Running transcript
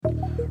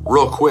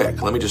Real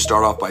quick, let me just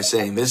start off by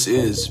saying this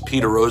is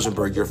Peter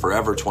Rosenberg, your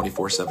forever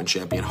 24/7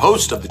 champion,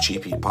 host of the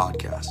Cheap Heat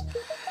podcast.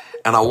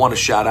 And I want to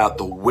shout out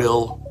the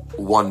Will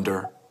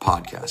Wonder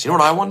podcast. You know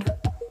what I wonder?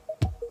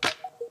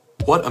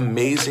 What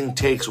amazing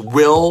takes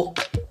will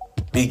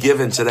be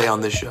given today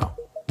on this show?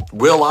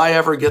 Will I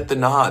ever get the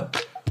nod,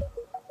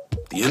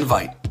 the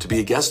invite to be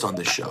a guest on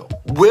this show?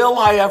 Will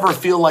I ever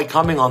feel like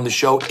coming on the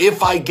show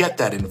if I get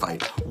that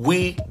invite?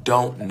 We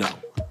don't know.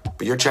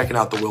 But you're checking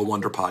out the Will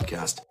Wonder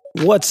podcast.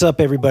 What's up,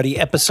 everybody?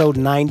 Episode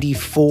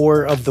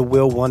 94 of the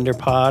Will Wonder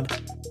Pod.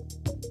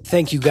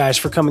 Thank you guys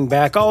for coming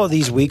back all of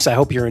these weeks. I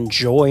hope you're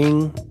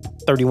enjoying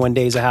 31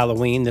 Days of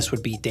Halloween. This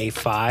would be day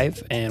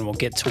 5, and we'll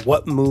get to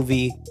what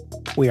movie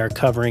we are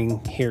covering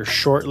here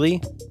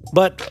shortly.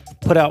 But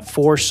put out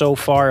 4 so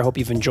far. I hope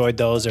you've enjoyed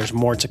those. There's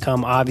more to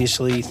come,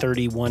 obviously,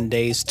 31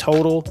 days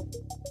total,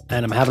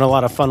 and I'm having a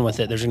lot of fun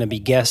with it. There's going to be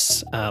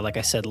guests, like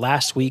I said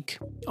last week,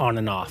 on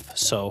and off.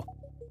 So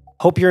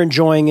hope you're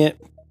enjoying it.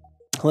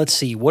 Let's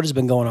see, what has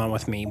been going on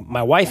with me?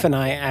 My wife and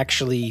I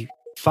actually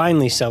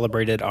finally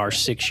celebrated our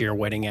 6-year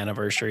wedding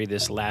anniversary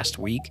this last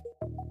week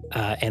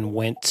and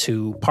went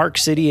to Park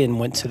City and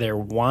went to their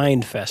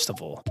wine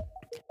festival.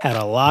 Had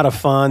a lot of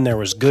fun. There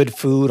was good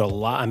food,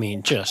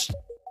 just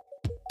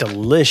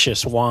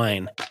delicious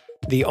wine.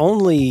 The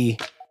only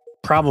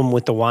problem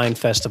with the wine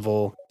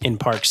festival in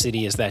Park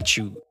City is that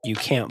you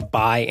can't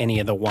buy any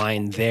of the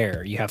wine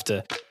there. You have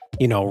to,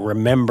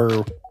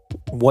 remember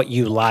what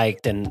you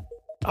liked. And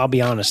I'll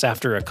be honest,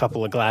 after a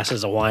couple of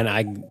glasses of wine,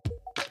 I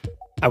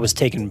was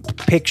taking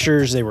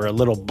pictures. They were a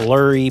little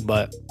blurry,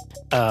 but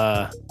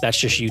that's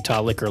just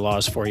Utah liquor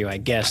laws for you, I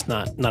guess,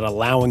 not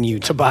allowing you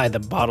to buy the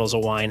bottles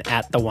of wine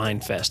at the wine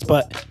fest.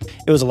 But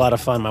it was a lot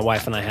of fun. My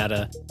wife and I had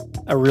a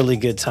really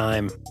good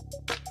time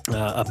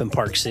up in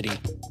Park City.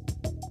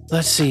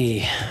 Let's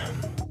see.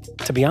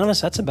 To be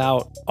honest, that's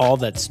about all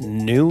that's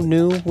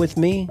new with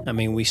me. I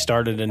mean, we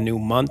started a new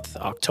month,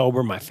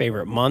 October, my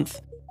favorite month.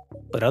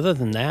 But other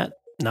than that,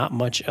 not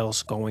much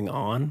else going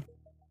on.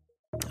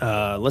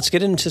 Let's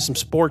get into some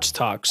sports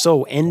talk.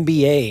 So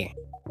NBA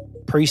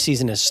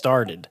preseason has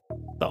started.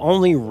 The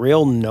only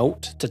real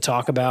note to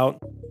talk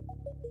about,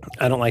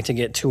 I don't like to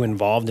get too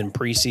involved in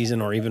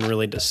preseason or even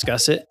really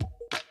discuss it,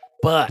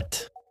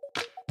 but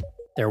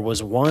there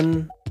was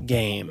one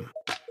game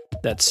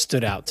that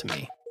stood out to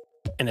me.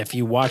 And if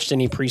you watched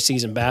any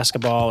preseason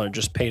basketball or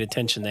just paid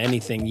attention to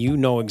anything, you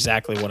know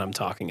exactly what I'm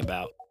talking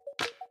about.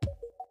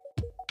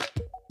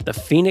 The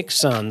Phoenix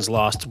Suns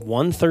lost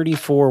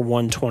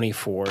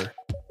 134-124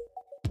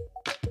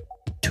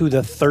 to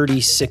the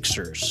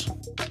 36ers.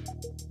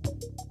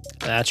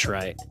 That's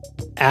right.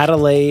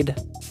 Adelaide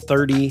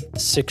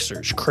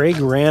 36ers.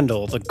 Craig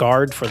Randall, the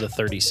guard for the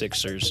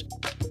 36ers,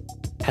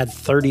 had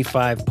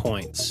 35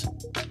 points.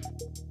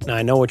 Now,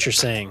 I know what you're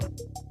saying.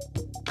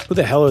 Who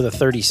the hell are the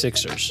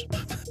 36ers?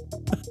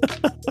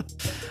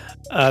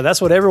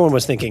 That's what everyone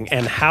was thinking.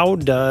 And how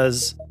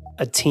does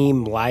a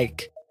team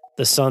like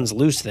the Suns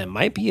lose to them?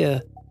 Might be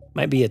a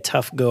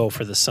tough go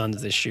for the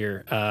Suns this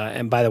year.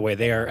 And by the way,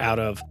 they are out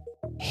of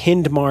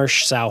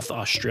Hindmarsh, South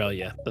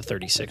Australia, the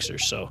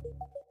 36ers. So,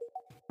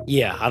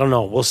 yeah, I don't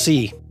know. We'll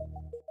see.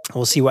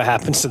 We'll see what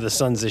happens to the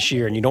Suns this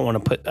year. And you don't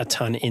want to put a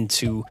ton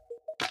into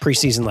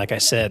preseason, like I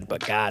said,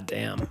 but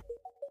goddamn,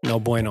 no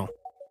bueno.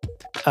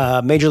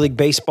 Major League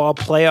Baseball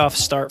playoffs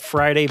start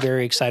Friday.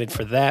 Very excited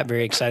for that.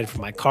 Very excited for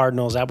my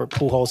Cardinals. Albert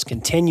Pujols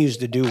continues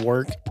to do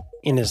work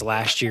in his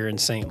last year in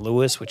St.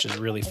 Louis, which is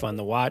really fun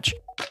to watch.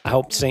 I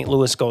hope St.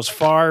 Louis goes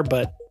far,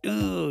 but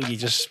you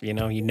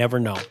never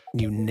know.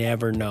 You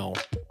never know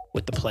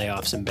with the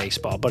playoffs in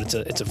baseball, but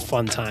it's a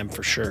fun time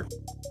for sure.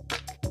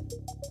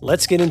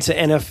 Let's get into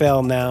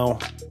NFL now.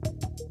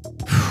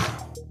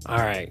 All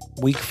right,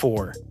 week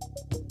 4.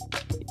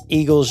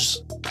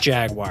 Eagles,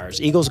 Jaguars.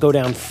 Eagles go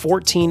down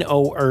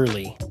 14-0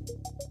 early,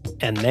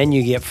 and then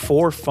you get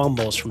 4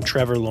 fumbles from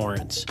Trevor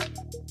Lawrence.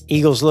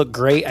 Eagles look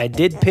great. I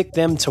did pick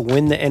them to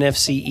win the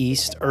NFC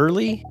East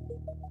early,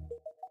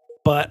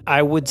 but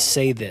I would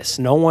say this.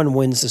 No one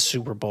wins the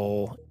Super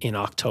Bowl in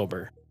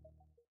October.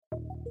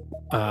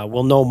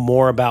 We'll know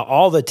more about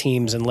all the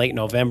teams in late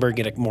November,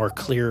 get a more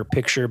clearer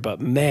picture,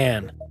 but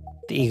man,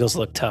 the Eagles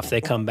look tough.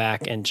 They come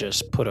back and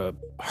just put a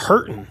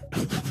hurting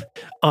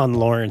on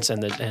Lawrence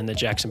and the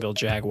Jacksonville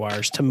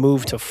Jaguars to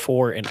move to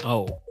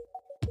 4-0.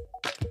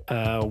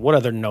 What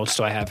other notes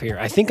do I have here?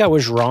 I think I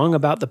was wrong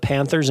about the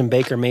Panthers and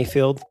Baker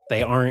Mayfield.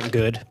 They aren't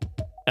good,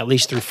 at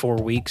least through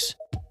 4 weeks.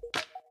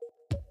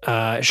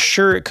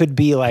 Sure, it could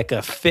be like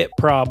a fit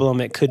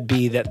problem. It could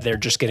be that they're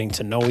just getting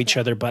to know each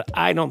other, but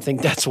I don't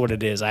think that's what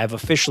it is. I have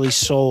officially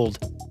sold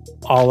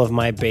all of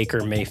my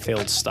Baker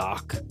Mayfield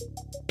stock.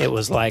 It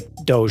was like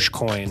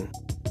Dogecoin.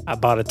 I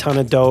bought a ton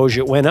of Doge.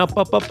 It went up,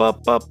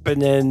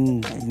 and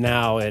then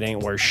now it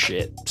ain't worth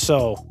shit.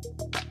 So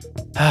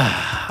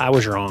I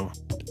was wrong.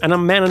 And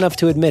I'm man enough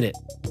to admit it.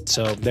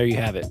 So there you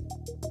have it.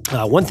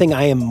 One thing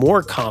I am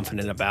more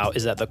confident about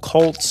is that the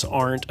Colts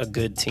aren't a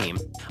good team.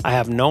 I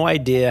have no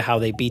idea how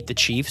they beat the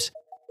Chiefs,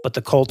 but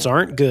the Colts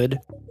aren't good.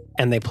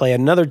 And they play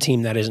another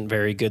team that isn't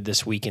very good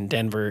this week in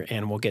Denver,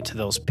 and we'll get to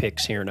those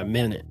picks here in a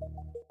minute.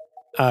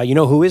 You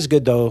know who is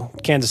good, though?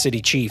 Kansas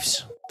City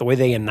Chiefs. The way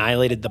they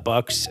annihilated the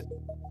Bucs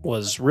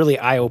was really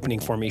eye-opening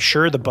for me.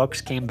 Sure, the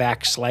Bucs came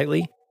back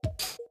slightly,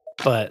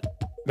 but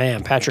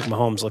man, Patrick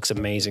Mahomes looks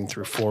amazing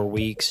through 4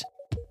 weeks,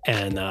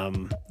 and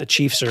the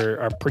Chiefs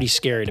are pretty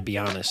scary, to be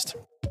honest.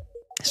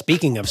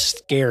 Speaking of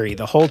scary,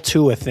 the whole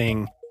Tua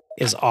thing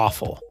is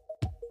awful.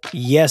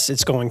 Yes,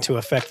 it's going to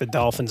affect the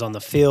Dolphins on the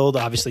field.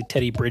 Obviously,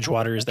 Teddy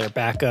Bridgewater is their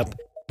backup.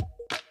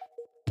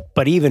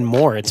 But even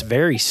more, it's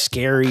very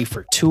scary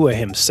for Tua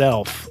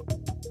himself.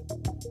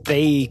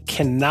 They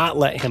cannot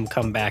let him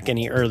come back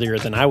any earlier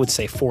than, I would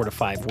say, 4 to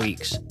 5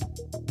 weeks.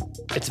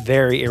 It's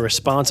very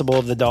irresponsible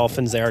of the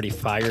Dolphins. They already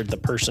fired the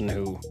person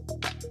who,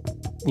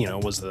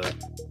 was the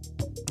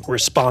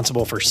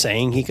responsible for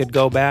saying he could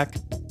go back.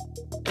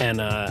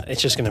 And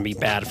it's just going to be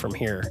bad from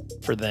here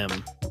for them.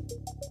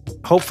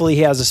 Hopefully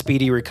he has a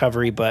speedy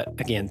recovery, but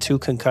again, 2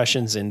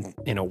 concussions in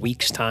a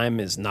week's time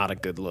is not a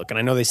good look. And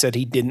I know they said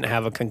he didn't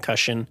have a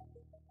concussion,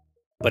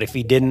 but if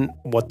he didn't,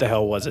 what the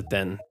hell was it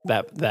then?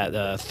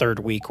 That third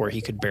week where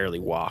he could barely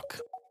walk.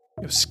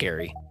 It was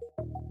scary.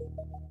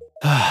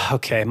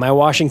 Okay, my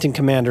Washington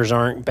Commanders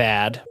aren't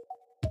bad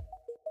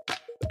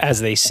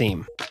as they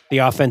seem. The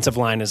offensive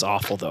line is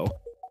awful, though.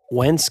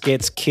 Wentz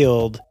gets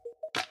killed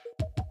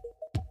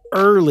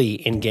early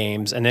in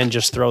games and then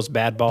just throws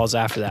bad balls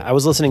after that. I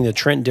was listening to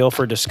Trent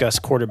Dilfer discuss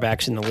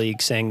quarterbacks in the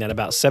league, saying that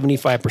about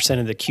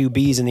 75% of the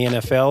QBs in the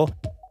NFL,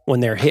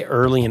 when they're hit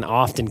early and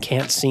often,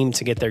 can't seem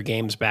to get their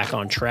games back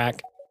on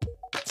track,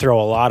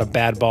 throw a lot of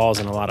bad balls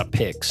and a lot of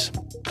picks.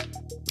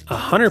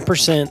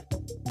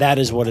 100% that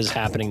is what is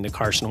happening to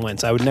Carson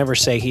Wentz. I would never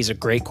say he's a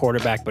great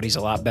quarterback, but he's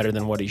a lot better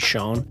than what he's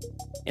shown,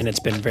 and it's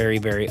been very,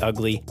 very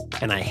ugly,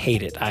 and I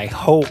hate it. I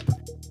hope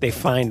they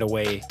find a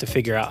way to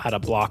figure out how to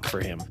block for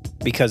him,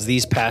 because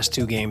these past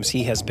 2 games,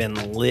 he has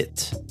been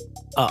lit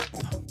up.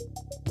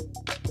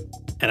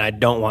 And I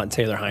don't want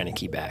Taylor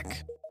Heineke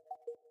back.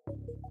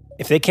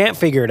 If they can't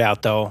figure it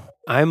out, though,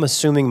 I'm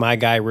assuming my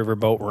guy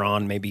Riverboat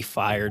Ron may be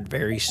fired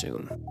very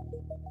soon.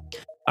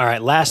 All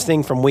right, last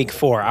thing from week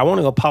 4. I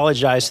want to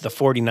apologize to the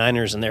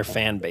 49ers and their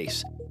fan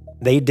base.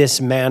 They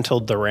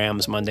dismantled the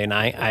Rams Monday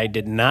night. I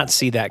did not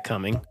see that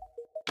coming.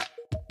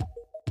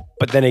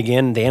 But then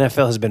again, the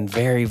NFL has been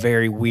very,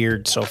 very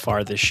weird so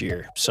far this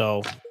year.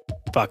 So,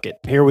 fuck it.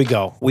 Here we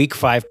go. Week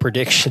 5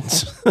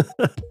 predictions.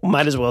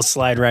 Might as well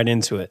slide right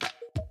into it.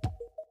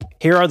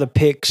 Here are the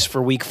picks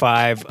for week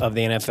 5 of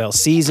the NFL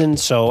season.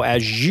 So,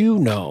 as you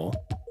know,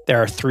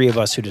 there are 3 of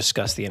us who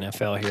discuss the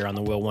NFL here on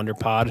the Will Wonder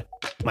Pod.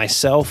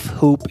 Myself,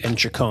 Hoop, and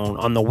Chacon.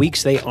 On the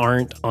weeks they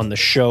aren't on the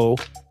show,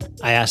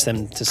 I ask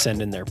them to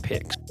send in their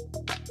picks.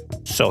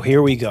 So,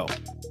 here we go.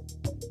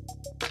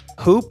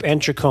 Hoop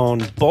and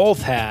Chacon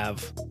both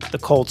have the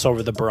Colts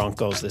over the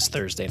Broncos this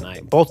Thursday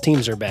night. Both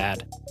teams are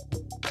bad.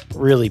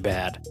 Really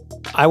bad.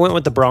 I went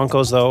with the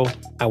Broncos, though.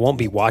 I won't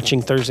be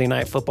watching Thursday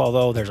night football,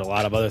 though. There's a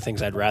lot of other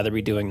things I'd rather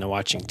be doing than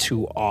watching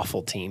 2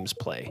 awful teams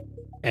play.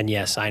 And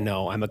yes, I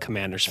know, I'm a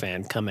Commanders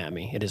fan. Come at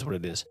me. It is what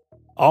it is.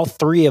 All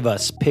 3 of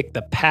us picked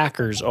the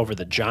Packers over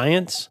the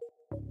Giants.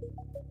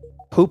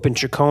 Hoop and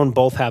Chacon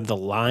both have the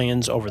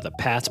Lions over the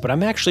Pats, but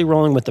I'm actually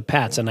rolling with the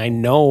Pats, and I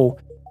know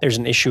there's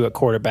an issue at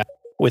quarterback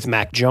with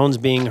Mac Jones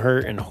being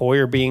hurt and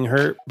Hoyer being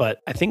hurt, but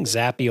I think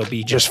Zappe will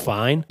be just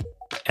fine.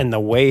 And the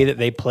way that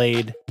they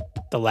played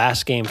the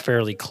last game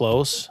fairly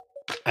close,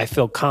 I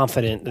feel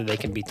confident that they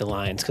can beat the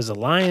Lions, because the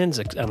Lions,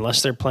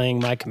 unless they're playing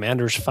my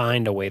Commanders,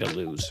 find a way to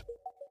lose.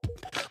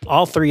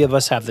 All 3 of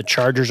us have the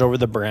Chargers over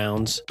the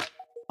Browns.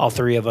 All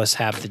 3 of us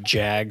have the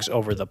Jags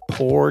over the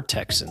poor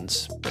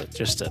Texans, but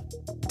just to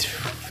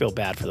feel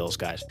bad for those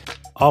guys.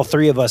 All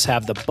 3 of us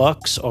have the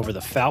Bucks over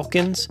the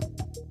Falcons.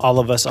 All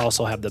of us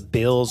also have the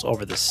Bills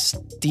over the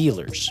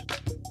Steelers.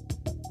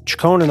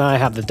 Chacon and I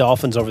have the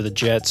Dolphins over the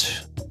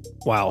Jets,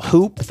 while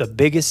Hoop, the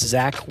biggest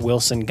Zach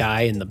Wilson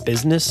guy in the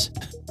business,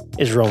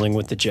 is rolling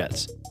with the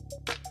Jets.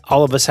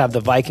 All of us have the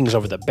Vikings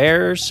over the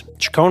Bears.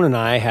 Chacon and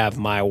I have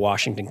my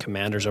Washington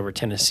Commanders over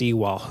Tennessee,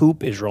 while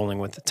Hoop is rolling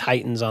with the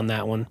Titans on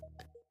that one.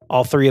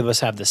 All 3 of us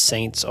have the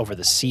Saints over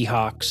the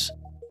Seahawks.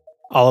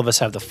 All of us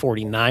have the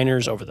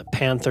 49ers over the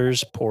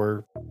Panthers.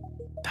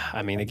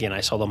 Again,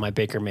 I sold all my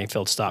Baker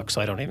Mayfield stock,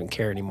 so I don't even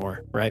care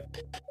anymore, right?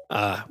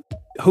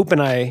 Hoop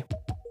and I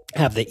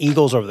have the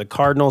Eagles over the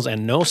Cardinals,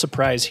 and no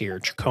surprise here,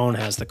 Chacon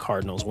has the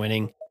Cardinals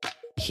winning.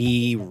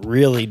 He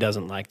really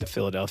doesn't like the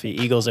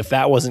Philadelphia Eagles, if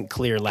that wasn't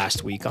clear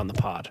last week on the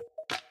pod.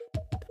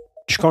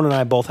 Chacon and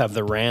I both have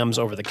the Rams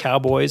over the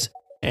Cowboys,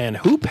 and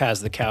Hoop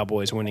has the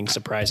Cowboys winning,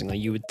 surprisingly.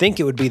 You would think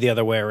it would be the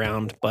other way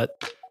around, but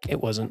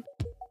it wasn't.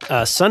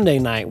 Sunday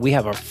night, we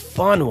have a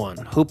fun one.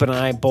 Hoop and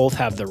I both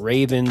have the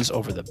Ravens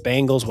over the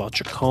Bengals, while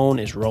Chacon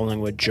is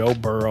rolling with Joe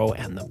Burrow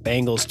and the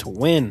Bengals to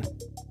win.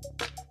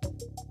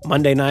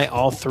 Monday night,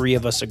 all 3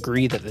 of us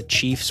agree that the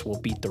Chiefs will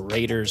beat the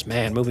Raiders.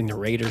 Man, moving the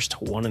Raiders to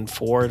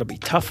 1-4, it'll be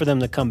tough for them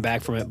to come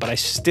back from it, but I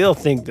still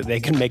think that they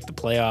can make the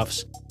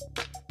playoffs.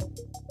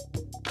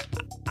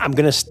 I'm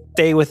going to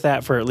stay with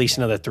that for at least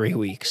another 3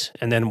 weeks,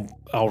 and then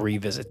I'll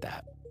revisit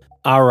that.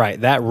 All right,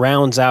 that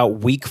rounds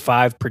out week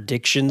 5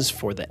 predictions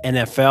for the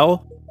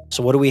NFL.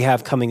 So what do we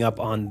have coming up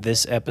on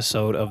this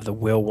episode of the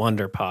Will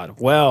Wonder Pod?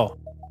 Well,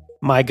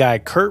 my guy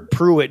Kurt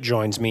Pruitt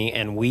joins me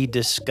and we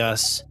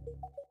discuss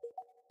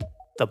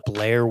the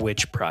Blair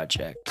Witch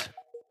Project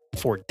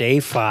for day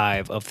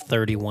 5 of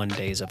 31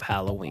 Days of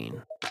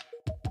Halloween.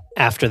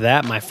 After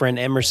that, my friend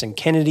Emerson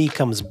Kennedy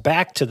comes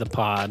back to the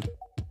pod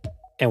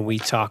and we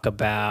talk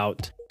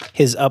about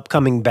his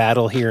upcoming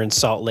battle here in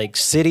Salt Lake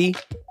City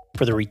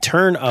for the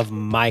return of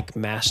Mike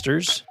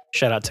Masters.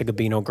 Shout out to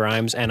Gabino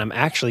Grimes. And I'm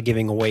actually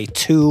giving away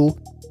 2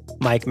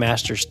 Mike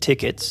Masters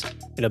tickets.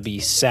 It'll be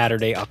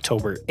Saturday,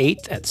 October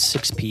 8th at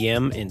 6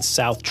 p.m. in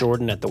South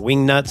Jordan at the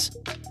Wingnuts.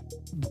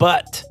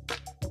 But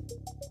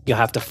you'll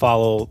have to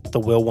follow the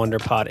Will Wonder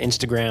Pod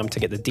Instagram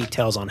to get the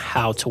details on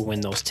how to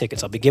win those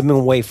tickets. I'll be giving them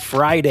away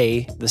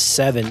Friday, the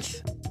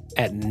 7th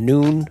at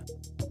noon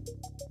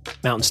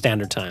Mountain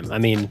Standard Time. I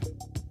mean,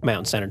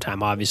 Mountain Standard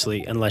Time,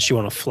 obviously, unless you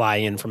want to fly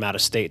in from out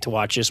of state to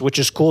watch this, which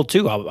is cool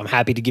too. I'm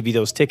happy to give you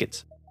those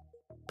tickets.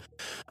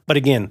 But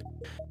again,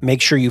 make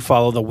sure you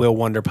follow the Will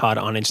Wonder Pod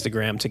on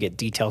Instagram to get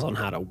details on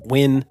how to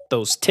win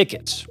those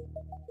tickets.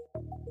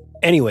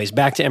 Anyways,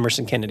 back to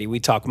Emerson Kennedy. We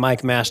talk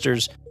Mike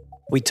Masters.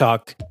 We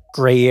talk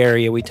Gray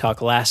Area. We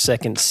talk Last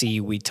Second See.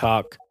 We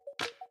talk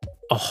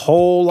a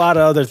whole lot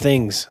of other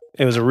things.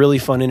 It was a really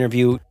fun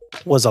interview.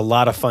 Was a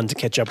lot of fun to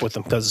catch up with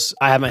him because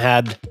I haven't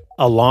had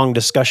a long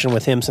discussion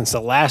with him since the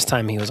last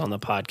time he was on the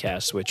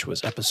podcast, which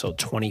was episode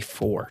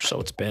 24. So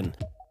it's been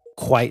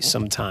quite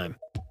some time.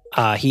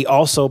 He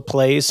also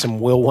plays some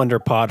Will Wonder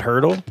Pod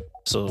Hurdle.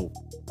 So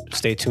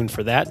stay tuned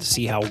for that to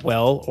see how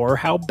well or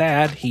how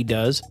bad he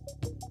does.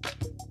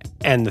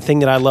 And the thing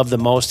that I love the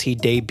most, he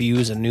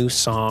debuts a new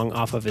song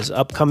off of his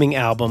upcoming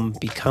album,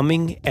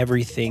 Becoming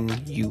Everything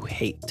You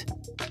Hate,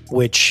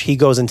 which he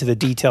goes into the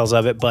details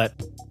of it, but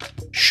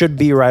should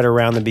be right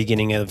around the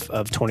beginning of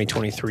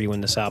 2023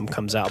 when this album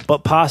comes out,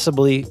 but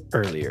possibly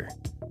earlier.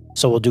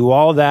 So we'll do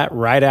all that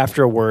right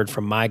after a word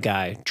from my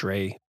guy,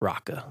 Dre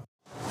Rocca.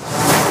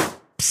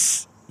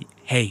 Psst.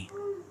 Hey,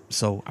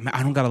 so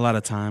I don't got a lot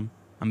of time.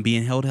 I'm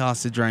being held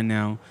hostage right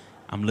now.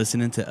 I'm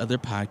listening to other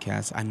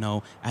podcasts. I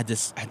know I had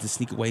to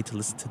sneak away to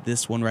listen to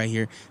this one right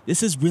here.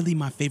 This is really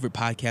my favorite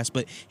podcast.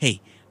 But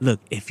hey,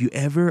 look, if you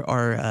ever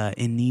are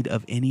in need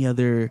of any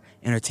other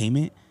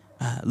entertainment,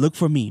 look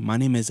for me. My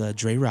name is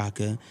Dre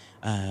Rocca.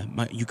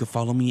 You can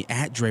follow me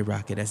at Dre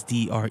Rocca. That's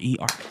DRER. Hey,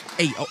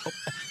 I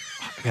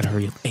gotta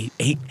hurry up.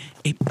 DRERAWKA.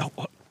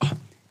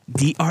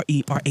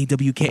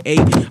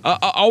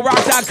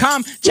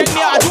 Allrock.com. Check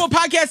me out. I do a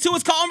podcast too.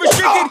 It's called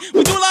Unrestricted.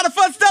 We do a lot of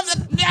fun stuff.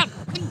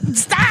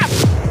 Stop.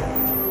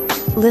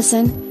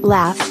 Listen,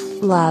 laugh,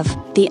 love,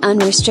 the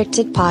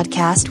Unrestricted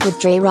Podcast with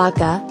Dre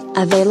Rocca,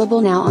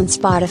 available now on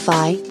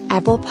Spotify,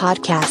 Apple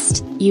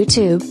Podcast,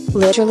 YouTube,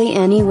 literally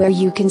anywhere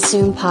you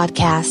consume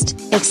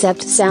podcast,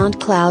 except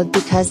SoundCloud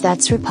because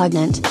that's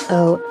repugnant.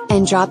 Oh,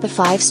 and drop a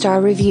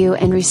 5-star review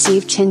and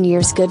receive 10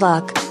 years good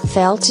luck.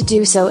 Fail to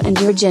do so and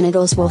your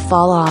genitals will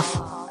fall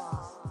off.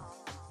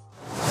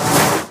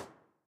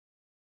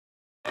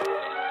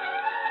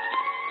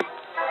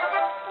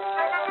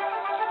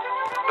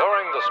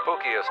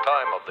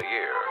 Time of the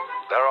year,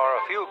 there are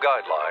a few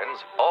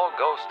guidelines all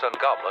ghosts and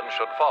goblins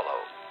should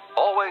follow.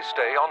 Always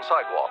stay on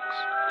sidewalks.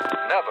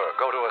 Never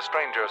go to a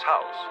stranger's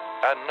house.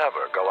 And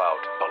never go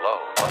out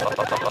alone.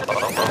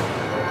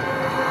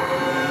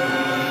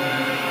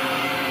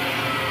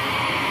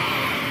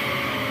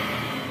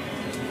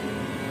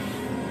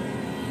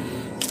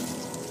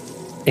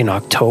 In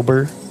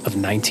October of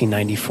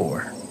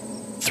 1994,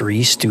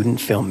 3 student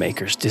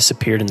filmmakers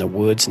disappeared in the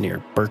woods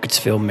near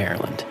Burkittsville,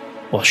 Maryland,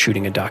 while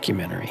shooting a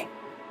documentary.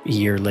 A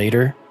year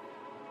later,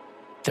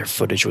 their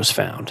footage was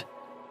found.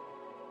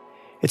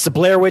 It's the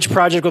Blair Witch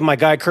Project with my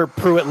guy Kurt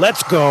Pruitt.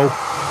 Let's go.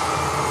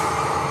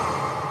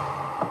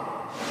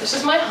 This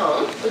is my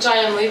home, which I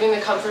am leaving the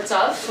comforts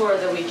of for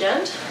the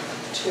weekend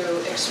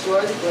to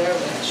explore the Blair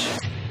Witch.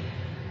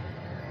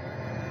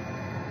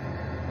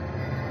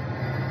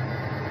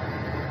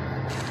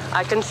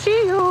 I can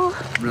see you.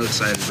 I'm real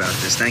excited about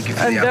this. Thank you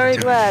for the opportunity. I'm very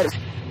glad.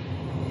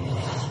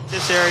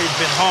 This area's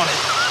been haunted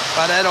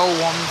by that old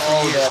woman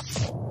for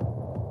years.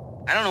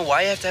 I don't know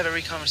why you have to have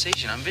every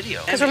conversation on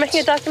video. Because we're making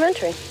a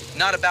documentary.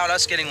 Not about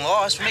us getting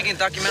lost. We're making a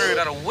documentary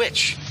about a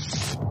witch.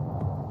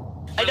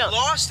 I don't. We're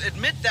lost.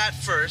 Admit that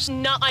first.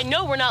 No, I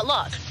know we're not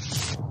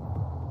lost.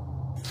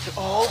 You're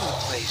all over the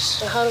place.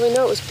 So how do we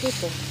know it was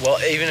people? Well,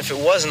 even if it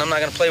wasn't, I'm not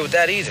going to play with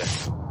that either.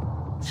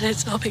 And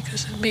it's all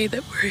because of me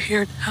that we're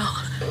here now.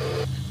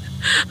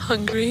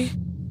 Hungry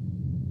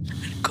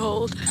and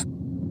cold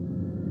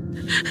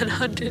and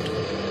hunted.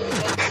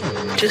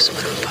 Just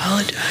want to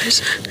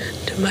apologize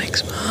to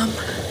Mike's mom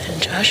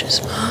and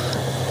Josh's mom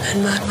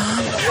and my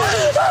mom.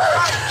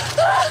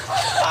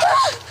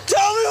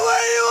 Tell me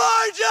where you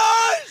are,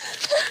 Josh!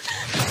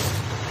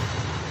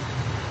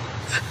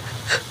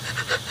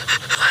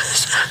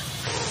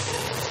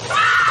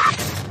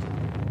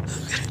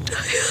 I'm gonna die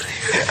out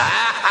here.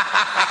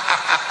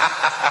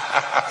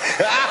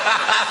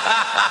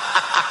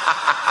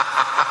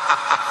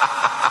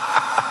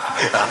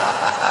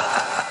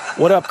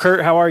 What up,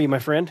 Kurt? How are you, my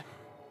friend?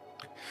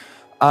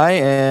 I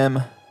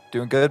am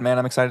doing good, man.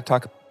 I'm excited to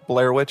talk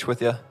Blair Witch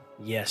with you.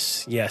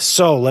 Yes.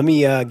 So let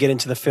me get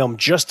into the film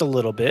just a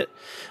little bit.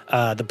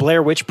 The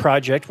Blair Witch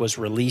Project was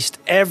released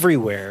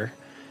everywhere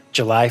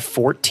July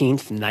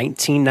 14th,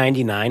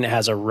 1999. It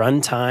has a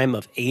runtime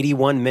of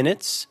 81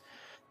 minutes.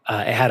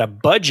 It had a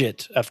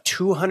budget of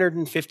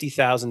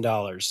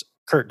 $250,000.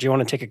 Kurt, do you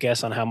want to take a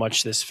guess on how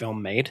much this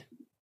film made?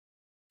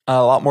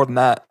 A lot more than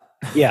that.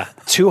 Yeah,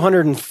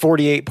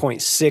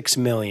 $248.6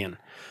 million.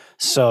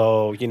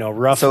 So,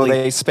 roughly. So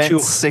they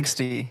spent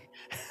 60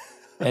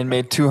 and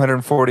made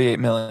 248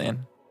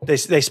 million. They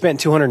spent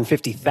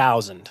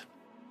 250,000.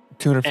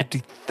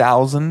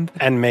 250,000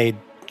 and made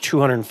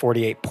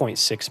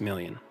 248.6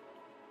 million.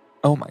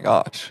 Oh my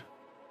gosh.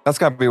 That's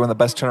got to be one of the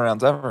best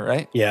turnarounds ever,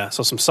 right? Yeah,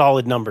 so some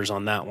solid numbers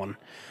on that one.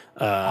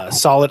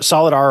 Solid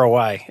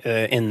ROI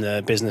in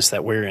the business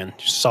that we're in.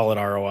 Solid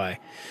ROI.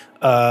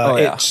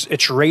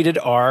 It's rated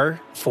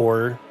R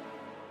for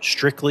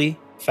strictly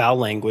foul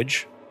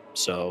language.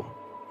 So,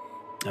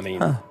 I mean,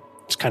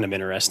 it's kind of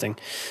interesting.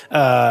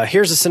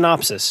 Here's a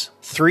synopsis.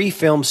 3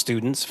 film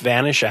students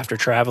vanish after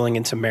traveling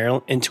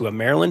into a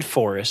Maryland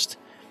forest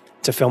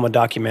to film a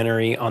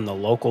documentary on the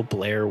local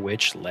Blair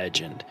Witch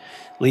legend,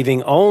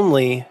 leaving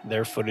only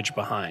their footage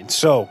behind.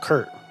 So,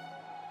 Kurt,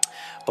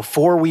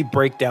 before we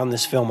break down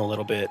this film a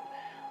little bit,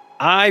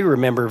 I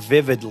remember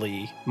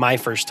vividly my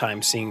first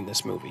time seeing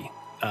this movie.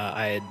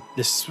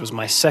 This was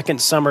my second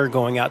summer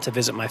going out to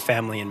visit my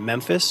family in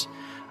Memphis.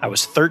 I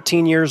was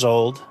 13 years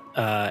old,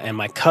 and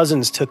my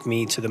cousins took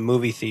me to the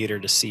movie theater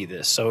to see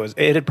this. So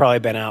it had probably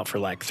been out for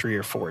like 3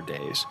 or 4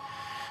 days.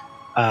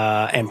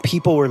 And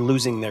people were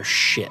losing their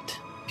shit.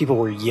 People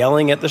were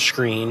yelling at the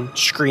screen,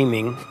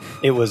 screaming.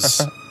 It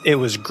was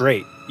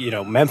great.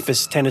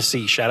 Memphis,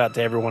 Tennessee, shout out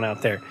to everyone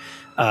out there.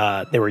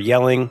 They were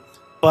yelling,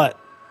 but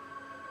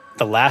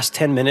the last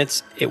 10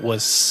 minutes, it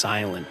was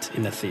silent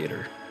in the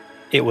theater.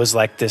 It was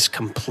like this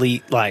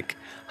complete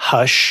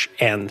hush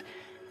and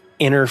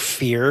inner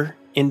fear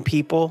in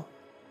people,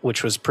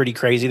 which was pretty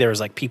crazy. There was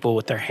people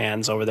with their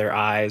hands over their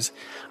eyes.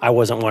 I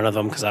wasn't one of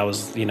them because I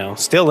was,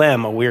 still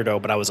am a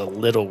weirdo, but I was a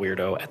little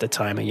weirdo at the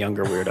time, a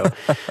younger weirdo.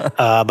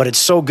 But it's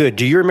so good.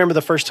 Do you remember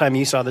the first time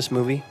you saw this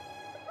movie?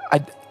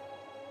 I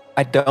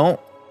don't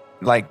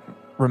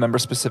remember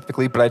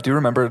specifically, but I do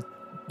remember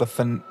the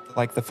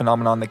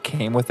phenomenon that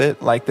came with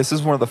it. This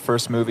is one of the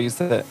first movies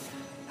that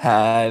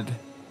had,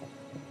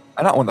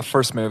 not one of the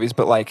first movies,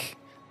 but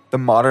the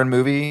modern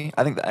movie.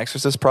 I think The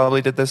Exorcist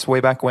probably did this way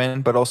back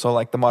when, but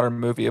also the modern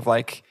movie of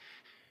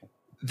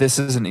this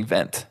is an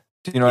event.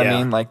 Do you know what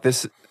I mean?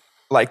 This,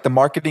 the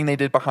marketing they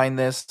did behind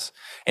this,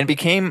 and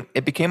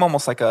it became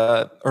almost like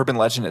a urban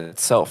legend in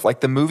itself.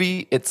 The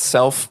movie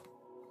itself,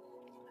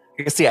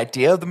 I guess the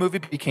idea of the movie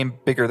became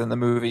bigger than the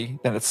movie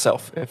than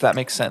itself, if that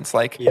makes sense.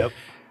 Yep.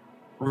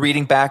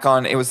 Reading back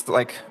on, it was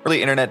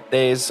early internet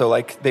days, so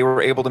they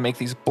were able to make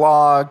these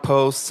blog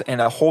posts and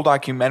a whole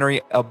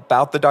documentary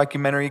about the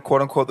documentary,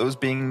 quote unquote, that was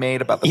being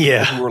made about the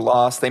people who were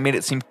lost. They made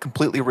it seem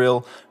completely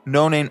real.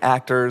 No name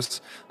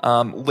actors.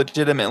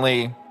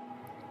 Legitimately,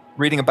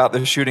 reading about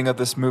the shooting of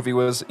this movie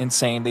was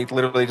insane. They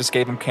literally just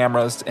gave them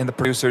cameras, and the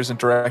producers and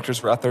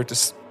directors were out there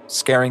just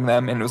scaring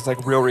them, and it was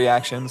real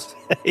reactions.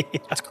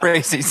 It's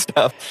crazy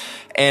stuff.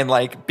 And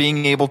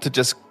being able to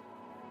just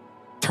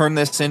turn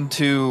this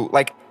into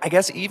I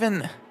guess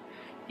even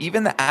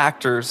the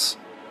actors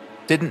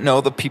didn't know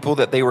the people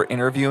that they were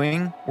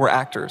interviewing were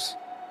actors.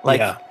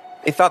 They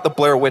thought the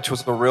Blair Witch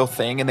was the real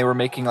thing, and they were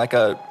making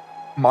a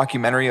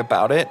mockumentary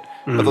about it.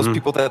 Mm-hmm. But those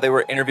people that they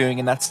were interviewing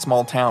in that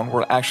small town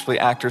were actually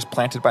actors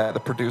planted by the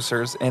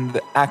producers, and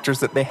the actors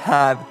that they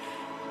had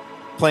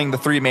playing the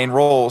 3 main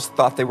roles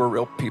thought they were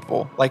real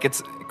people.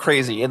 It's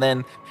crazy. And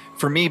then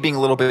for me, being a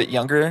little bit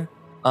younger,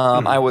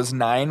 I was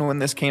 9 when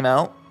this came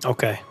out.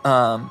 Okay.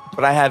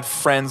 But I had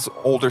friends,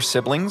 older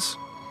siblings,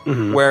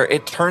 where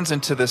it turns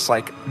into this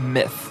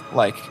myth.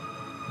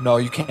 No,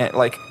 you can't.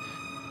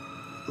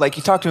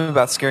 You talk to them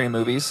about scary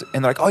movies,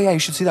 and they're like, "Oh yeah, you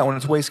should see that one.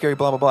 It's way scary."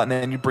 Blah blah blah. And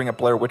then you bring up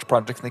Blair Witch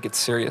Project, and they get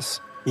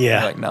serious. Yeah.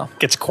 And they're no,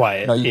 gets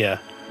quiet. No, you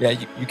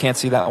can't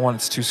see that one.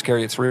 It's too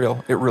scary. It's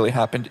real. It really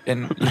happened,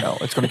 and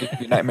it's going to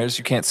give you nightmares.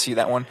 You can't see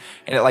that one,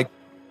 and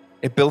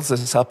it builds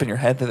this up in your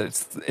head that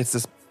it's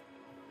this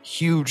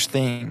huge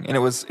thing, and it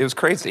was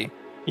crazy.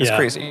 It's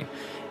crazy.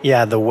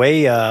 Yeah, the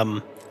way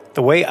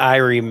I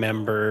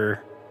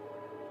remember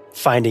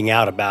finding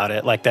out about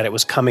it, that it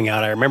was coming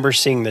out, I remember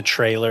seeing the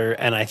trailer,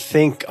 and I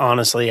think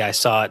honestly I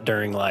saw it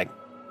during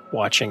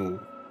watching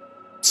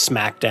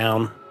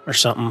SmackDown or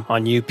something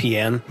on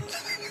UPN.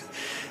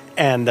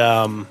 And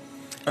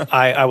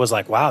I was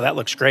like, wow, that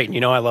looks great.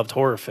 And I loved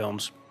horror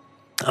films.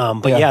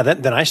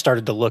 Then I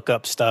started to look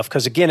up stuff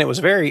because, again, it was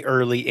very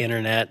early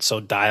internet,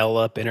 so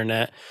dial-up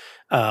internet.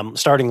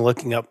 Starting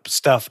looking up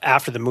stuff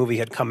after the movie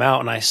had come out,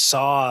 and I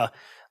saw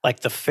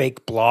the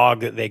fake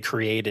blog that they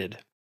created,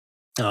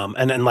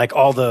 and then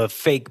all the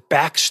fake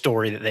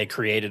backstory that they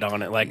created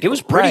on it. It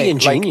was pretty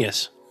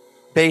ingenious.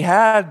 They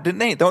had, didn't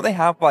they? Don't they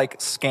have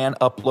scan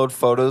upload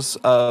photos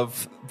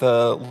of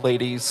the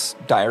lady's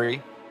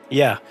diary?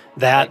 Yeah,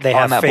 that Like, they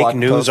on have that fake blog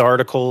news post.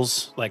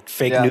 articles, like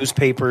fake Yeah.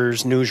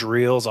 newspapers,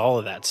 newsreels, all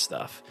of that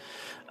stuff.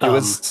 It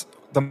was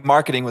the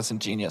marketing was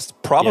ingenious.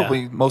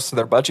 Probably most of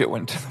their budget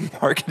went to the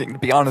marketing, to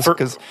be honest.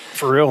 Because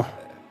for real,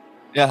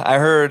 yeah, I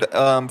heard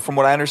from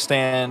what I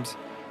understand,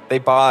 they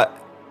bought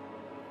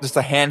just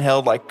a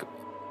handheld like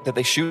that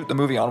they shoot the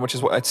movie on, which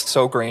is what it's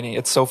so grainy.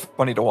 It's so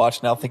funny to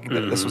watch now, thinking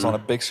that this was on a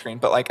big screen,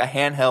 but like a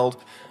handheld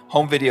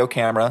home video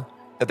camera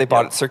that they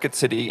bought at Circuit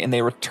City, and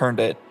they returned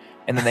it.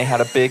 And then they had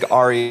a big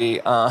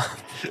RE,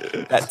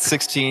 that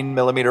 16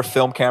 millimeter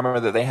film camera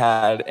that they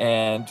had,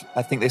 and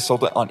I think they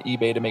sold it on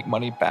eBay to make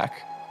money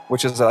back,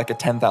 which is like a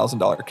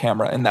 $10,000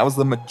 camera, and that was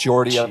the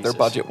majority of their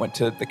budget went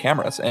to the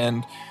cameras.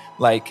 And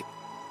like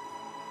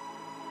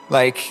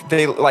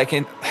they like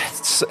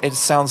it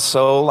sounds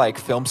so like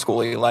film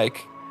schooly,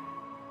 like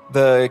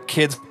the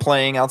kids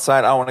playing outside.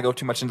 I don't want to go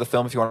too much into the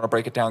film if you want to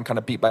break it down kind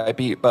of beat by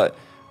beat, but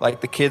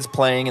like the kids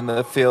playing in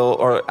the field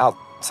or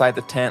outside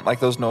the tent, like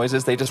those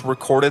noises, they just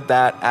recorded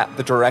that at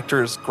the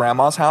director's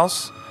grandma's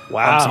house.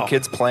 Wow. Some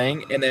kids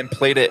playing, and then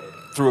played it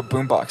through a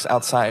boombox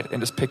outside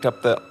and just picked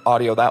up the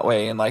audio that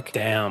way. And like,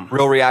 damn,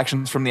 real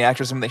reactions from the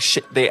actors. And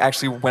they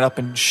actually went up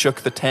and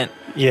shook the tent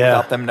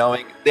without them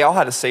knowing. They all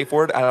had a safe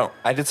word.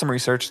 I did some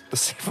research. The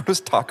safe word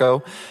was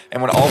taco.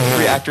 And when all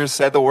three actors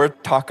said the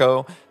word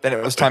taco, then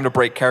it was time to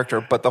break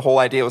character. But the whole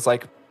idea was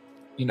like,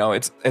 you know,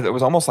 it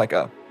was almost like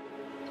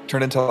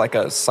turned into like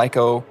a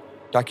psycho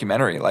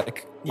documentary,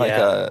 like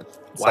a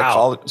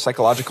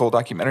psychological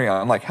documentary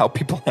on like how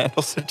people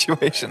handle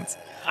situations.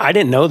 I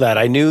didn't know that.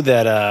 I knew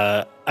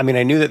that. I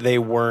knew that they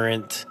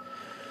weren't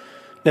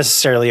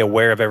necessarily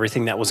aware of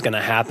everything that was going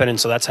to happen, and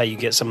so that's how you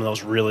get some of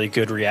those really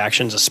good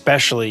reactions,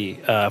 especially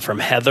from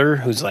Heather,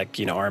 who's like,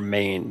 you know, our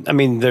main. I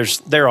mean,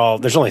 there's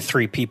only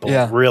three people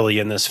really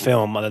in this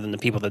film, other than the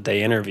people that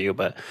they interview,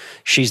 but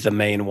she's the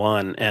main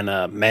one,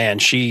 and man,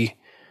 she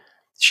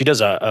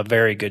does a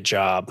very good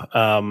job.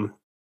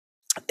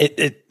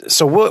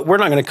 So we're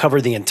not going to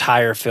cover the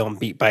entire film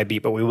beat by beat,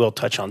 but we will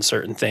touch on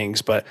certain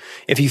things. But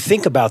if you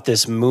think about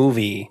this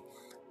movie,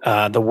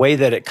 the way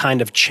that it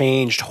kind of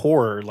changed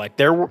horror, like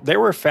there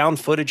were found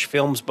footage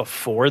films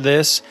before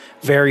this,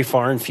 very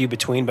far and few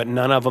between, but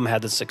none of them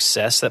had the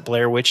success that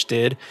Blair Witch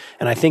did.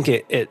 And I think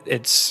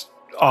it's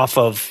off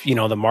of, you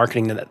know, the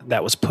marketing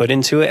that was put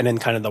into it, and then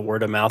kind of the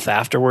word of mouth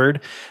afterward.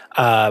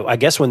 I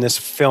guess when this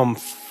film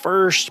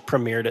first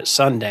premiered at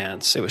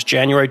Sundance, it was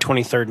January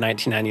 23rd,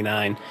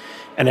 1999.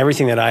 And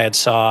everything that I had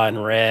saw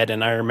and read,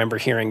 and I remember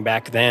hearing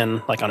back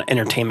then, like on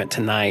Entertainment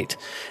Tonight,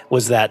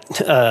 was that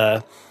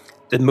the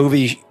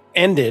movie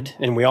ended,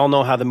 and we all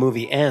know how the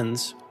movie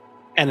ends,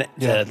 and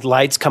the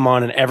lights come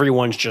on and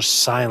everyone's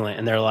just silent,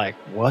 and they're like,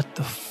 what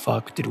the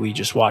fuck did we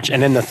just watch?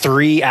 And then the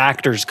three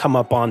actors come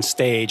up on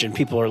stage, and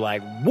people are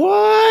like,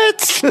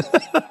 what?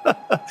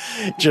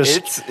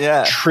 Just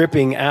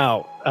tripping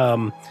out.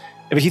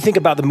 If you think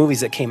about the movies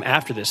that came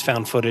after this,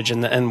 found footage,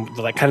 and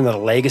like kind of the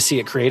legacy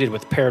it created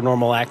with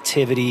Paranormal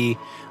Activity,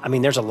 I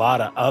mean, there's a lot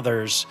of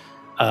others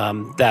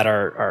that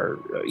are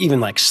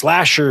even like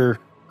slasher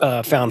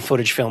found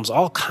footage films,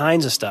 all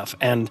kinds of stuff.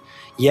 And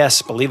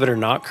yes, believe it or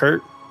not,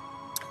 Kurt,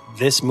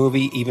 this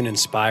movie even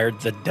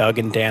inspired the Doug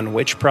and Dan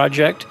Witch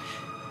Project,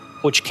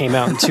 which came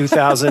out in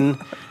 2000.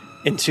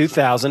 In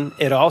 2000,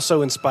 it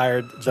also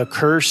inspired The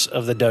Curse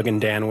of the Doug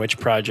and Dan Witch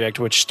Project,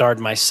 which starred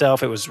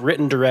myself. It was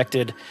written,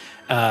 directed,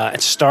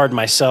 it starred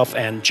myself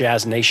and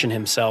Jazz Nation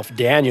himself,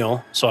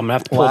 Daniel. So I'm going to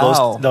have to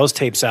pull those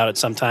tapes out at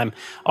some time.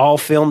 All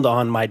filmed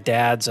on my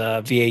dad's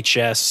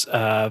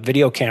VHS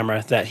video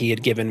camera that he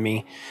had given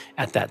me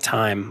at that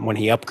time when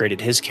he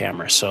upgraded his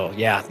camera. So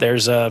yeah,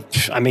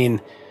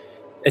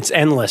 it's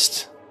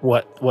endless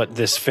what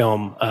this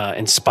film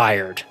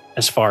inspired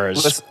as far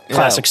as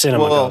classic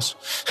cinema goes.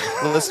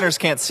 The listeners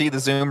can't see the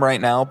Zoom right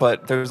now,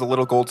 but there's a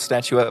little gold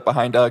statuette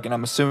behind Doug, and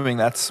I'm assuming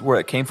that's where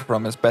it came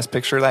from, as Best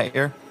Picture that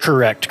year?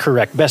 Correct.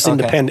 Best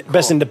independent. Cool.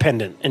 Best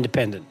independent.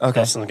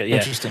 Okay.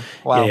 Interesting.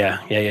 Wow.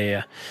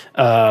 Yeah.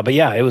 But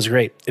yeah, it was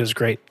great.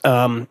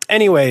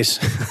 Anyways,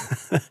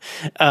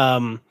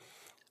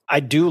 I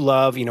do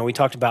love, you know, we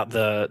talked about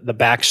the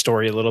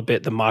backstory a little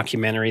bit, the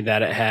mockumentary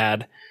that it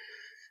had.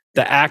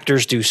 The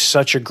actors do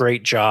such a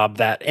great job.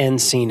 That end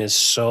scene is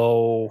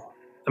so,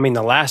 I mean,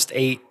 the last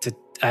 8 to,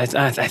 I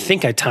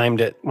think I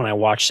timed it when I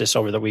watched this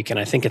over the weekend.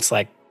 I think it's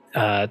like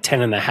 10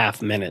 and a half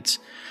minutes.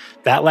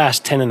 That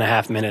last 10 and a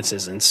half minutes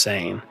is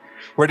insane.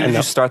 Where did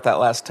you start that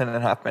last 10 and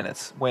a half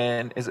minutes?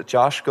 When, is it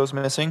Josh goes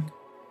missing?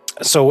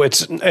 So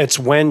it's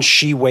when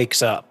she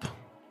wakes up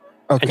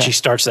and she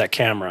starts that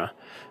camera,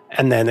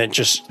 and then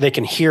they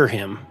can hear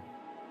him.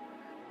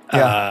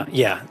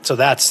 So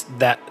that's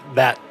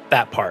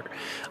that part.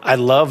 I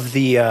love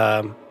the,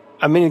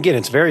 again,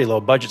 it's very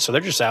low budget, so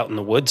they're just out in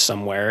the woods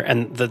somewhere.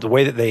 And the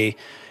way that they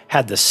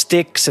had the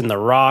sticks and the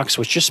rocks,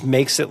 which just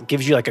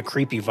gives you like a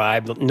creepy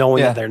vibe,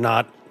 knowing that they're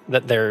not,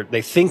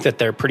 they think that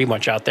they're pretty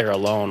much out there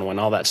alone when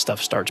all that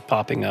stuff starts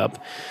popping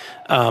up.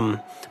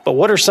 But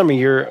what are some of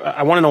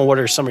I want to know what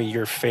are some of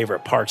your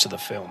favorite parts of the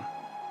film?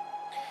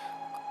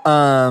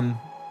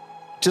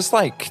 Just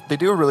like, they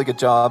do a really good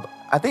job.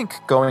 I think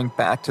going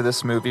back to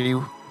this movie,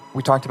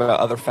 we talked about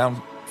other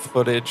found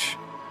footage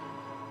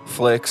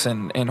flicks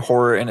and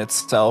horror in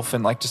itself,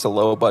 and like just a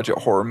low budget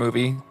horror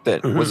movie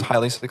that was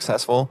highly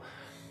successful.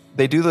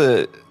 They do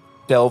the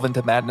delve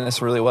into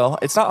madness really well.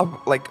 It's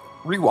not like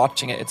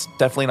rewatching it, it's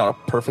definitely not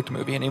a perfect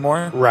movie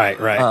anymore. Right.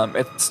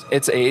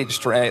 It's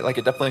aged, right? Like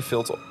it definitely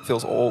feels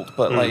old,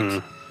 but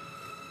like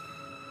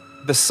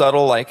the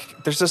subtle,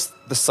 like there's just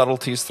the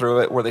subtleties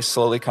through it where they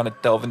slowly kind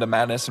of delve into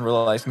madness and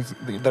realizing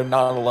they're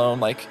not alone.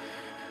 Like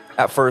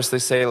at first they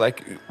say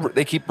like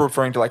they keep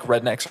referring to like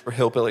rednecks or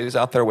hillbillies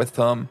out there with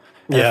them.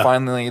 And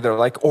finally they're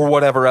like, or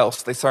whatever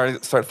else. They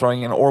start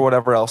throwing in or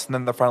whatever else, and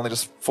then they're finally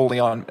just fully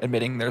on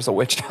admitting there's a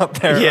witch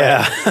out there.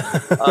 Yeah.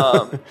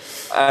 Right?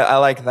 I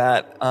like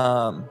that.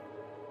 I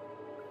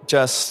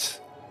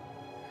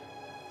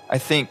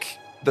think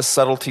the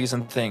subtleties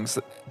and things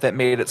that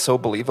made it so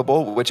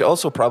believable, which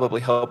also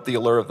probably helped the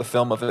allure of the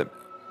film of it,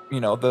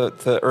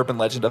 the urban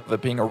legend of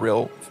it being a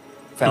real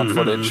found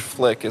footage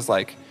flick is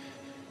like,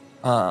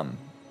 those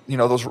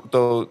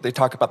they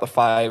talk about the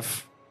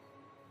 5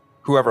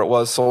 whoever it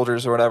was,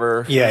 soldiers or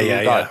whatever,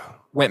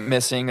 went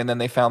missing, and then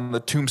they found the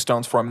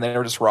tombstones for them. They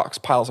were just rocks,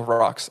 piles of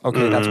rocks.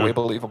 Okay, that's way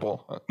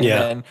believable. And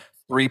then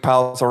 3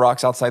 piles of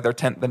rocks outside their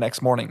tent the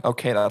next morning.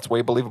 Okay, that's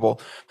way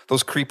believable.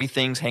 Those creepy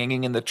things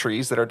hanging in the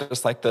trees that are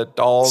just like the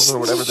dolls or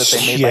whatever that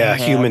they made by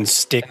hand. Human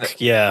stick.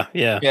 Yeah,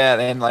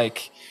 and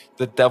like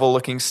the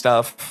devil-looking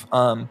stuff.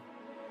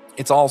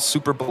 It's all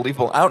super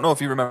believable. I don't know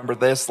if you remember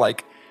this.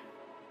 Like,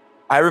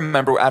 I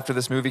remember after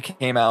this movie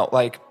came out,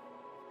 like,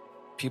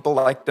 people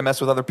like to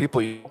mess with other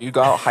people. You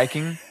go out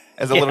hiking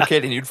as a little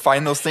kid and you'd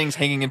find those things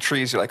hanging in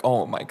trees. You're like,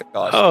 oh my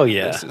gosh. Oh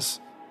yeah. This is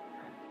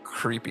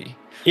creepy.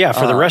 Yeah.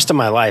 For the rest of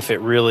my life, it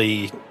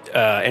really,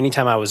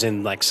 anytime I was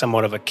in like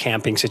somewhat of a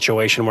camping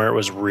situation where it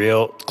was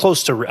real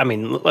close to, I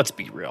mean, let's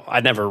be real.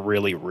 I never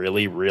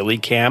really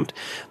camped,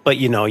 but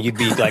you'd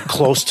be like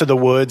close to the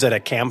woods at a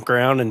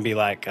campground and be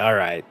like, all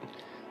right,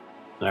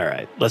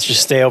 let's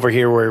just stay over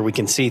here where we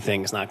can see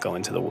things, not go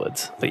into the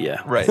woods. But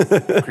yeah. Right.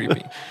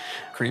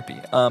 Creepy.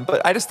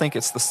 But I just think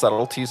it's the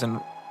subtleties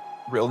and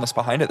realness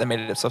behind it that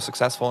made it so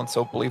successful and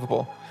so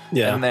believable.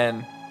 Yeah. And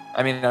then,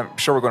 I mean, I'm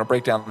sure we're going to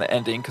break down the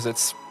ending because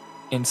it's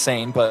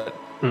insane, but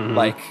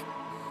like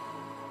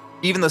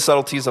even the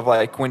subtleties of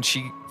like when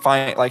she's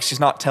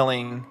not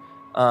telling,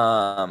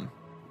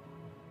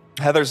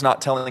 Heather's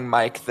not telling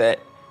Mike that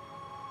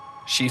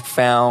she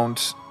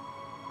found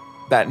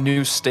that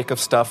new stick of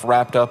stuff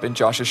wrapped up in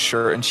Josh's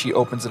shirt, and she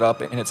opens it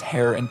up and it's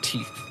hair and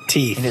teeth.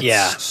 And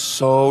it's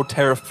so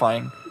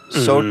terrifying.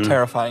 So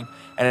terrifying,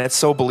 and it's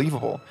so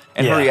believable.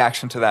 And her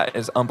reaction to that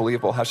is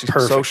unbelievable. How she's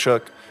so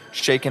shook,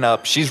 shaken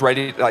up. She's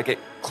ready. Like it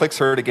clicks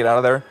her to get out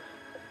of there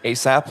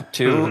ASAP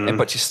too.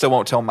 But she still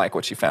won't tell Mike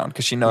what she found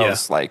because she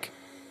knows like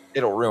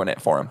it'll ruin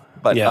it for him.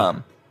 But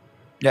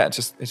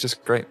it's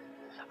just great.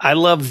 I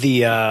love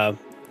the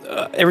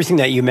everything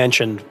that you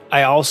mentioned.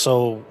 I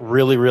also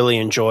really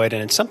enjoyed,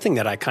 and it's something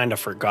that I kind of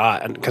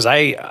forgot because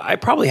I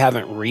probably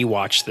haven't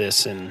rewatched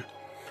this, and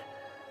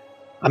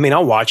I mean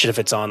I'll watch it if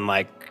it's on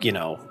like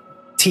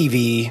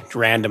TV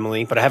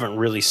randomly, but I haven't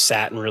really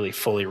sat and really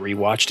fully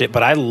rewatched it.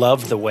 But I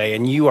love the way,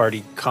 and you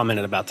already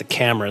commented about the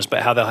cameras,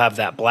 but how they'll have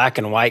that black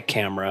and white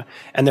camera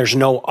and there's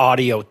no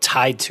audio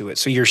tied to it.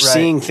 So you're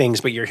seeing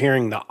things, but you're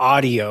hearing the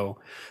audio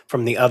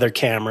from the other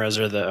cameras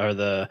or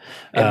that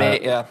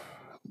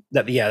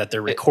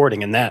they're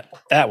recording. And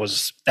that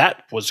was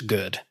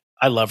good.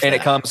 I love that. And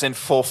it comes in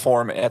full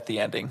form at the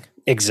ending.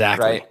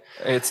 Exactly. Right.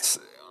 It's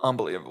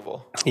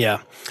unbelievable.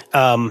 Yeah.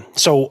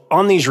 So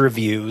on these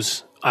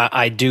reviews,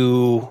 I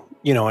do,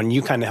 and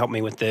you kind of helped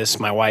me with this.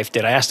 My wife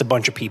did. I asked a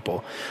bunch of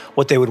people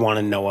what they would want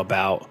to know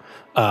about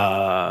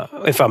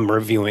if I'm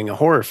reviewing a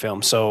horror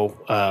film.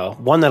 So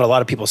one that a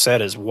lot of people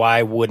said is,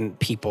 why wouldn't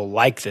people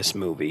like this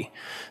movie?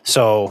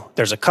 So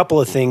there's a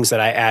couple of things that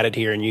I added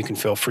here, and you can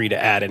feel free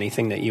to add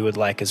anything that you would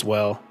like as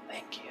well.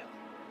 Thank you.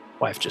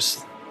 Wife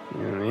just,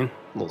 you know what I mean?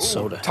 A little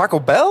soda. Taco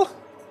Bell?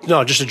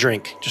 No, just a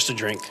drink.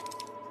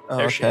 Oh,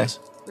 there she is.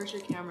 Where's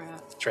your camera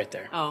at? It's right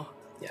there. Oh.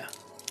 Yeah.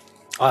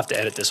 I'll have to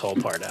edit this whole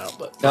part out,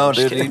 but no,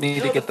 dude, you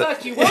need to get the.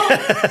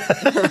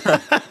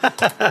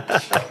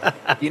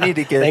 You need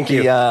to get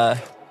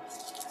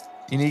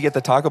you need to get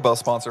the Taco Bell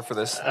sponsor for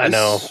this. I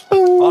know.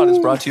 Pod is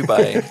brought to you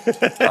by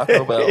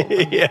Taco Bell.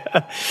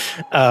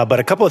 But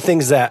a couple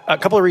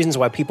of reasons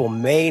why people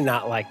may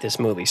not like this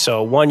movie.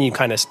 So one, you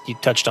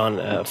touched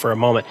on for a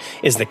moment,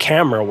 is the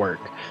camera work.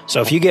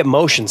 So if you get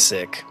motion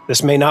sick,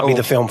 this may not be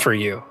the film for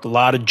you. A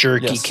lot of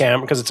jerky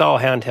camera because it's all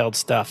handheld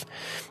stuff.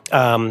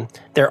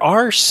 There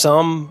are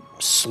some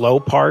slow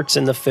parts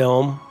in the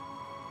film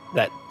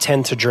that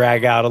tend to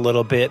drag out a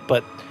little bit,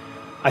 but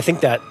I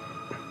think that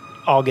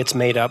all gets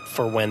made up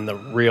for when the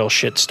real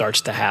shit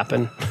starts to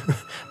happen.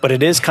 But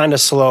it is kind of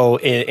slow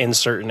in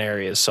certain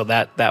areas, so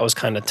that was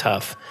kind of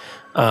tough.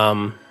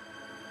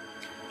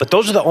 But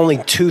those are the only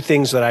two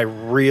things that I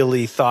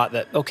really thought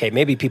that, okay,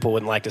 maybe people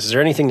wouldn't like this. Is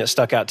there anything that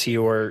stuck out to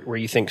you or where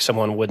you think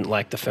someone wouldn't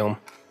like the film?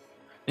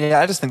 Yeah,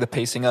 I just think the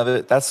pacing of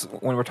it, that's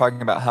when we're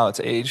talking about how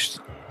it's aged.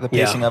 The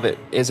pacing of it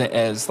isn't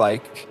as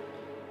like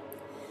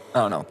I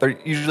don't know. They're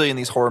usually in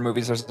these horror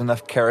movies. There's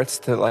enough carrots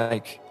to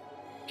like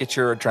get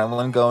your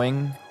adrenaline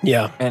going.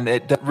 Yeah. And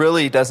it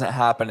really doesn't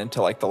happen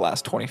until like the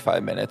last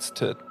 25 minutes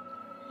to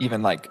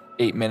even like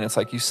 8 minutes,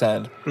 like you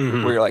said,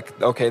 where you're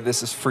like, okay,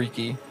 this is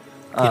freaky.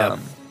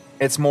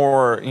 It's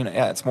more,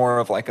 it's more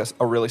of like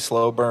a really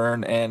slow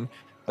burn, and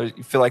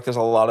you feel like there's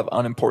a lot of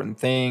unimportant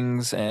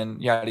things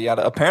and yada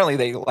yada. Apparently,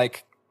 they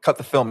like cut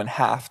the film in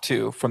half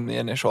too from the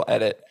initial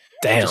edit.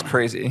 Damn, which is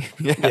crazy.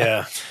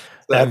 Yeah.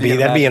 That'd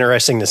be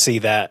interesting to see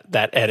that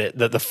edit,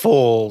 the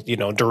full,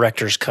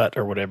 director's cut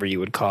or whatever you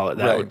would call it.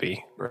 That would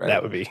be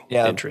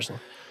interesting.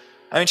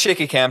 I mean,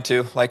 shaky cam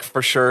too, like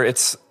for sure.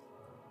 It's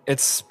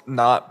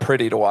not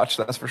pretty to watch.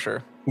 That's for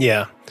sure.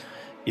 Yeah.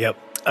 Yep.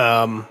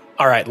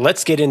 All right,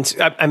 let's get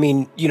into. I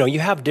mean, you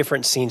have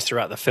different scenes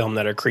throughout the film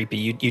that are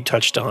creepy. You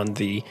touched on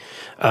the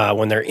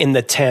when they're in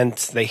the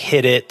tent, they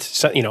hit it.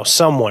 So,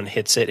 someone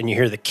hits it, and you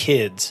hear the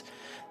kids.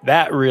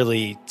 That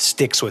really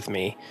sticks with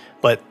me.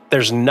 But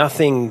there's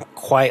nothing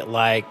quite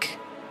like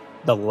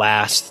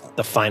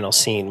the final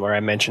scene where I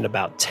mentioned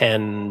about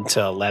 10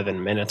 to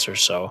 11 minutes or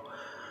so.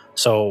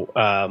 So,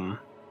 and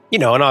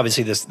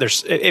obviously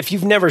if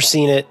you've never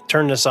seen it,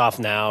 turn this off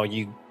now.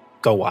 You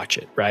go watch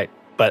it, right?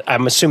 But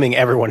I'm assuming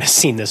everyone has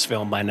seen this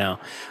film by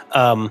now.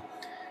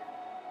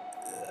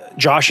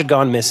 Josh had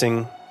gone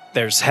missing.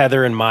 There's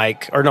Heather and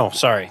Mike. Or no,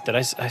 sorry. Did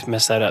I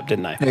mess that up,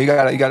 didn't I? No, you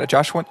got it.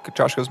 Josh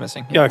goes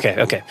missing. Yeah.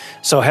 Okay.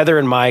 So Heather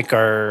and Mike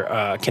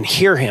can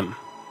hear him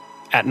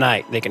at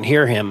night. They can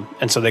hear him,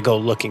 and so they go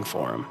looking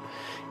for him.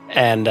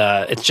 And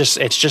it's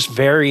just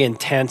very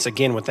intense,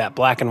 again, with that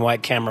black and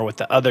white camera with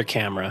the other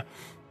camera.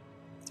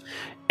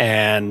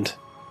 And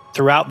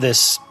throughout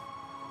this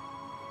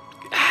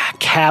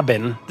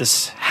cabin,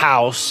 this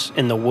house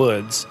in the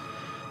woods,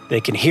 they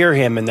can hear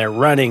him, and they're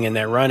running, and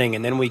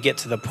then we get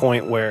to the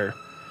point where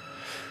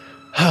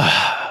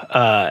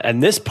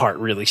and this part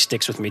really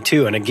sticks with me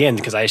too, and again,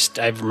 because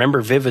I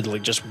remember vividly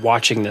just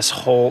watching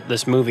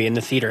this movie in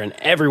the theater and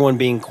everyone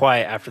being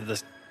quiet after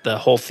the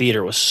whole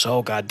theater was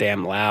so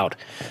goddamn loud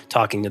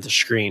talking to the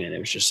screen, and it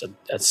was just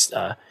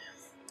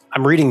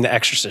I'm reading The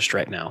Exorcist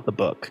right now, the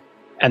book.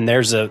 And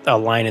there's a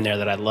line in there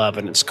that I love,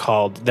 and it's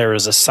called, "There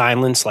is a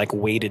silence like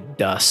weighted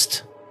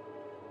dust."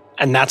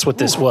 And that's what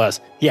this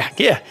was. Yeah.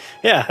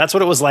 That's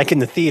what it was like in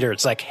the theater.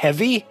 It's like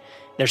heavy.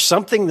 There's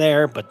something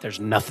there, but there's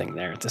nothing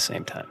there at the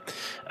same time.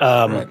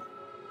 Right.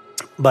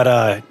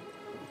 But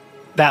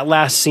that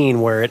last scene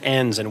where it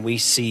ends and we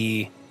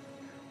see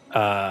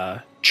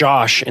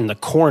Josh in the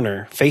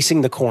corner,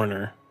 facing the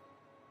corner,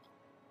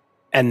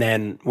 and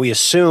then we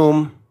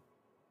assume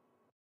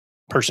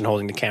person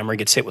holding the camera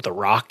gets hit with a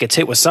rock, gets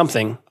hit with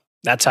something.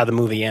 That's how the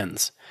movie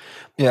ends.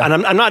 Yeah.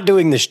 And I'm not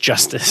doing this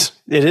justice.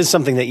 It is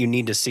something that you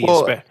need to see.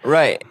 Well,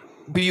 right.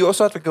 But you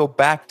also have to go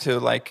back to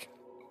like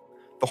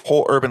the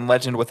whole urban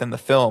legend within the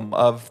film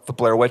of the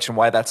Blair Witch and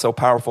why that's so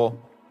powerful.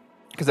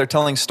 Because they're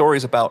telling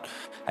stories about,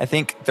 I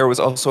think there was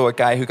also a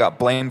guy who got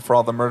blamed for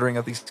all the murdering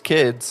of these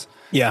kids.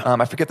 Yeah.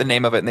 I forget the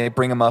name of it, and they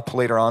bring him up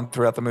later on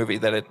throughout the movie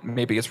that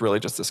maybe it's really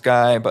just this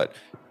guy, but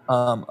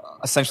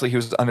essentially he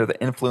was under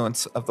the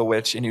influence of the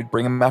witch, and you'd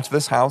bring him out to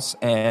this house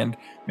and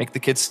make the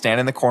kids stand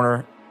in the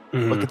corner,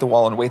 look at the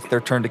wall, and wait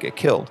their turn to get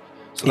killed.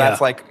 So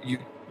that's like you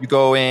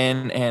go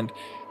in, and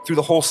through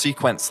the whole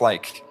sequence,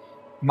 like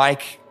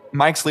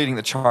Mike's leading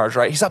the charge,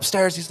 right? He's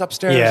upstairs.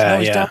 Yeah, no,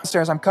 he's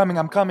downstairs. I'm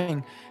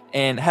coming.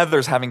 And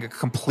Heather's having a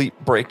complete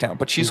breakdown,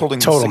 but she's holding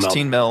the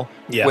 16 mil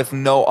with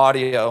no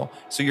audio.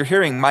 So you're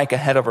hearing Mike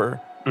ahead of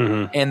her,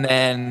 and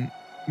then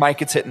Mike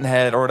gets hit in the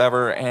head or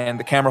whatever, and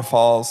the camera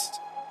falls.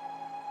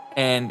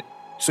 And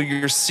so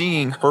you're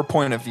seeing her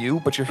point of view,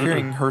 but you're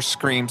hearing her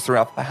screams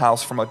throughout the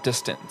house from a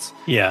distance.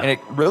 Yeah. And it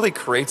really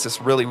creates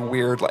this really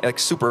weird, like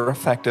super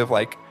effective,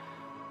 like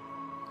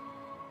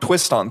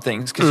twist on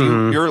things. Because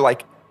you're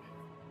like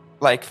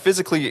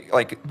physically,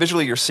 like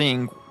visually, you're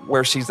seeing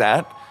where she's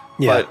at.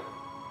 Yeah.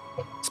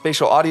 But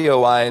spatial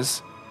audio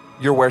wise,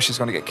 you're where she's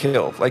going to get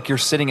killed. Like you're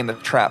sitting in the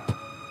trap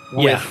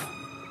with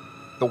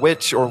the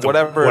witch or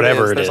whatever it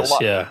is. There's a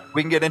lot.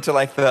 We can get into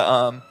like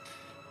the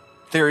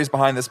theories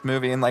behind this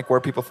movie and like where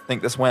people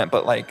think this went,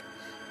 but like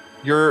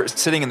you're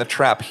sitting in the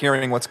trap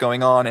hearing what's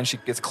going on, and she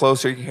gets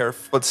closer, you hear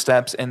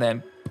footsteps, and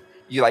then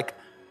you like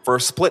for a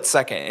split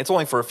second, it's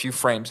only for a few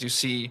frames, you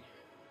see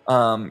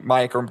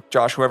Mike or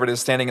Josh, whoever it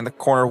is, standing in the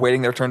corner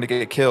waiting their turn to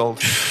get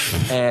killed,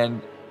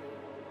 and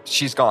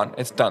she's gone.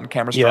 It's done.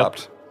 Camera's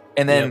dropped.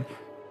 And then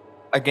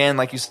again,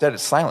 like you said,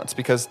 it's silence,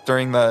 because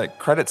during the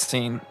credits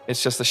scene,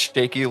 it's just a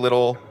shaky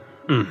little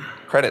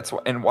credits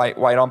in white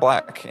on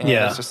black. And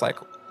it's just like,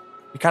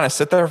 you kind of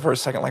sit there for a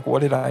second, like,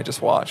 what did I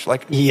just watch?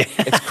 Like,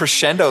 it's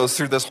crescendos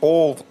through this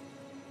whole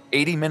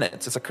 80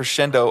 minutes. It's a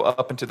crescendo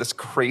up into this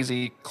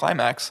crazy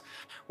climax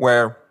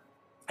where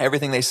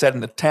everything they said in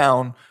the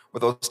town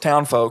with those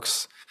town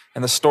folks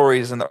and the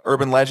stories and the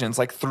urban legends,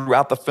 like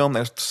throughout the film,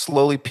 they're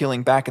slowly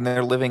peeling back and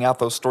they're living out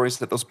those stories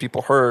that those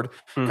people heard,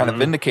 kind of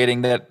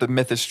vindicating that the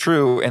myth is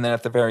true. And then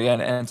at the very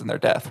end, it ends in their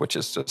death, which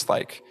is just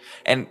like,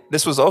 and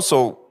this was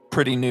also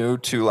pretty new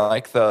to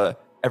like the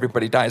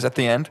everybody dies at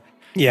the end.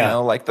 Yeah. You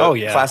know, like the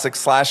classic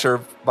slasher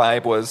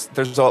vibe was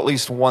there's at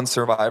least one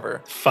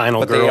survivor.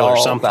 Final girl or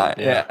something. Die.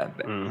 Yeah.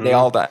 They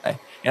all die.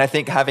 And I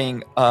think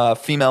having a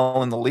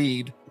female in the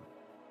lead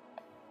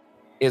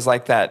is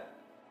like that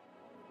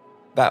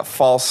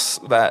false,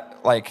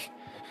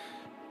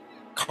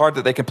 card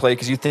that they can play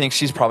because you think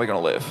she's probably going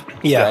to live.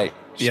 Yeah. Right?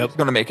 She's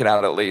going to make it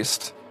out at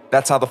least.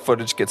 That's how the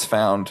footage gets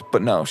found.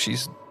 But no, she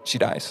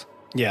dies.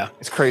 Yeah.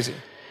 It's crazy.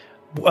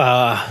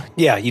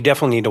 Yeah, you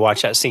definitely need to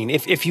watch that scene.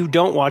 If you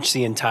don't watch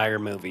the entire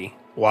movie,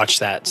 watch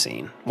that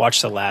scene.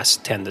 Watch the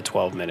last 10 to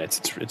 12 minutes.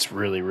 It's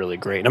really, really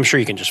great. And I'm sure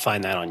you can just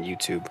find that on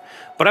YouTube.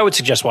 But I would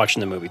suggest watching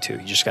the movie too.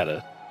 You just got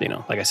to,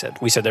 like I said,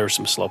 we said there were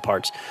some slow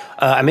parts.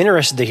 I'm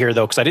interested to hear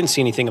though, because I didn't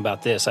see anything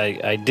about this.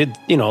 I did,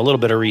 a little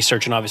bit of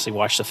research and obviously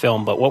watched the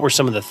film, but what were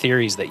some of the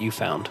theories that you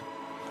found?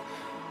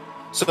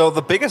 So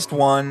the biggest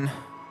one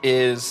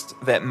is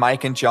that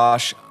Mike and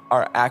Josh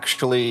are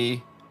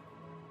actually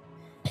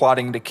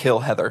plotting to kill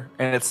Heather,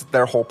 and it's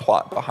their whole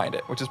plot behind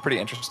it, which is pretty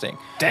interesting.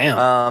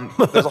 Damn.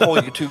 There's a whole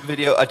YouTube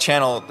video, a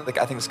channel, I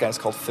think this guy's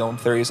called Film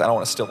Theories. I don't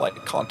want to steal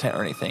content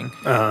or anything.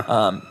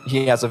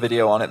 He has a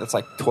video on it that's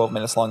 12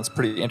 minutes long. It's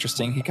pretty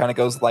interesting. He kind of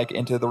goes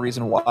into the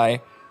reason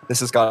why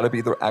this has got to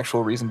be the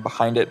actual reason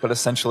behind it. But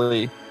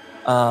essentially,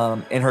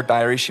 in her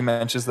diary, she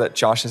mentions that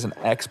Josh is an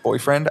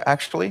ex-boyfriend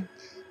actually,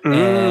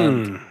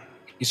 and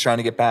he's trying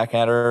to get back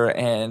at her.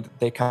 And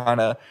they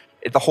kind of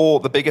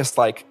the biggest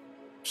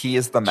key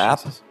is the map,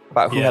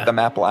 about who had the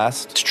map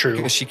last. It's true.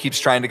 Because she keeps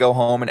trying to go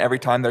home, and every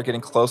time they're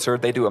getting closer,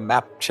 they do a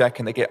map check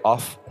and they get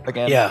off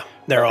again. Yeah,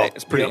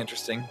 it's pretty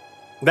interesting.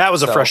 That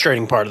was a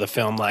frustrating part of the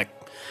film.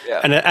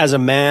 And as a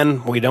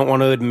man, we don't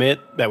want to admit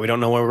that we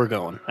don't know where we're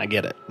going. I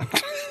get it.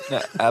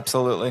 Yeah,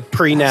 absolutely.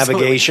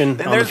 Pre-navigation.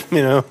 There's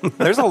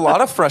a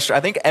lot of frustration.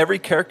 I think every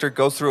character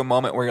goes through a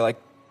moment where you're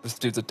like, this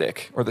dude's a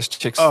dick, or this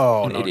chick's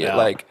an idiot.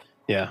 Doubt.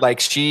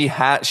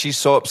 She's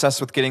so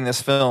obsessed with getting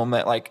this film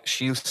that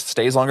she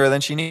stays longer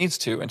than she needs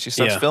to, and she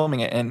starts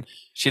filming it, and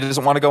she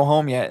doesn't want to go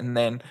home yet. And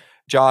then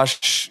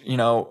Josh,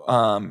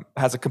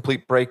 has a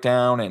complete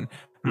breakdown, and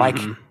Mike,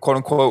 quote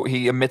unquote,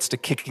 he admits to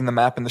kicking the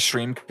map in the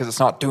stream because it's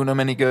not doing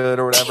him any good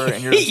or whatever.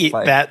 And you're just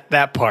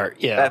that part,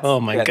 yeah. Oh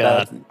my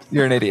god,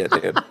 you're an idiot,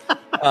 dude.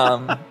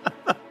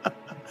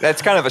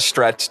 That's kind of a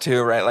stretch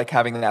too, right?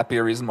 Having that be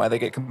a reason why they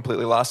get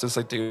completely lost is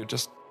dude,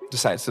 just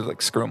decides to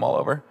screw them all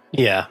over.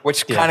 Yeah.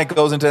 Which kind of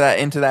goes into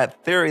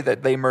that theory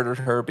that they murdered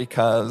her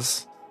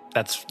because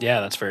that's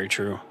very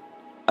true.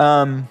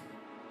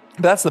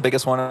 That's the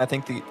biggest one. And I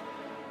think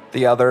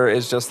the other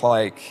is just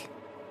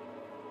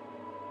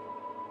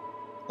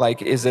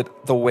is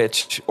it the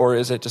witch or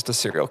is it just a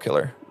serial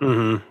killer?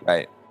 Mm-hmm.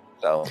 Right.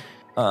 So,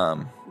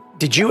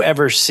 did you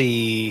ever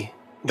see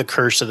The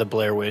Curse of the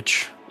Blair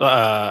Witch?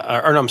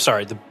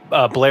 The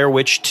Blair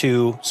Witch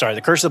 2. Sorry,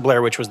 The Curse of the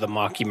Blair Witch was the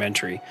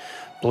mockumentary.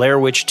 Blair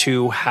Witch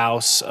 2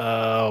 House.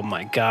 Oh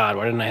my God,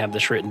 why didn't I have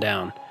this written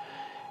down?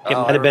 It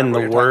might have been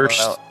the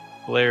worst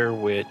Blair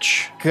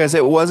Witch. Because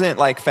it wasn't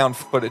found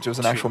footage, it was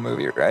an actual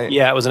movie, right?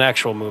 Yeah, it was an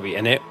actual movie.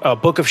 And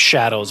Book of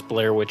Shadows,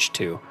 Blair Witch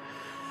 2.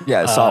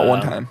 Yeah, I saw it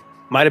one time.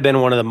 Might have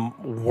been one of the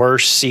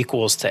worst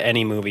sequels to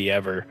any movie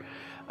ever.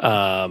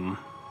 And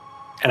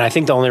I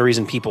think the only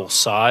reason people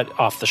saw it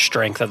off the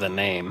strength of the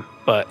name.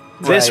 But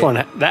this one,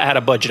 that had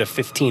a budget of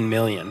 $15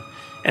 million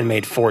and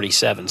made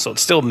 47. So it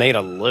still made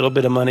a little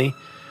bit of money.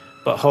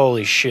 But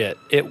holy shit,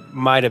 it's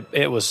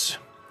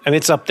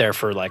up there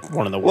for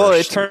one of the worst. Well,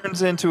 it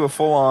turns into a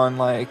full-on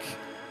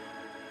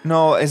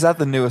no, is that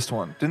the newest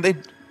one? Didn't they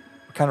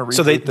kind of reboot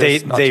so they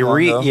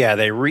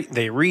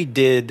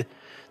redid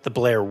the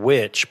Blair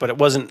Witch, but it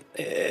wasn't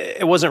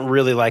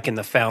really in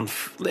the found.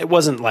 It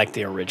wasn't like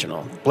the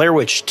original. Blair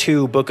Witch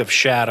 2: Book of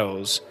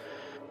Shadows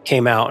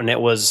came out, and it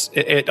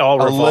all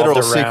revolved a literal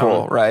around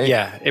sequel, right?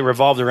 Yeah, it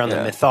revolved around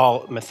the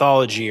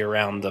mythology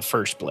around the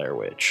first Blair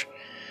Witch.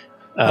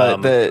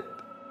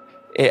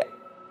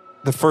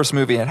 The first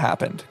movie had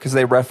happened because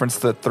they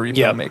referenced the three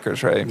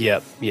filmmakers, right?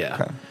 Yep. Yeah.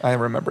 Okay. I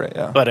remember it.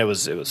 Yeah. But it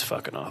was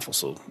fucking awful.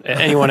 So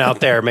anyone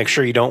out there, make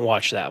sure you don't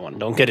watch that one.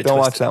 Don't get it. Don't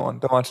twisted. watch that one.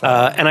 Don't watch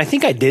that one. And I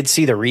think I did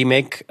see the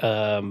remake,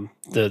 the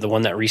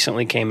one that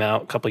recently came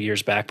out a couple of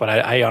years back, but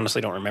I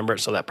honestly don't remember it.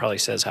 So that probably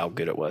says how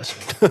good it was.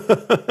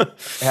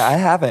 Yeah, I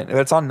haven't.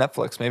 It's on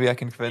Netflix. Maybe I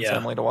can convince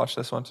Emily to watch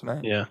this one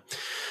tonight. Yeah.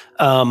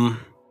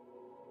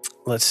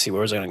 Let's see.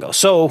 Where was I going to go?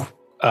 So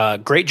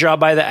great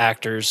job by the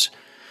actors.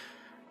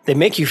 They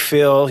make you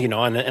feel,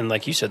 and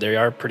like you said, they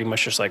are pretty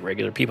much just like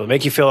regular people. They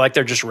make you feel like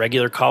they're just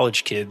regular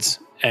college kids,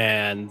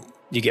 and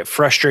you get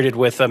frustrated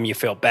with them. You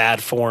feel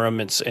bad for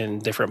them. It's in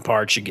different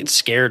parts. You get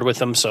scared with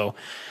them. So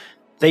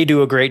they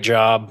do a great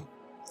job.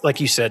 Like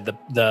you said,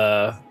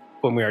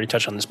 when we already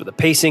touched on this, but the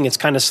pacing, it's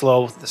kind of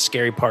slow. The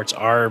scary parts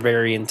are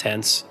very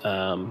intense,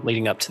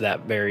 leading up to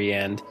that very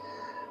end.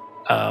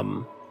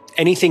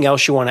 Anything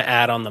else you want to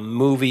add on the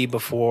movie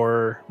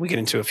before we get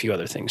into a few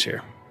other things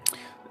here?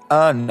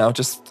 No,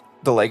 just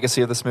the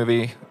legacy of this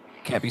movie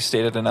can't be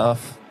stated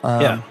enough.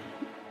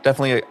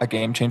 Definitely a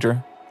game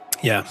changer.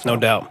 Yeah, no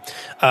doubt.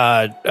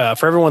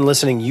 For everyone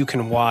listening, you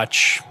can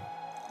watch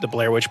the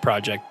Blair Witch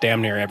Project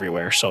damn near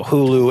everywhere. So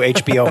Hulu,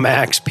 HBO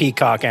Max,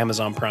 Peacock,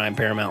 Amazon Prime,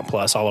 Paramount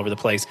Plus, all over the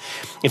place.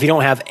 If you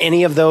don't have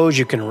any of those,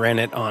 you can rent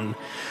it on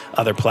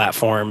other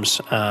platforms.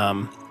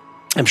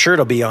 I'm sure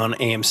it'll be on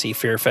AMC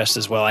Fear Fest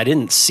as well. I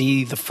didn't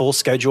see the full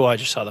schedule. I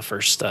just saw the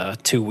first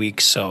 2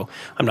 weeks, so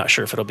I'm not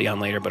sure if it'll be on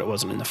later, but it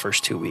wasn't in the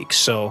first 2 weeks.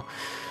 So,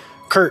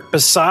 Kurt,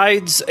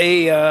 besides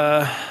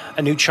a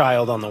new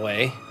child on the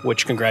way,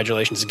 which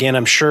congratulations again,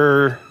 I'm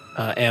sure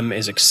Em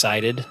is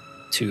excited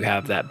to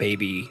have that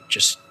baby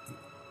just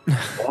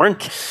born.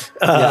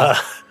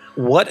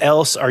 What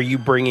else are you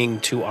bringing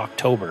to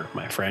October,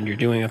 my friend? You're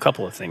doing a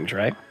couple of things,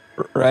 right?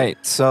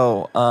 Right.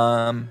 So,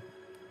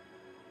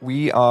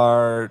 we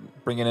are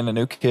bringing in a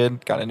new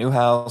kid, got a new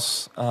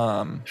house,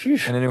 and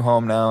a new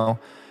home now.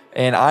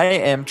 And I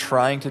am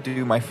trying to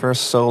do my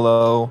first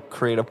solo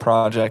creative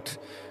project.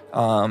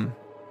 I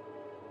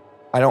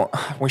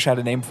wish I had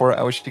a name for it.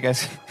 I wish you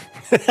guys,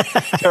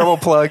 terrible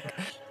plug,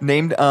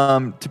 named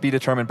to be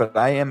determined. But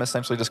I am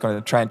essentially just going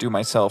to try and do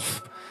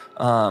myself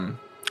a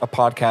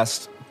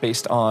podcast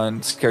based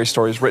on scary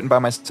stories written by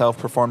myself,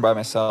 performed by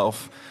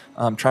myself.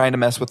 Trying to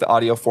mess with the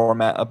audio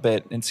format a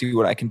bit and see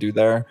what I can do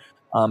there.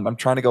 I'm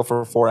trying to go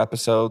for 4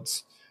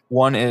 episodes.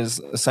 1 is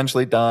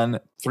essentially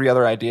done. 3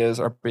 other ideas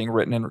are being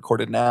written and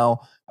recorded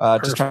now.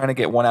 Just trying to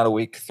get 1 out a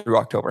week through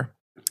October.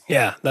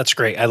 Yeah, that's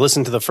great. I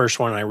listened to the first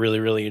one and I really,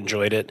 really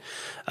enjoyed it.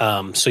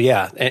 So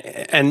yeah,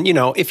 and you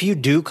know, if you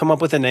do come up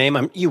with a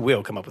name, you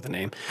will come up with a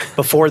name.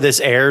 Before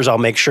this airs, I'll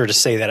make sure to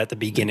say that at the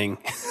beginning,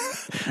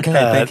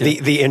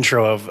 the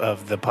intro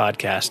of the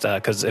podcast.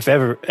 Because if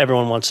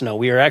everyone wants to know,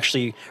 we are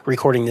actually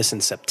recording this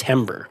in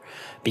September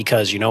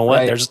because you know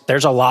what? Right.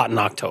 There's a lot in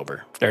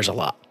October. There's a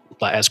lot.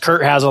 But as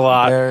Kurt has a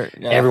lot,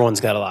 everyone's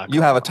got a lot.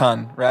 You have a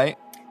ton, right?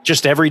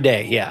 Just every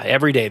day. Yeah,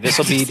 every day. This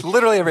will be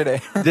literally every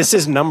day. This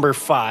is number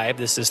 5.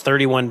 This is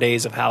 31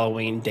 Days of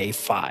Halloween, day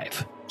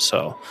 5.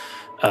 So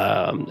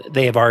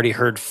they have already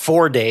heard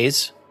 4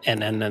 days,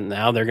 and then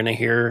now they're going to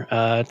hear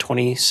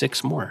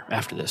 26 more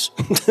after this.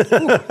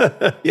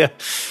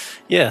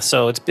 Yeah.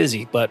 So it's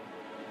busy, but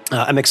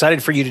I'm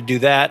excited for you to do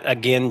that.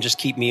 Again, just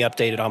keep me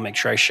updated. I'll make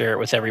sure I share it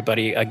with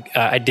everybody.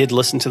 I did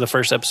listen to the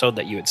first episode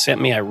that you had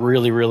sent me. I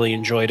really, really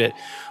enjoyed it.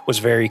 It was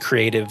very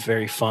creative,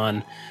 very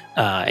fun.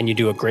 And you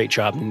do a great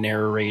job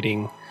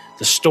narrating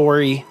the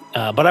story,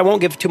 but I won't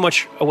give too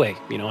much away.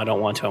 You know, I don't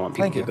want to. I want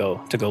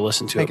people to go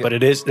listen to it. But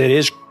it is.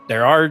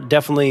 There are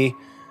definitely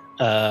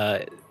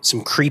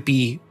some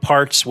creepy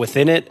parts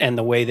within it, and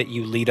the way that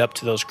you lead up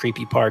to those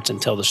creepy parts and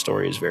tell the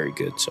story is very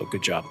good. So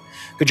good job,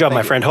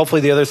 my friend.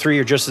 Hopefully the other 3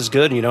 are just as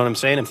good. You know what I'm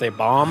saying? If they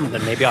bomb,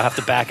 then maybe I'll have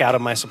to back out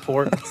of my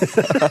support.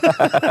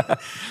 Can't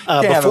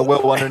have a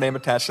Will Wonder name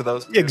attached to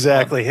those.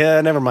 Exactly. Yeah.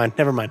 Never mind.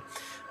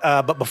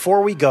 But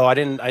before we go, I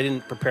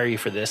didn't prepare you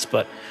for this,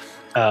 but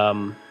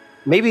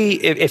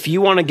maybe if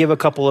you want to give a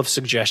couple of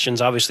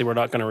suggestions. Obviously, we're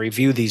not going to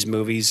review these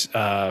movies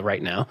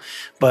right now,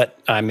 but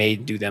I may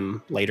do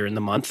them later in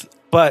the month.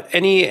 But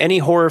any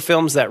horror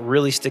films that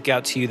really stick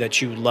out to you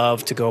that you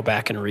love to go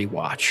back and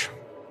rewatch?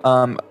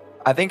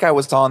 I think I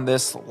was on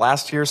this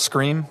last year,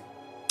 Scream.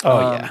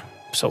 Oh yeah,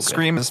 so good.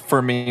 Scream is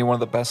for me one of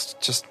the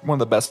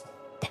best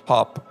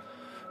pop.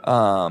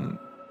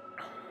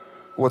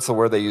 What's the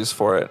word they use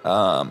for it?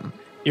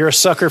 You're a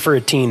sucker for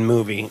a teen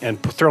movie, and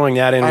throwing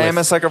that in. I am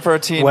a sucker for a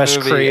teen Wes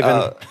movie.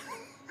 Craven,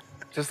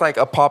 just like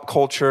a pop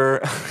culture.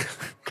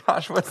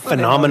 Gosh, what's the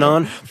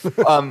phenomenon?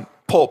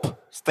 Pulp.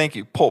 Thank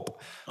you,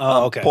 Pulp.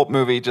 Oh, okay. Pulp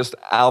movie, just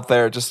out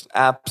there. Just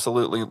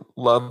absolutely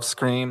love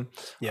Scream.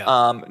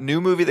 Yeah.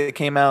 New movie that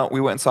came out. We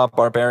went and saw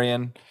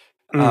Barbarian.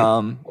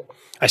 I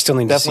still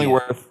need to see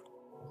definitely it.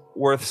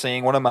 worth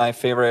seeing. One of my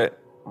favorite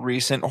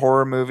recent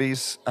horror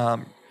movies.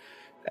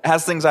 It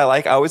has things I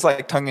like. I always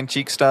like tongue in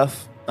cheek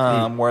stuff.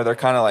 Where they're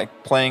kind of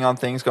like playing on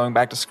things, going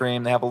back to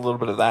Scream. They have a little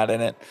bit of that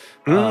in it.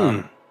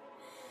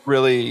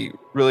 Really,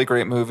 really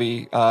great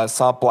movie.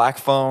 Saw Black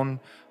Phone.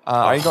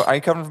 Are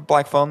you covering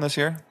Black Phone this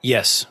year?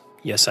 Yes,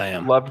 I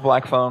am. Loved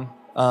Black Phone.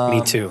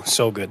 Me too.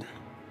 So good.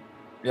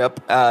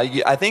 Yep.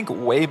 I think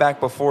way back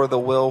before the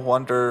Will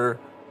Wonder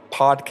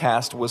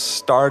podcast was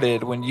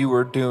started, when you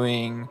were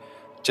doing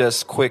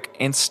just quick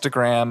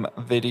Instagram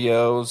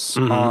videos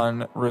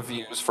on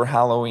reviews for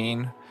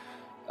Halloween.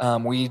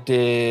 We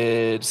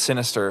did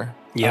Sinister.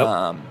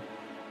 Yep.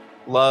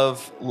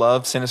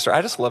 Love Sinister.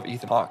 I just love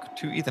Ethan Hawke.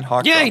 Ethan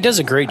Hawke. Yeah, he does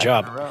a great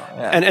job.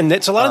 Yeah. And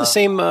it's a lot of the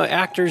same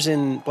actors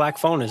in Black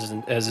Phone as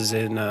is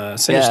in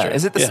Sinister. Yeah.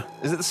 Is it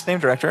the same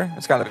director?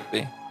 It's got to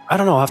be. I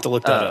don't know. I'll have to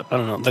look that up. I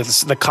don't know.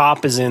 The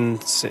cop is in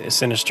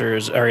Sinister,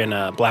 or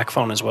in Black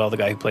Phone as well. The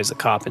guy who plays the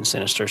cop in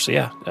Sinister. So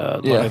yeah,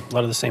 a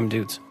lot of the same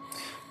dudes.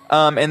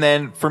 And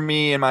then for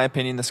me, in my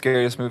opinion, the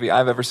scariest movie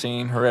I've ever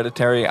seen,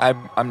 Hereditary.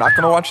 I'm not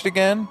going to watch it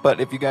again, but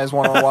if you guys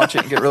want to watch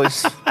it and get really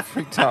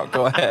freaked out,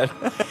 go ahead.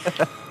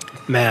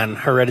 Man,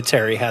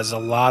 Hereditary has a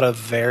lot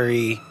of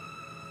it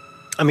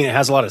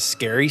has a lot of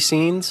scary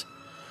scenes,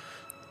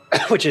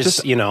 which is,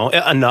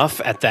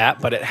 enough at that,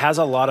 but it has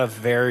a lot of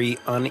very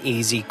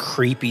uneasy,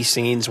 creepy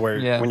scenes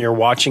where when you're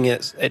watching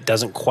it, it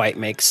doesn't quite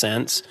make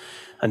sense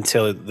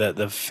until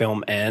the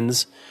film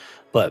ends.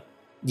 But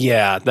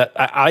Yeah, that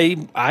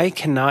I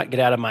cannot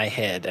get out of my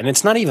head, and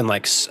it's not even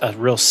like a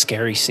real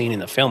scary scene in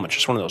the film. It's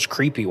just one of those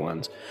creepy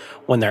ones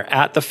when they're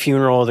at the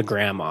funeral of the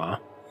grandma,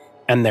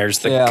 and there's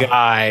the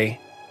guy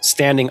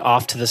standing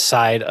off to the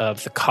side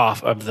of the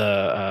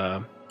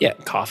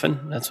coffin.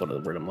 That's what the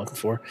word I'm looking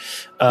for.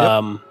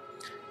 And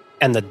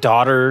the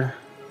daughter.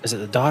 Is it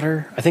the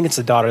daughter? I think it's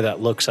the daughter that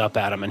looks up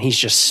at him, and he's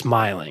just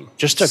smiling.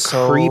 Just a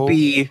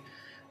creepy.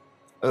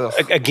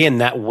 Again,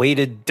 that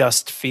weighted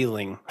dust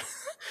feeling.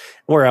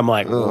 Where I'm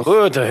like,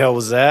 what the hell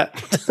was that?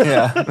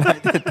 Yeah.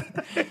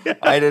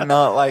 I did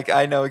not like,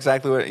 I know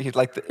exactly what he's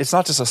like. It's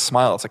not just a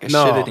smile. It's like a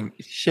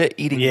shit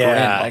eating grin.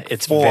 Like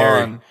it's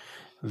very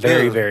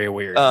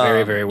weird.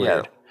 Very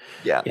weird.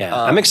 Yeah.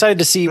 I'm excited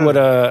to see what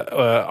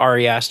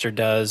Ari Aster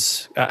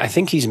does. I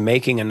think he's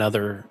making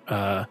another.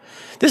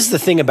 This is the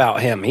thing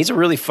about him. He's a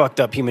really fucked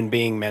up human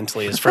being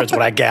mentally, as far as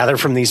what I gather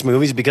from these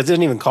movies, because he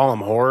doesn't even call him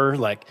horror.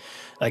 Like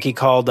he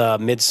called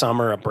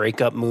Midsommar a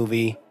breakup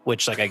movie,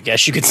 which I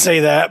guess you could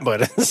say that,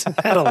 but it's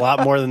had a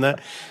lot more than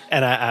that.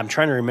 And I'm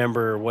trying to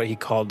remember what he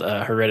called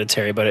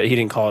Hereditary, but he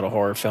didn't call it a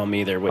horror film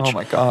either. Which, oh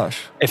my gosh!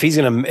 If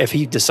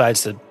he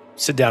decides to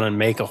sit down and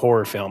make a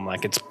horror film,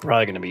 it's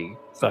probably going to be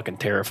fucking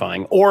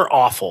terrifying or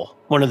awful.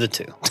 One of the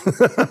two.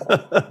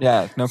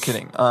 Yeah, no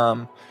kidding.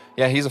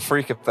 Yeah, he's a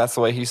freak if that's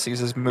the way he sees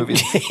his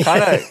movies.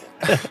 Kind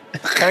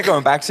of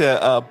going back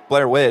to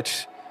Blair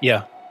Witch.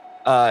 Yeah.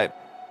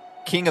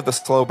 King of the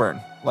slow burn.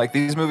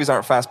 These movies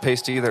aren't fast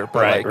paced either.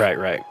 But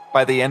right.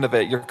 By the end of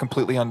it, you're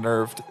completely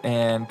unnerved,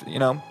 and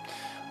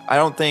I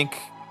don't think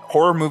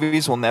horror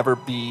movies will never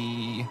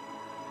be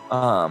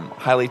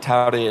highly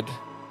touted.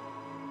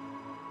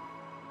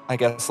 I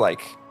guess what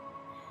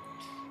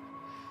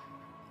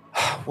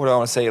do I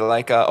want to say?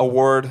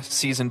 Award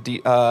season,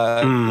 you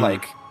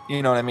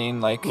know what I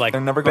mean? They're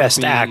never going to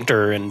be best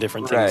actor and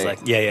different things.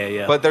 Right.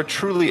 Yeah. But there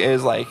truly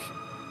is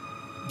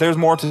there's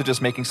more to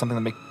just making something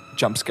that make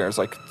jump scares.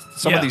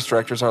 Some of these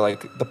directors are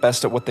the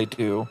best at what they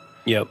do.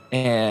 Yep.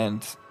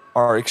 And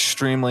are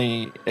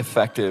extremely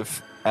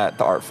effective at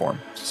the art form.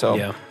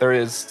 So there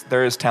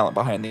is talent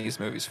behind these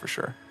movies for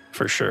sure.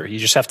 For sure. You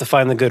just have to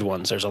find the good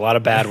ones. There's a lot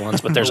of bad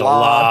ones, but there's a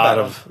lot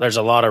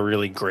of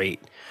really great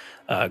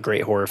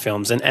horror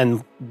films.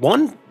 And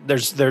one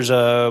there's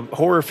a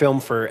horror film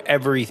for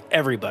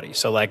everybody.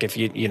 So if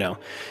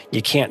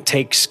you can't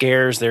take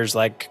scares, there's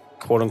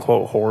quote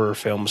unquote horror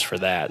films for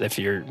that. If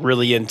you're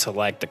really into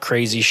the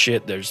crazy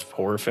shit, there's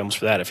horror films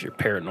for that. If you're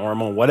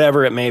paranormal,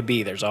 whatever it may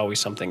be, there's always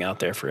something out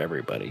there for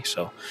everybody.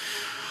 So,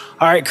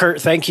 all right,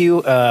 Kurt, thank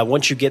you.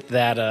 Once you get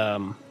that,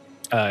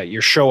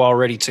 your show all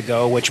ready to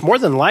go, which more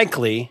than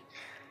likely,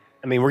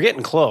 I mean, we're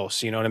getting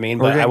close, you know what I mean?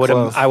 But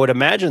I would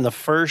imagine the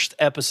first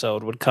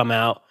episode would come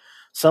out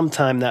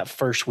sometime that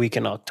first week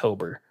in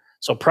October.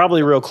 So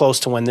probably real close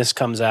to when this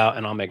comes out,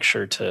 and I'll make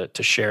sure to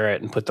share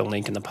it and put the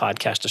link in the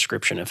podcast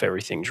description if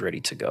everything's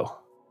ready to go.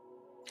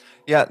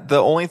 Yeah,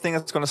 the only thing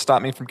that's going to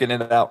stop me from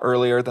getting it out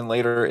earlier than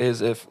later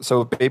is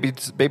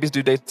baby's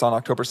due date's on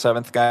October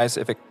 7th, guys.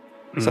 If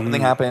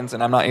something happens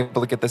and I'm not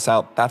able to get this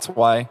out, that's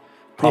why.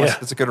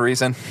 Promise it's a good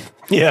reason.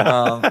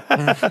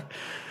 Yeah.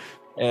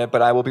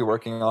 But I will be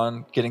working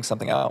on getting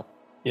something out.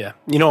 Yeah.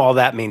 All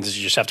that means is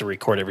you just have to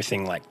record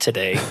everything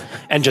today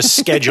and just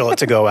schedule it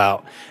to go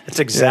out. That's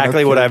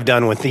exactly what I've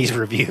done with these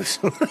reviews.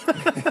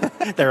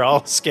 They're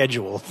all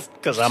scheduled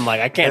because I'm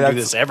I can't do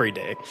this every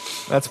day.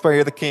 That's why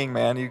you're the king,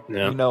 man. You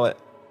know it.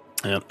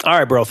 Yeah. All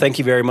right, bro. Thank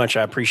you very much.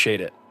 I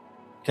appreciate it.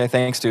 Okay.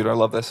 Thanks, dude. I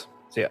love this.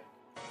 See ya.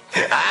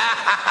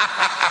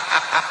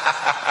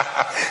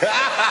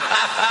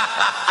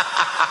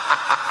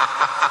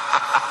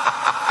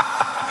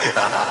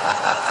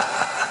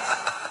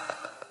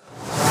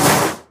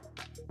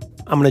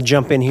 I'm going to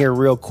jump in here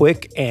real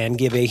quick and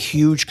give a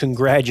huge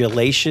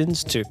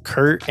congratulations to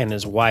Kurt and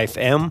his wife,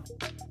 Em,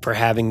 for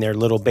having their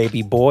little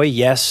baby boy.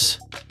 Yes,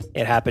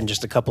 it happened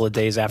just a couple of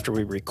days after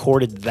we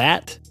recorded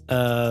that,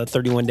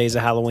 31 Days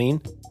of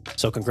Halloween.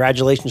 So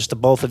congratulations to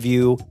both of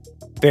you.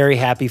 Very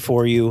happy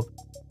for you.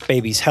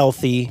 Baby's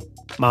healthy.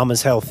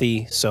 Mama's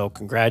healthy. So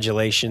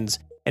congratulations.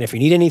 And if you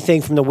need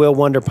anything from the Will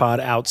Wonder Pod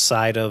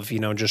outside of,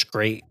 just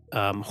great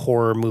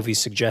horror movie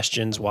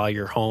suggestions while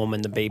you're home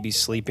and the baby's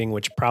sleeping,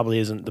 which probably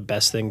isn't the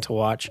best thing to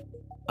watch,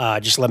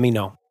 just let me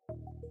know.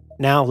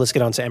 Now, let's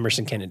get on to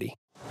Emerson Kennedy.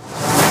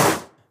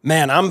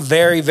 Man, I'm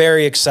very,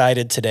 very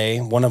excited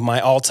today. One of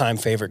my all-time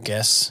favorite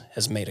guests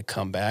has made a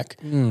comeback.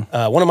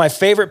 One of my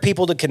favorite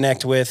people to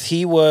connect with.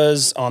 He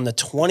was on the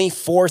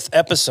 24th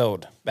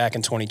episode back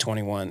in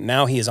 2021.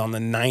 Now he is on the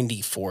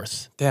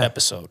 94th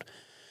episode.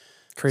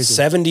 Crazy.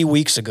 70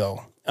 weeks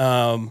ago.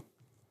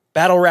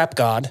 Battle rap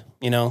god,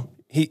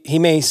 He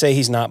may say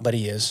he's not, but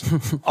he is.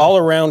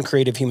 All-around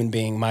creative human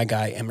being, my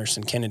guy,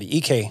 Emerson Kennedy.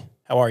 EK,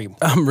 how are you?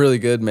 I'm really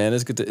good, man.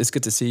 It's good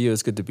to see you.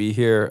 It's good to be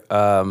here.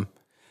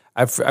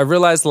 I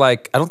realized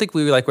like I don't think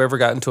we ever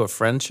got into a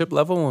friendship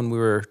level when we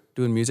were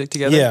doing music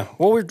together. Yeah,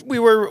 well, we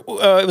were.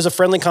 It was a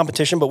friendly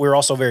competition, but we were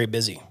also very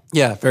busy.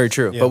 Yeah, very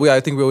true. Yeah. But I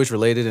think we always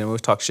related and we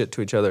always talked shit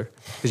to each other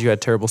because you had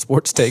terrible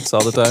sports takes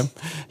all the time.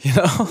 You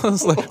know, it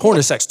was like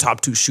Hornacek's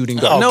top 2 shooting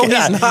guard. No,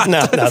 he's not.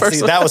 No.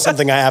 See, that was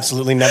something I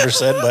absolutely never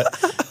said, but.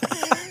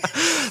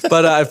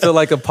 But I feel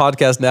like a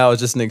podcast now is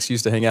just an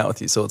excuse to hang out with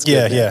you, so it's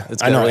good. Yeah.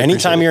 It's I know. Really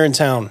anytime you're in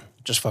town,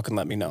 just fucking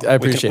let me know. I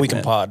appreciate it. We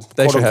can pod.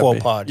 Thanks quote for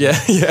unquote having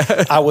me. pod.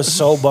 Yeah. I was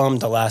so bummed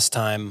the last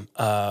time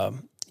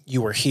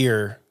you were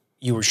here.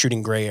 You were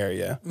shooting Gray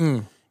Area,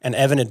 and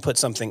Evan had put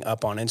something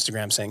up on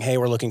Instagram saying, "Hey,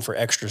 we're looking for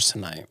extras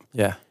tonight."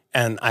 Yeah.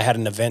 And I had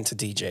an event to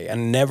DJ,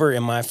 and never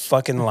in my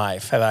fucking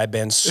life have I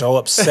been so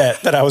upset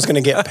that I was going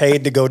to get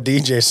paid to go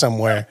DJ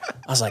somewhere.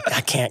 I was like,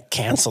 I can't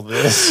cancel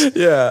this.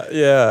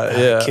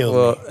 Yeah.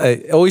 Killed me.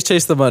 I always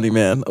chase the money,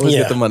 man. Always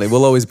get the money.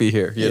 We'll always be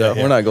here. You know,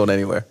 we're not going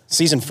anywhere.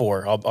 Season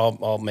 4,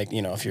 I'll make,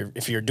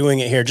 if you're doing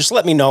it here, just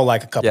let me know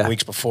like a couple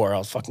weeks before.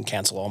 I'll fucking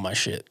cancel all my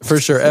shit.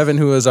 For sure. Evan,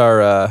 who is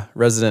our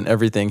resident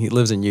everything, he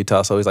lives in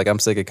Utah, so he's like, I'm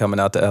sick of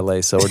coming out to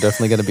LA, so we're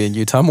definitely going to be in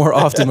Utah more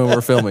often when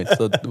we're filming.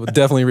 So we'll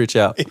definitely reach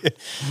out.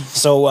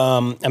 So,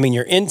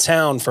 you're in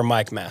town for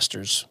Mike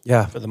Masters.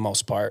 Yeah. For the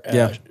most part.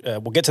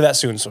 We'll get to that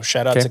soon. So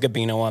shout out to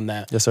Gabino on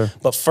that. Yes, sir.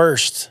 But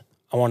first,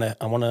 I want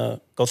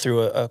to go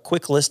through a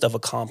quick list of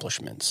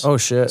accomplishments. Oh,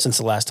 shit. Since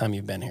the last time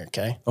you've been here,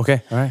 okay?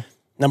 Okay, all right.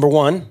 Number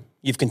 1,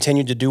 you've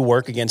continued to do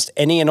work against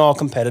any and all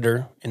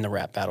competitor in the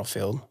rap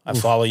battlefield. I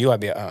follow you.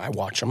 I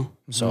watch them.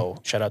 Mm-hmm. So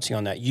shout out to you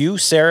on that. You,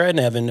 Sarah,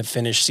 and Evan have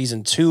finished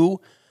season 2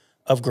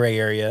 of Gray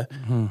Area,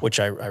 which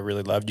I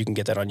really loved. You can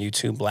get that on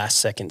YouTube. Last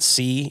Second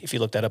C. If you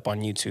look that up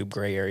on YouTube,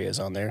 Gray Area is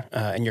on there.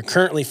 And you're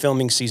currently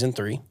filming season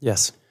 3.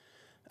 Yes.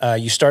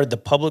 You started the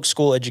public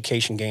school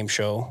education game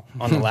show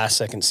on the Last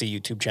Second C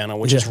YouTube channel,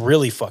 which is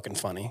really fucking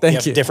funny.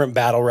 Thank you. Have different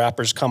battle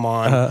rappers come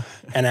on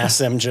and ask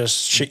them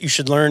just shit you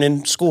should learn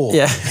in school.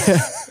 Yeah.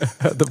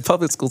 The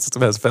public school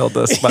system has failed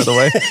us, by the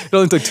way. It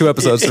only took 2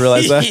 episodes to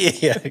realize that.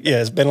 Yeah.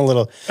 It's been a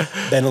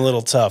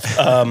little tough.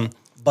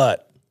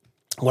 But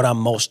what I'm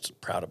most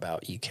proud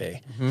about,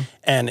 EK,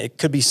 and it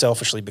could be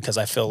selfishly because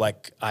I feel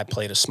like I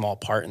played a small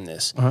part in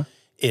this,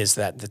 is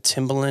that the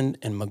Timbaland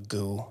and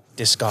Magoo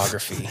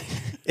discography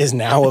is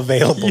now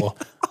available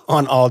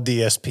on all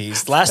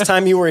DSPs. Last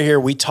time you were here,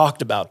 we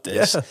talked about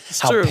this,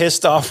 how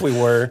pissed off we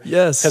were.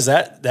 Yes. Because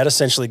that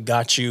essentially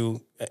got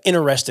you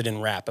interested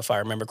in rap, if I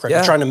remember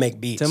correctly, trying to make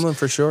beats. Timbaland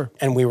for sure.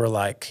 And we were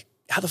like,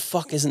 how the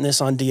fuck isn't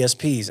this on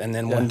DSPs? And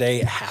then one day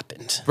it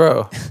happened.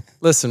 Bro,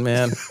 listen,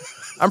 man.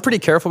 I'm pretty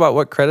careful about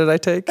what credit I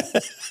take.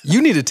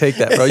 You need to take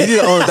that, bro. You need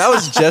to own it. That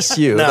was just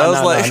you. That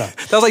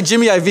was like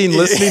Jimmy Iovine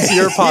listening to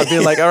your pod,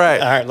 being like, all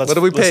right, what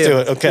do we pay him?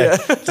 Let's do it. Okay,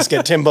 let's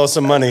get Timbo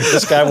some money.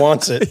 This guy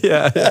wants it.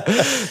 Yeah.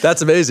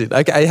 That's amazing.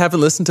 I haven't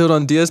listened to it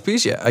on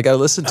DSPs yet. I got to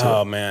listen to it.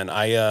 Oh man,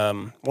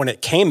 when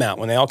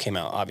they all came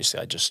out, obviously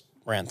I just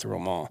ran through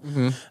them all.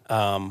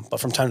 But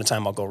from time to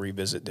time, I'll go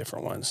revisit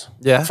different ones.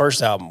 Yeah.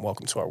 First album,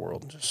 Welcome to Our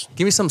World. Just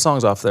give me some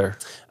songs off there.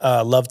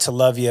 Love to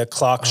Love Ya,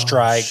 Clock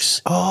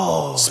Strikes,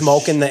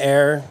 Smoke in the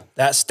Air,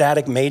 that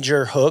Static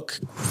Major hook.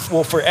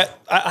 Well,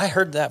 I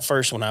heard that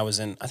first when I was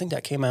in, I think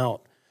that came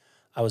out,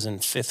 I was in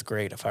 5th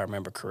grade, if I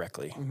remember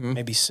correctly.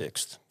 Maybe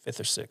 5th or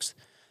 6th.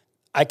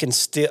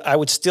 I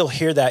would still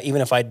hear that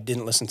even if I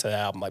didn't listen to the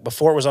album. Like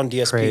before it was on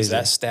DSPs,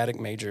 that Static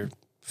Major.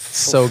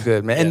 So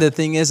good, man. Yeah. And the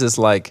thing is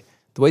like,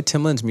 the way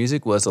Timbaland's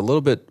music was a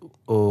little bit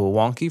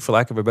wonky, for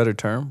lack of a better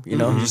term,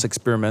 just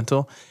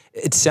experimental.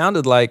 It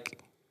sounded like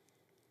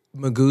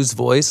Magoo's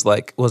voice,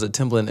 was a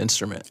Timbaland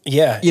instrument.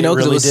 Yeah,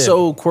 because it was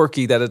so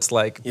quirky that it's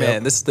like,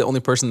 man, this is the only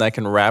person that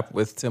can rap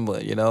with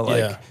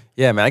Timbaland.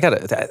 Yeah, man,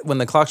 when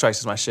the Clock Strikes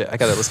is my shit. I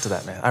gotta listen to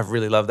that, man. I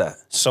really love that.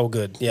 So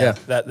good. Yeah.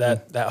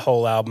 That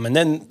whole album, and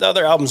then the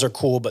other albums are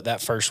cool, but that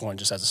first one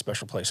just has a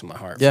special place in my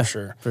heart.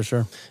 For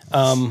sure.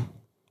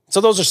 So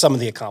those are some of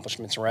the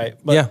accomplishments, right?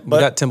 But we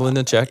got Timbaland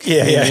in check.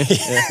 Yeah.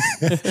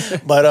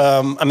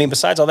 But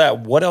besides all that,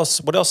 what else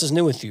is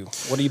new with you?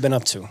 What have you been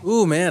up to?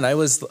 Ooh, man, I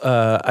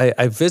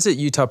visit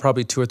Utah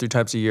probably 2 or 3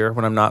 times a year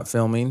when I'm not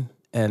filming,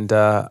 and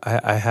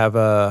I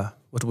have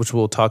which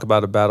we'll talk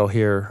about a battle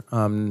here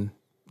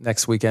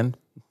next weekend,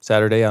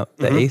 Saturday, the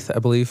 8th, I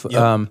believe.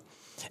 Yep.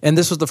 And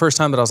this was the first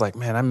time that I was like,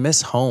 man, I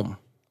miss home.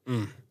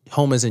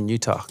 Home is in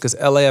Utah, because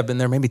LA, I've been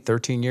there maybe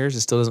 13 years.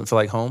 It still doesn't feel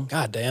like home.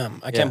 God damn.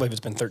 I can't believe it's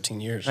been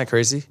 13 years. Isn't that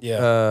crazy?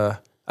 Yeah.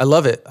 I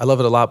love it. I love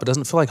it a lot, but it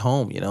doesn't feel like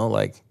home,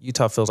 like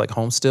Utah feels like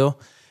home still.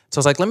 So I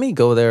was like, let me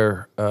go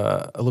there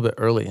a little bit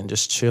early and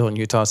just chill in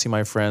Utah, see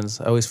my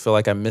friends. I always feel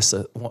like I miss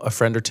a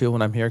friend or two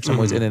when I'm here, because I'm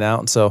always in and out.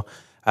 And so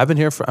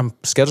I'm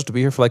scheduled to be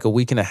here for like a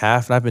week and a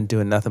half, and I've been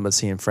doing nothing but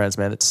seeing friends,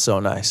 man. It's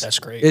so nice. That's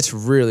great. It's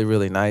really,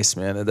 really nice,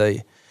 man.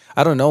 I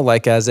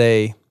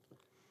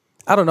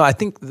don't know, I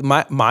think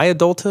my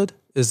adulthood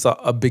is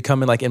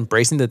becoming like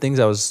embracing the things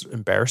I was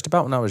embarrassed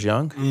about when I was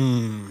young,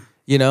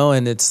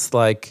 and it's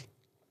like,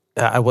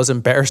 I was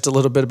embarrassed a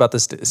little bit about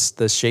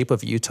the shape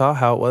of Utah,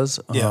 how it was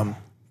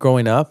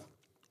growing up.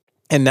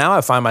 And now I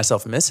find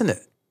myself missing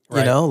it,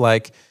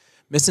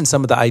 missing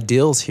some of the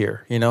ideals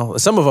here. You know,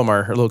 some of them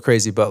are a little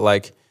crazy, but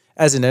like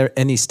as in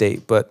any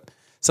state. But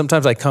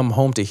sometimes I come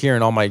home to here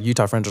and all my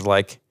Utah friends are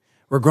like,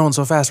 we're growing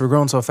so fast. We're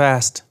growing so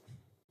fast.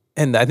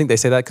 And I think they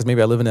say that because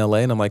maybe I live in LA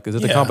and I'm like, is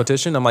it the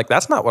competition? I'm like,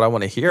 that's not what I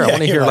want to hear. I want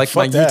to hear like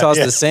my Utah's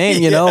the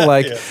same, you know,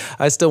 like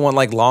I still want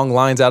like long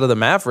lines out of the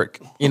Maverick,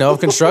 you know,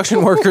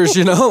 construction workers,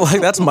 you know, like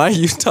that's my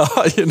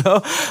Utah, you know.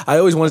 I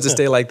always wanted to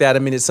stay like that. I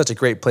mean, it's such a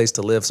great place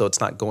to live, so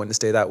it's not going to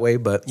stay that way.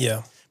 But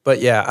yeah.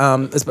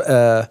 As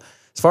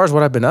far as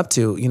what I've been up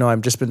to, you know,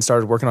 I've just been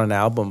started working on an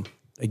album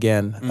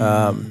again.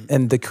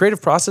 And the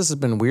creative process has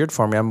been weird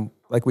for me. I'm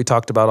like we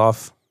talked about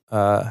off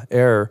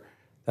air.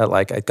 That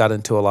like I got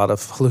into a lot of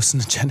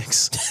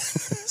hallucinogenics,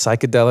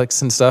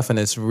 psychedelics and stuff, and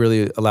it's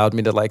really allowed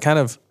me to like kind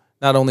of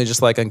not only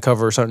just like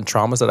uncover certain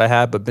traumas that I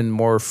had, but been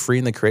more free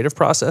in the creative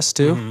process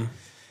too.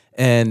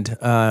 And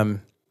I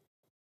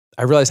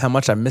realized how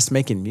much I miss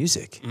making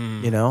music.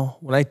 You know,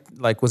 when I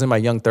like was in my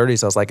young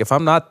 30s, I was like, if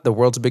I'm not the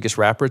world's biggest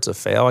rapper, it's a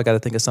fail. I got to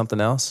think of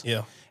something else.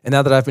 Yeah. And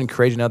now that I've been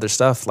creating other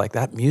stuff, like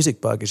that music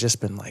bug has just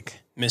been like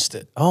missed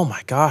it. Oh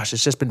my gosh,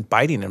 it's just been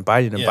biting and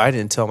biting and biting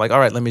until I'm like, all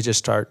right, let me just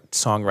start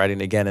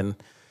songwriting again. And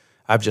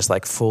I've just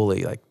like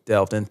fully like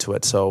delved into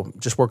it. So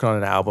just working on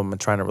an album and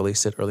trying to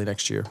release it early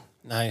next year.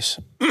 Nice.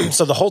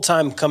 So the whole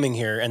time coming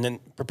here and then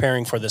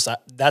preparing for this,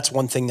 that's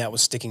one thing that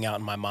was sticking out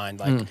in my mind.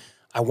 Like,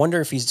 I wonder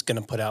if he's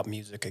going to put out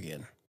music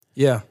again.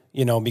 Yeah.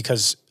 You know,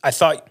 because I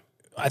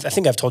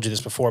think I've told you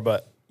this before,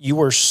 but you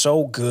were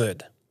so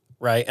good,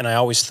 right? And I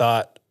always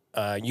thought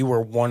you were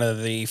one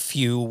of the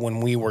few when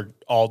we were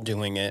all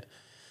doing it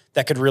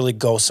that could really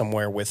go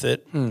somewhere with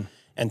it.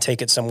 And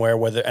take it somewhere,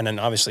 and then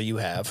obviously you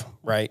have,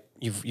 right?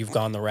 You've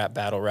gone the rap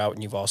battle route,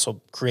 and you've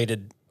also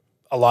created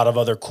a lot of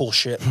other cool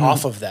shit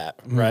off of that,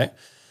 right?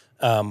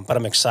 But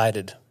I'm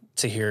excited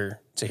to hear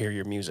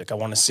your music. I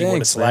want to see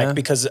what it's like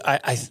because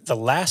I the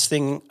last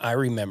thing I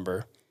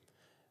remember,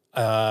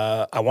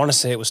 I want to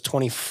say it was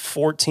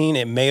 2014.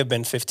 It may have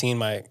been 15.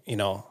 I'm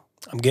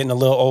getting a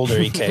little older,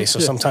 EK, so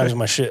sometimes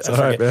my shit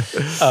I forget.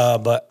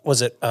 Right, but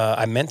was it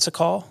I Meant to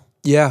Call?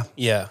 Yeah.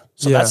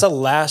 So that's the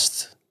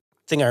last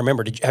thing I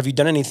remember. Have you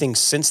done anything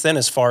since then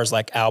as far as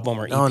like album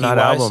or EP? No, not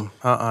album.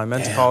 I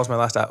Meant to Call was my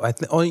last album.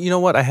 You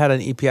know what? I had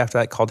an EP after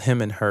that called Him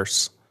and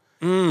Hers.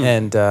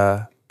 And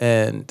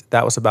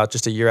that was about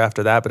just a year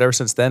after that. But ever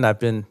since then, I've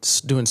been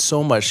doing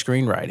so much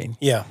screenwriting.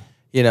 Yeah.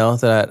 You know,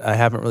 that I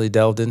haven't really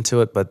delved into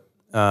it. But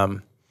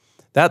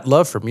that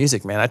love for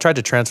music, man, I tried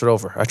to transfer it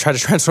over. I tried to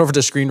transfer over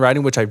to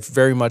screenwriting, which I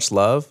very much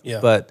love. Yeah.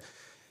 But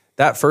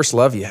that first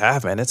love you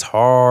have, man, it's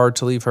hard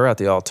to leave her at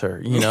the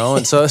altar, you know?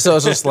 And so it's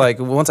just like,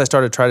 once I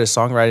started trying to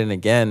songwriting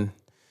again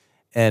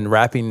and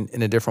rapping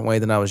in a different way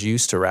than I was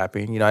used to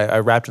rapping, you know, I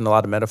rapped in a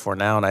lot of metaphor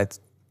now, and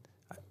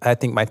I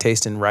think my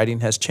taste in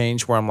writing has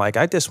changed where I'm like,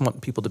 I just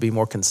want people to be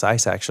more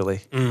concise,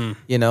 actually.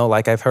 You know,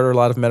 like I've heard a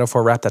lot of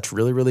metaphor rap that's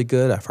really, really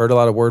good. I've heard a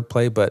lot of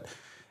wordplay, but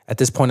at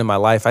this point in my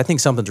life, I think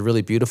something's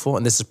really beautiful,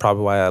 and this is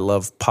probably why I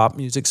love pop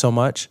music so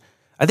much.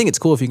 I think it's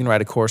cool if you can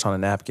write a chorus on a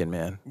napkin,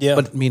 man. Yeah.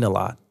 But mean a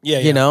lot. Yeah.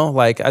 You know,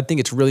 like I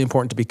think it's really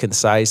important to be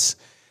concise,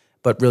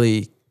 but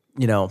really,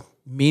 you know,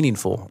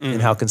 meaningful in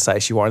how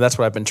concise you are. And that's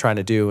what I've been trying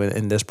to do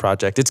in this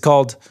project. It's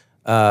called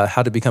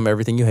How to Become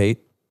Everything You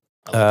Hate.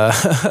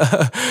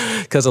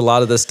 Because a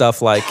lot of the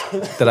stuff like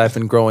that I've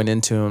been growing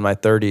into in my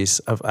 30s,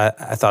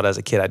 I thought as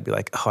a kid, I'd be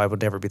like, oh, I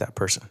would never be that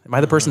person. Am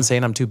I the person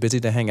saying I'm too busy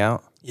to hang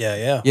out?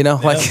 Yeah. You know,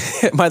 like,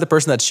 am I the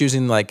person that's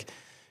choosing like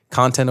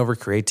content over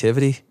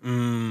creativity?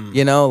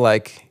 You know,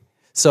 like,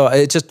 so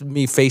it's just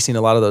me facing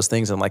a lot of those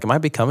things. I'm like, am I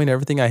becoming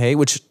everything I hate?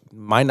 Which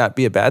might not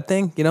be a bad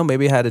thing. You know,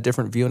 maybe I had a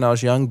different view when I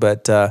was young,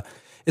 but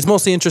it's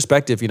mostly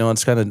introspective. You know,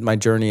 it's kind of my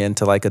journey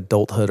into like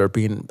adulthood or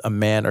being a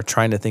man or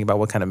trying to think about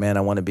what kind of man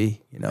I want to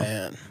be, you know.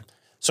 Man.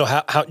 So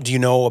how do you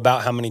know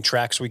about how many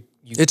tracks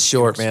it's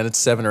short, man. It's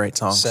 7 or 8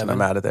 songs and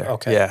I'm out of there.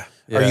 Okay. Yeah.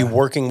 Are you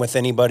working with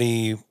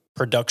anybody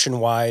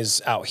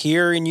production-wise out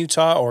here in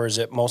Utah, or is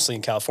it mostly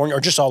in California, or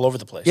just all over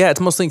the place? Yeah, it's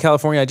mostly in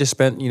California. I just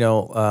spent, you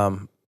know,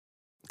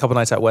 a couple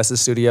nights at Wes's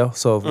studio.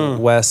 So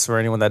Wes, for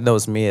anyone that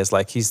knows me, is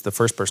like, he's the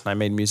first person I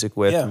made music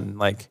with, and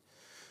like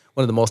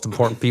one of the most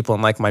important people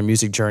in like my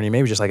music journey,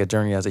 maybe just like a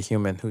journey as a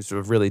human, who's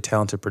a really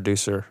talented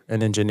producer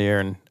and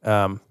engineer, and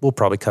we'll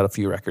probably cut a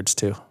few records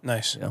too.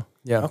 Nice. You know?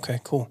 Yeah. Okay,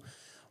 cool.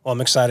 Well,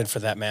 I'm excited for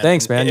that, man.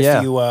 Thanks, man.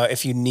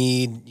 If you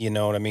need, you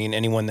know what I mean,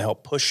 anyone to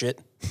help push it.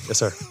 Yes,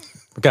 sir.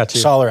 Got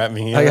you. Holler at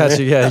me. I got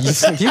you. Yeah,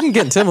 you can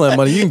get Timbaland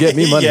money. You can get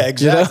me money. Yeah,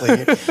 exactly.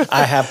 You know?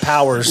 I have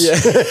powers. Yeah.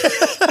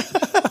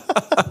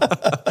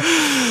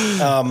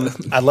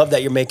 I love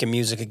that you're making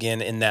music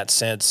again in that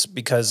sense,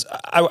 because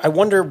I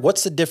wonder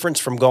what's the difference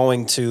from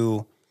going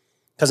to,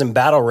 because in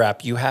battle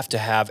rap you have to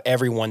have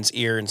everyone's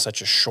ear in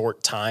such a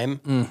short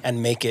time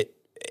and make it.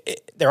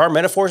 There are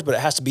metaphors, but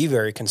it has to be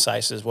very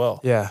concise as well.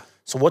 Yeah.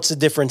 So what's the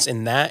difference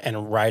in that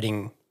and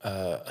writing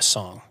a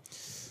song?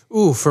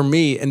 Ooh, for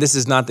me, and this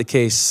is not the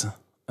case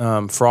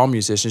for all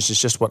musicians,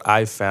 it's just what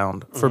I've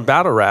found. For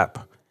battle rap,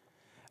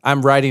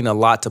 I'm writing a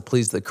lot to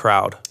please the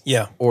crowd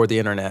or the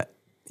internet,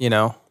 you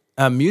know?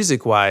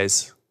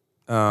 Music-wise,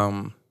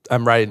 I'm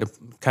writing to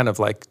kind of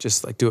like,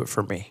 just like do it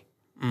for me,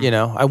 You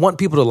know, I want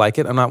people to like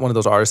it. I'm not one of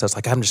those artists that's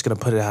like, I'm just going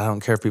to put it out. I don't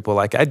care if people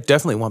like it. I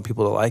definitely want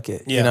people to like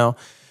it, you know?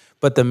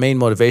 But the main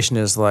motivation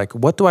is like,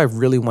 what do I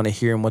really want to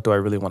hear and what do I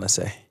really want to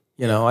say?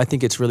 You know, I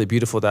think it's really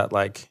beautiful that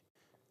like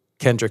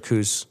Kendrick,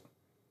 who's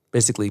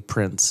basically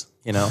Prince,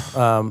 you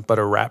know, but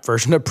a rap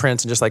version of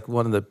Prince and just like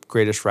one of the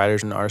greatest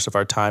writers and artists of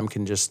our time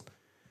can just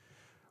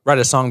write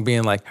a song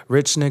being like,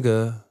 rich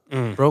nigga,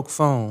 broke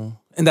phone.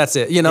 And that's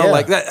it, you know,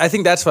 like that. I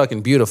think that's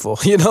fucking beautiful,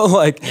 you know,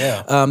 like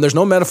there's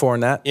no metaphor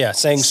in that. Yeah,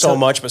 saying so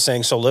much, but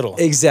saying so little.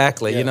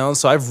 Exactly, you know,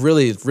 so I've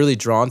really, really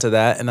drawn to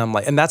that. And I'm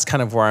like, and that's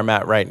kind of where I'm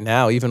at right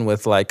now, even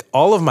with like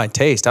all of my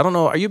taste. I don't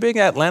know, are you a big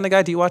Atlanta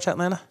guy? Do you watch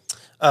Atlanta?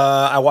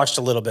 I watched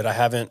a little bit. I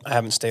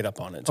haven't stayed up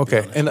on it.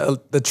 Okay, and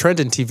the trend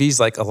in TV is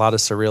like a lot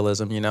of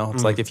surrealism, you know?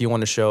 It's like if you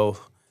want to show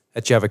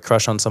that you have a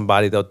crush on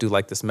somebody, they'll do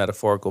like this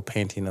metaphorical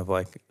painting of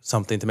like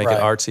something to make it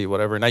artsy,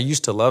 whatever. And I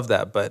used to love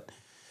that, but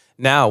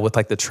now with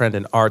like the trend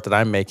in art that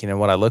I'm making and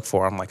what I look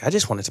for, I'm like, I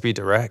just want it to be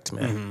direct,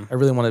 man. I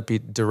really want it to be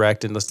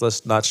direct and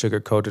let's not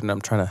sugarcoat it. And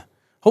I'm trying to,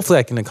 hopefully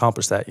I can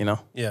accomplish that, you know?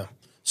 Yeah.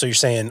 So you're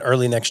saying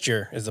early next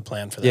year is the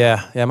plan for that?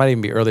 Yeah. Yeah. It might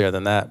even be earlier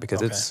than that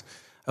because it's,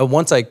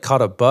 once I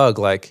caught a bug,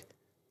 like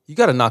you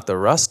got to knock the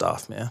rust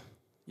off, man.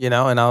 You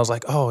know? And I was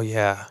like, oh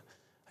yeah,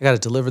 I got to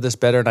deliver this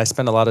better. And I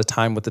spend a lot of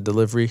time with the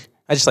delivery.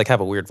 I just like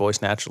have a weird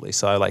voice naturally.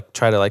 So I like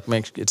try to like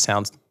make it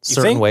sound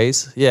certain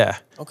ways. Yeah.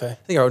 Okay. I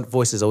think our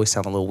voices always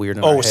sound a little weird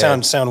in our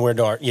head. sound weird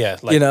to art. Yeah.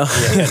 Like, you know?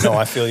 No,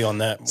 I feel you on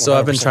that. 100%. So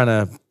I've been trying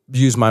to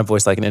use my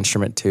voice like an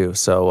instrument too.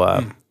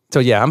 So, so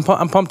yeah, I'm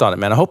pumped on it,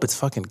 man. I hope it's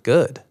fucking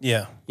good.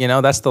 Yeah. You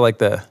know, that's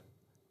the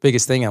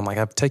biggest thing. I'm like,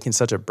 I've taken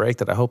such a break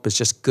that I hope it's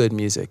just good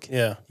music.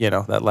 Yeah. You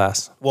know, that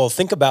lasts. Well,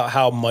 think about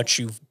how much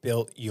you've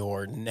built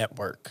your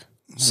network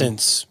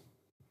since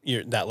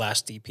that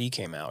last EP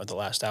came out or the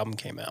last album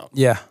came out.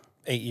 Yeah.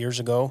 8 years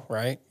ago,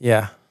 right?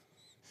 Yeah.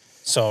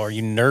 So are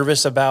you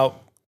nervous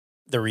about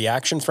the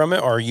reaction from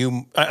it? Or are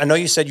you, I know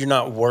you said you're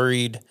not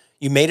worried.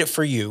 You made it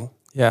for you,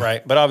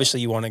 right? But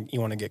obviously you want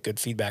to get good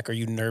feedback. Are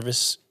you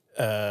nervous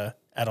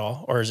at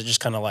all? Or is it just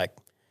kind of like,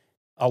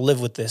 I'll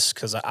live with this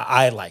because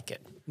I like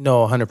it?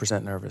 No,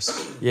 100%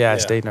 nervous. Yeah, I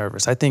stay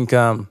nervous. I think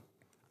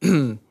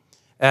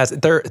as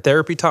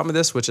therapy taught me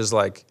this, which is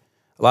like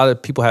a lot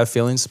of people have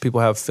feelings.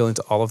 People have feelings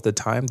all of the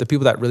time. The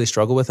people that really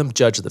struggle with them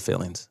judge the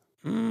feelings.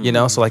 You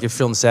know, so like if you're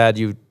feeling sad,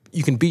 you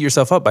can beat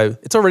yourself up by,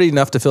 it's already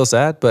enough to feel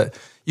sad, but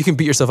you can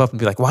beat yourself up and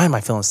be like, why am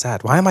I feeling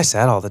sad? Why am I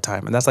sad all the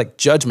time? And that's like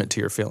judgment to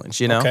your feelings,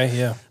 you know? Okay,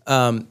 yeah.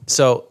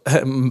 So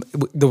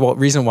the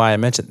reason why I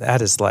mentioned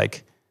that is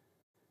like,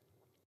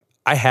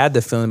 I had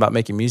the feeling about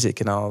making music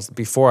and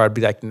before I'd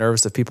be like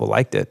nervous if people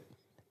liked it.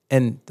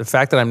 And the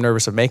fact that I'm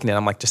nervous of making it,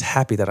 I'm like just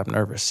happy that I'm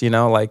nervous, you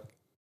know? Like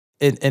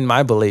in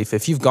my belief,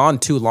 if you've gone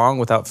too long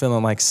without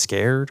feeling like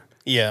scared,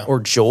 or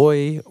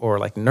joy or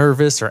like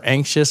nervous or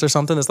anxious or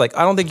something, it's like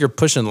I don't think you're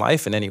pushing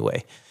life in any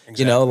way.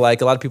 Exactly. You know,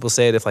 like a lot of people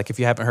say it, if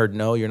you haven't heard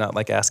no, you're not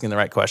like asking the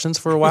right questions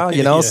for a while,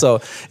 you know? So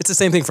it's the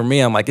same thing for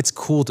me. I'm like, it's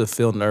cool to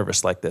feel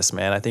nervous like this,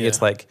 man. I think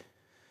it's like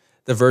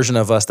the version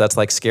of us that's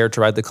like scared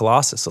to ride the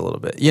Colossus a little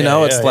bit. You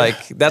know, it's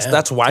like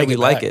that's why we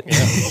like it.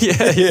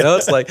 You know,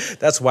 it's like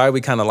that's why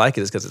we kind of like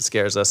it is because it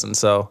scares us. And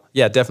so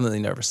yeah, definitely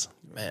nervous.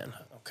 Man,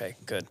 okay,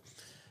 good.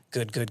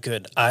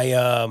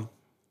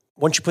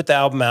 Once you put the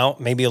album out,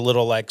 maybe a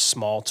little like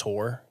small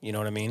tour, you know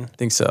what I mean? I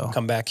think so.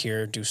 Come back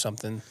here, do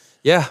something.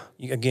 Yeah.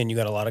 You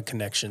got a lot of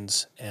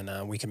connections,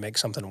 and we can make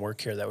something work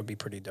here. That would be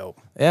pretty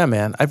dope. Yeah,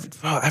 man.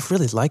 I've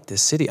really liked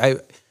this city.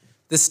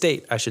 This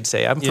state, I should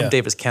say. I'm from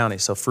Davis County,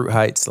 so Fruit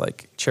Heights,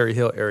 like Cherry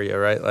Hill area,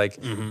 right? Like,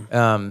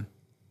 and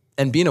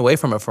being away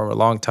from it for a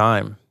long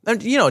time.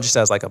 And, you know, just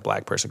as like a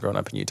black person growing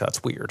up in Utah,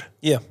 it's weird.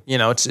 Yeah. You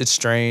know, it's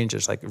strange.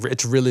 It's like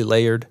it's really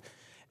layered,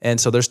 and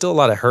so there's still a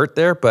lot of hurt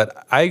there.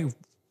 But I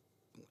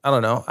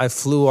don't know. I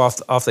flew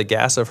off the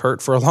gas of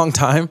hurt for a long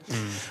time,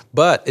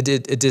 but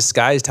it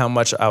disguised how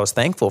much I was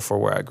thankful for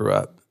where I grew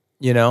up.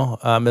 You know,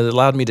 it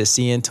allowed me to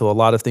see into a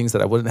lot of things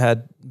that I wouldn't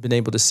have been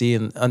able to see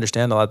and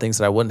understand a lot of things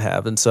that I wouldn't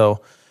have. And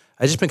so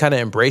I just been kind of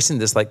embracing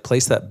this like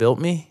place that built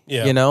me,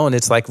 you know, and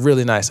it's like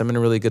really nice. I'm in a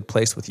really good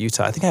place with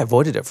Utah. I think I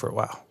avoided it for a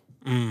while.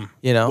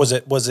 You know, was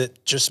it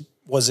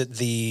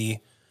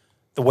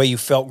the way you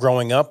felt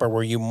growing up, or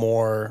were you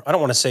more, I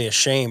don't want to say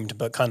ashamed,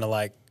 but kind of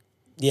like,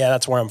 yeah,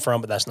 that's where I'm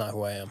from, but that's not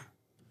who I am.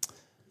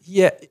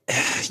 Yeah,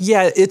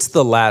 it's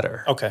the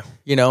latter. Okay.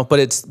 You know, but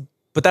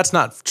that's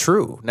not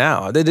true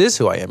now. It is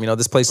who I am. You know,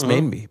 this place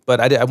made me. But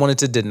I wanted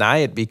to deny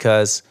it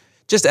because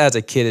just as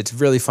a kid, it's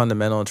really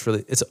fundamental.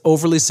 It's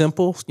overly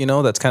simple, you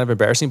know, that's kind of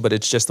embarrassing, but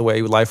it's just the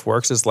way life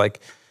works. Is like,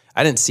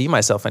 I didn't see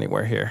myself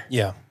anywhere here.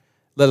 Yeah.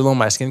 Let alone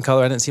my skin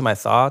color. I didn't see my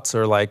thoughts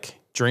or like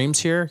dreams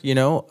here, you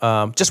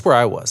know, just where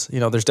I was. You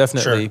know, there's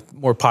definitely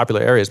more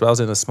popular areas, but I was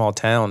in a small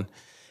town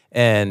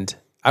and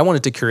I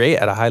wanted to create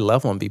at a high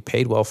level and be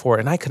paid well for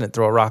it. And I couldn't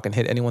throw a rock and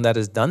hit anyone that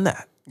has done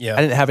that. Yeah.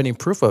 I didn't have any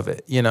proof of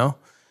it, you know?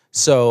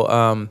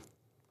 So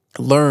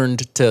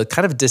learned to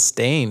kind of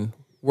disdain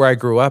where I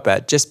grew up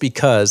at just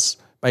because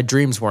my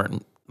dreams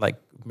weren't like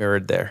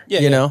mirrored there,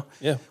 you know?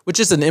 Yeah. Which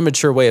is an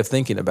immature way of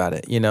thinking about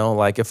it, you know?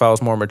 Like if I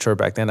was more mature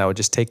back then, I would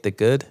just take the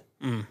good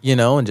you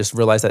know, and just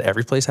realize that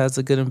every place has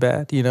the good and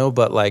bad, you know,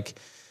 but like,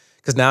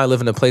 because now I live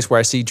in a place where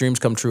I see dreams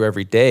come true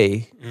every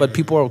day, but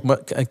people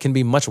can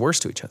be much worse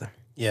to each other.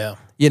 Yeah.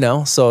 You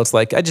know, so it's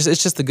like, it's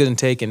just the good and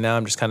take. And now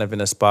I'm just kind of in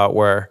a spot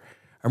where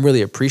I'm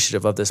really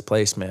appreciative of this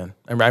place, man.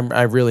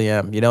 I really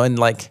am, you know, and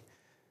like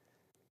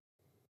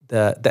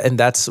and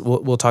that's,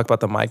 we'll talk about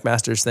the Mike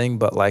Masters thing,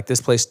 but like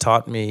this place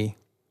taught me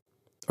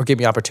or gave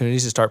me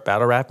opportunities to start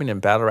battle rapping, and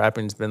battle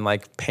rapping's been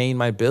like paying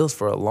my bills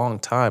for a long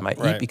time. I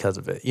eat because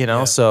of it, you know?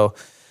 Yeah. So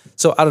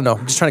I don't know,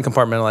 I'm just trying to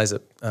compartmentalize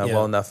it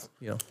well enough,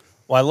 you know?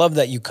 Well, I love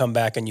that you come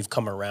back and you've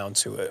come around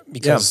to it,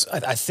 because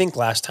I think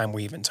last time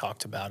we even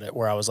talked about it,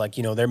 where I was like,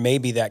 you know, there may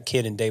be that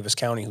kid in Davis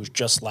County who's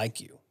just like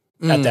you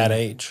at that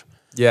age.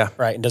 Yeah.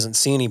 Right. And doesn't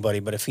see anybody,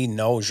 but if he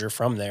knows you're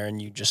from there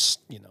and you just,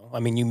 you know,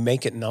 I mean, you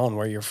make it known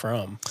where you're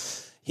from,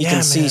 he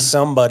can see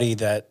somebody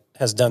that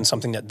has done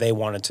something that they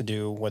wanted to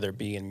do, whether it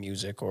be in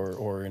music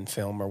or in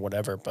film or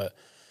whatever. But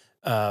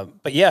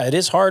yeah, it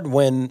is hard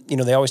when, you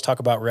know, they always talk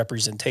about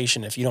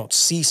representation. If you don't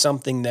see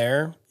something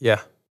there,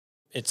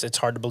 it's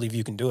hard to believe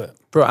you can do it.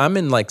 Bro, I'm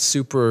in like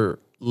super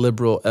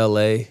liberal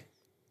LA,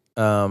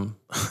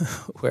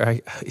 where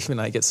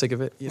I get sick of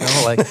it, you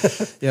know, like,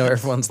 you know,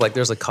 everyone's like,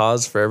 there's a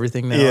cause for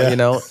everything now, you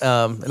know?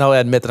 And I'll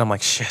admit that I'm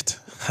like, shit,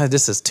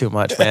 this is too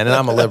much, man. And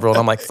I'm a liberal, and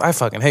I'm like, I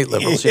fucking hate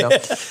liberals, you know?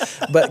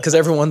 But because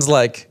everyone's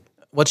like,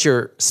 what's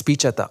your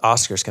speech at the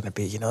Oscars going to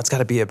be? You know, it's got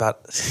to be about,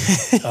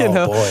 you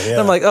know? Boy, yeah. And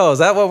I'm like, oh, is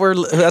that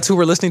that's who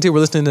we're listening to? We're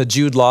listening to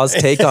Jude Law's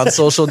take on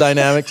social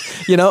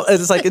dynamics, you know?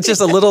 It's like, it's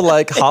just a little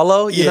like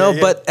hollow, you know?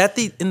 Yeah. But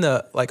in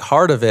the like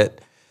heart of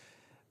it,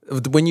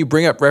 when you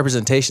bring up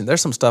representation,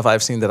 there's some stuff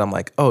I've seen that I'm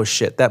like, oh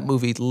shit, that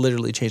movie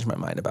literally changed my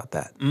mind about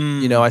that.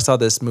 You know, I saw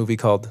this movie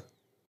called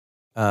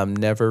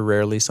Never,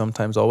 Rarely,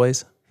 Sometimes,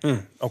 Always.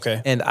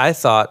 Okay. And I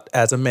thought,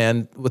 as a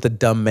man with a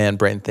dumb man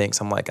brain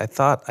thinks, I'm like, I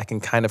thought I can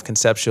kind of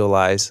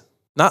conceptualize,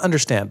 not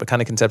understand, but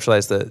kind of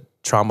conceptualize the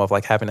trauma of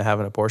like having to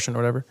have an abortion or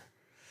whatever.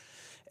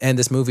 And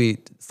this movie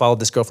followed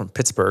this girl from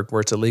Pittsburgh,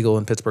 where it's illegal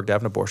in Pittsburgh to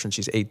have an abortion.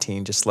 She's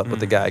 18, just slept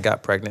with the guy,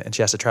 got pregnant, and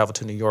she has to travel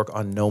to New York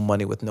on no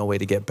money with no way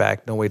to get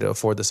back, no way to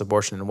afford this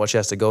abortion, and what she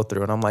has to go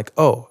through. And I'm like,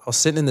 oh, I was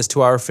sitting in this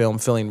 2-hour film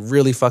feeling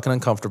really fucking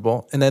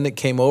uncomfortable. And then it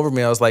came over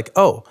me. I was like,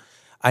 oh,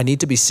 I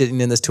need to be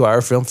sitting in this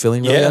 2-hour film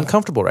feeling really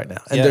uncomfortable right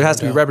now. And there has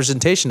to be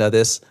representation of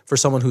this for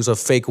someone who's a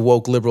fake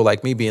woke liberal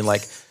like me, being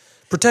like,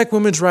 protect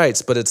women's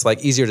rights, but it's like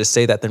easier to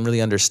say that than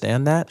really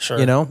understand that,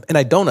 you know? And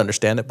I don't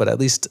understand it, but at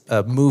least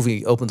a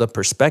movie opens up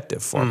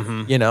perspective for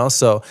me, you know?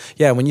 So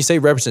yeah, when you say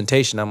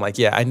representation, I'm like,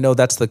 yeah, I know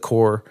that's the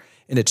core,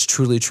 and it's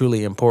truly,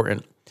 truly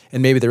important.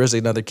 And maybe there is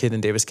another kid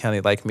in Davis County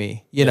like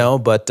me, you know,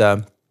 but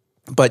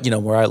you know,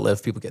 where I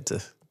live, people get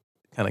to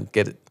kind of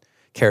get it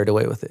carried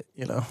away with it,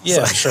 you know?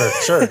 Yeah, so.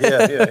 Sure.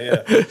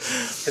 Yeah.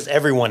 Because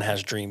everyone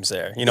has dreams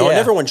there, you know, and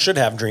everyone should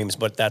have dreams,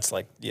 but that's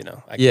like, you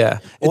know.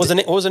 What was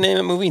the name of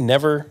the movie?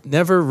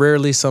 Never,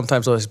 Rarely,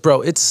 Sometimes, Always.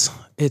 Bro, it's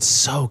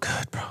so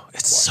good, bro.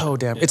 It's so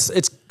damn,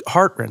 it's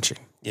heart-wrenching.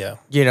 Yeah.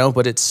 You know,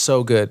 but it's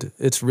so good.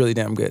 It's really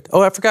damn good.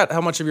 Oh, I forgot how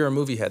much of you're a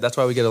movie head. That's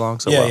why we get along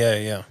so well.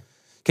 Yeah.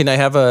 Can I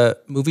have a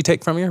movie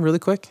take from you really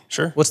quick?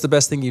 Sure. What's the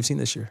best thing you've seen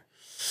this year?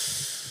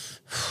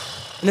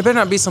 And it better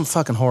not be some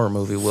fucking horror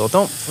movie, Will.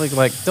 Don't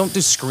don't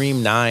do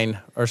Scream 9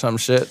 or some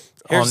shit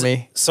on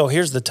me. So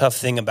here's the tough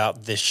thing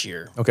about this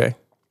year. Okay.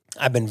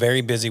 I've been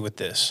very busy with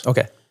this.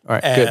 Okay. All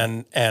right.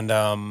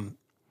 And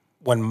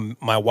when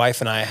my wife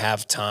and I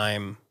have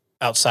time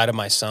outside of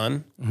my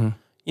son,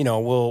 you know,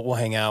 we'll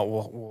hang out.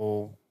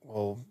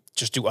 We'll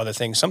just do other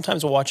things.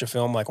 Sometimes we'll watch a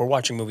film. Like we're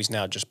watching movies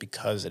now just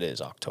because it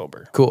is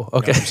October. Cool. Okay.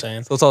 You know what I'm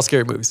saying? So it's all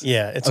scary movies.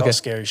 Yeah, it's all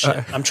scary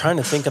shit. I'm trying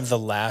to think of the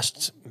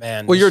last,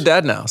 man. Well, you're a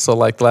dad now, so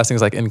like the last thing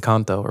is like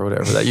Encanto or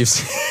whatever that you've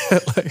seen.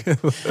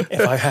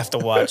 If I have to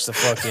watch the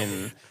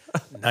fucking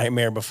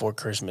Nightmare Before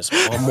Christmas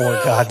one more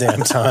goddamn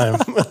time.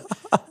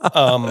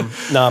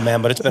 Nah,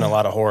 man, but it's been a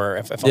lot of horror.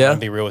 If I'm going to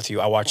be real with you,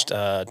 I watched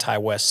Ty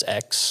West's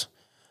X.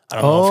 I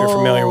don't know if you're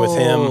familiar with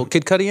him.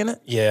 Kid Cudi in it?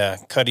 Yeah,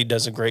 Cudi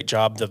does a great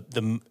job.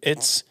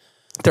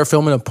 They're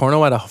filming a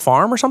porno at a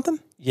farm or something?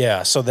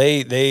 Yeah, so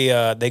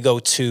they go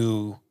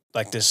to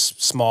like this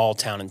small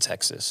town in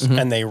Texas,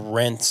 and they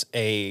rent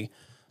a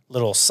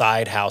little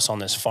side house on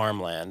this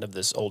farmland of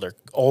this old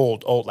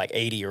like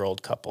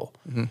 80-year-old couple,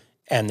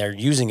 and they're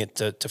using it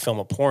to film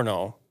a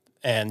porno.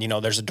 And you know,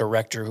 there's a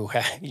director who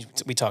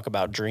we talk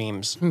about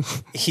dreams.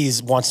 He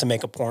wants to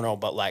make a porno,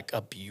 but like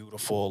a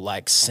beautiful,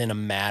 like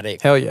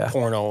cinematic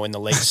porno in the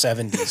late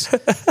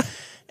 70s.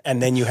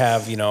 And then you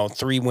have, you know,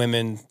 3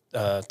 women,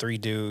 3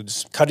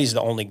 dudes. Cudi's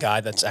the only guy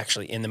that's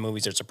actually in the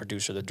movies. There's a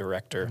producer, the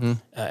director,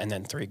 and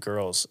then 3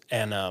 girls.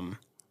 And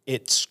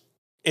it's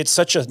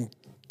such a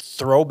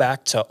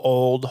throwback to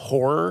old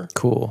horror.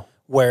 Cool.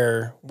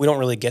 Where we don't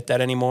really get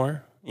that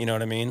anymore. You know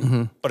what I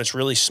mean? But it's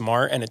really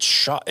smart, and it's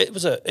shot. It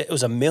was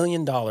 $1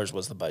 million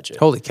was the budget.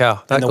 Holy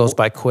cow, that goes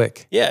by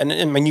quick. Yeah,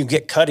 and when you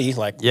get Cudi,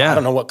 like I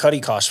don't know what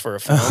Cudi costs for a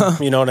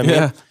film. You know what I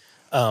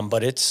mean?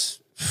 But it's.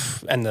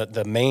 And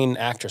the main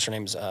actress, her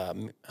name's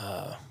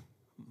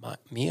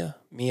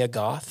Mia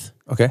Goth.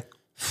 Okay.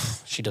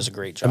 She does a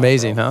great job.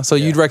 Amazing, bro. huh? So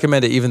you'd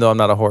recommend it even though I'm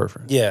not a horror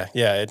fan? Yeah.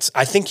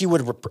 I think you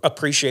would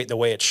appreciate the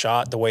way it's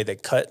shot, the way they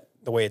cut,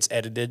 the way it's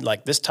edited.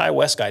 Like this Ty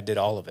West guy did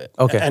all of it.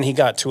 Okay. And he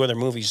got 2 other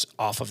movies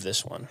off of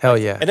this one. Hell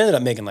yeah. It ended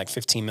up making like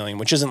 $15 million,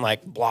 which isn't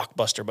like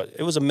blockbuster, but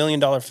it was $1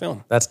 million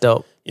film. That's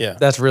dope. Yeah.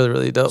 That's really,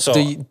 really dope. So-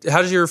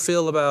 how does your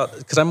feel about,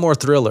 because I'm more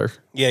thriller.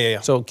 Yeah.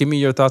 So give me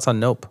your thoughts on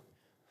Nope.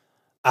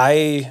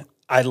 I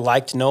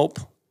liked Nope.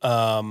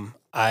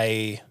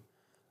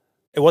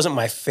 It wasn't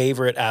my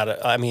favorite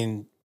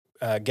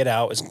Get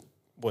Out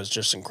was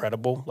just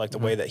incredible, like the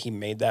way that he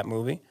made that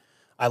movie.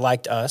 I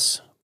liked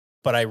Us,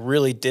 but I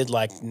really did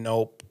like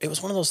Nope. It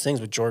was one of those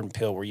things with Jordan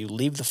Peele where you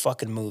leave the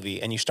fucking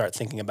movie and you start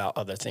thinking about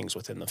other things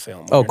within the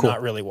film. Oh, You're cool.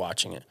 not really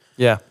watching it.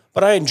 Yeah.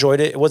 But I enjoyed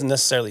it. It wasn't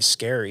necessarily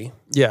scary,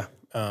 Yeah.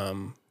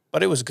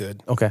 but it was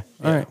good. Okay.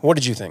 Yeah. All right. What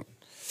did you think?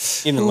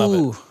 You didn't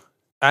love it.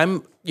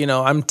 I'm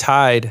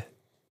tied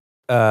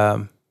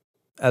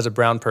as a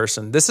brown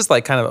person. This is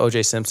like kind of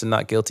O.J. Simpson,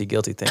 not guilty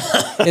thing.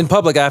 In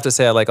public, I have to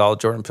say I like all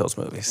Jordan Peele's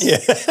movies. Yeah.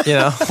 You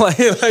know, like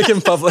in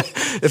public,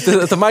 if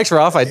the mics were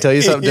off, I'd tell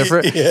you something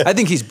different. Yeah. I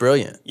think he's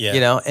brilliant. Yeah. You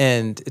know,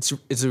 and it's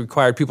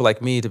required people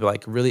like me to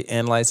like really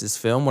analyze his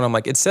film. When I'm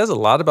like, it says a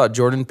lot about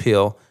Jordan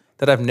Peele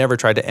that I've never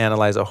tried to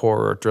analyze a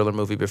horror or thriller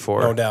movie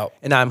before. No doubt.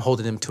 And I'm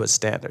holding him to a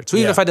standard. So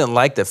even Yeah. if I didn't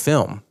like the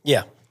film,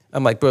 Yeah.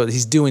 I'm like, bro,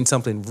 he's doing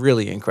something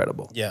really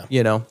incredible. Yeah.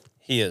 You know,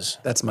 He is.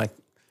 that's my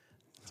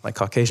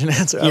Caucasian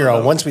answer. I You're don't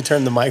on. know. Once we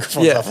turn the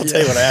microphones Yeah, off, I'll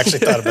tell you what I actually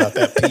thought about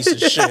that piece of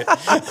shit.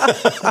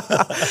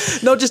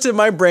 No, just in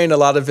my brain, a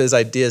lot of his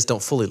ideas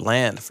don't fully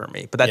land for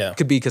me. But that Yeah.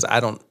 could be because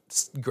I'm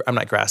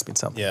not grasping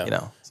something. Yeah. You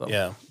know. So.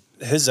 Yeah.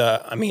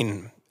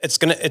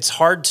 It's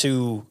hard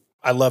to.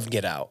 I loved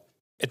Get Out.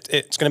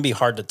 It's gonna be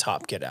hard to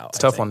top Get Out. It's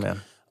a tough one,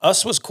 man.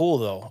 Us was cool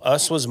though.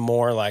 Us was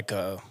more like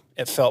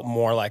it felt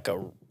more like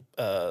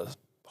a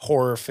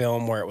horror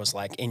film where it was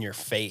like in your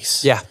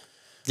face. Yeah.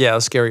 Yeah, it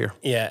was scarier.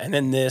 Yeah. And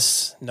then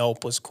this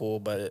Nope was cool,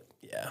 but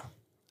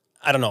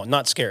I don't know,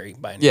 not scary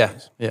by any Yeah.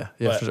 means. Yeah,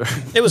 But for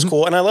sure. it was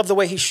cool, and I love the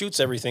way he shoots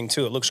everything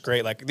too. It looks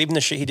great. Like even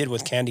the shit he did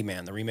with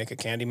Candyman, the remake of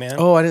Candyman.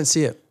 Oh, I didn't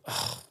see it.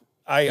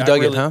 I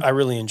dug really, it, huh? I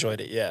really enjoyed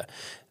it. Yeah,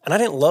 and I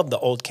didn't love the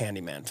old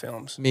Candyman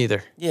films. Me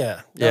either.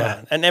 Yeah,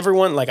 Yeah. and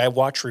everyone like I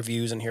watch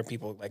reviews and hear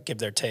people like give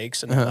their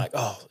takes, and they're like,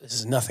 "Oh, this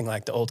is nothing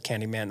like the old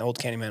Candyman. The old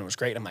Candyman was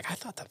great." I'm like, I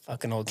thought that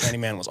fucking old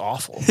Candyman was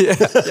awful. Yeah.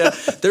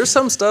 There's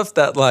some stuff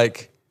that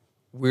like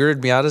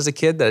weirded me out as a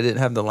kid that I didn't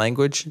have the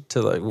language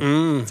to like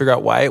figure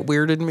out why it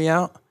weirded me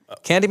out.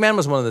 Candyman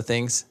was one of the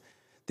things.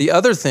 The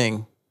other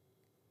thing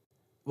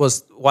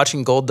was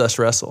watching Goldust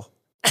wrestle.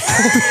 It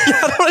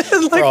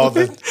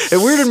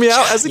weirded me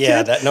out as a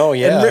kid.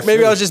 And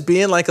maybe I was just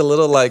being like a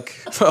little like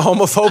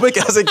homophobic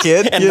as a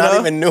kid. And you not know?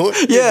 even knew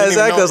it. Yeah,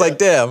 exactly. I was like,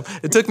 damn.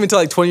 It took me until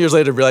like 20 years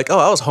later to be like, oh,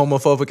 I was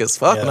homophobic as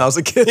fuck when I was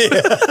a kid.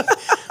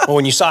 Well,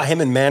 when you saw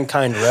him and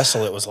Mankind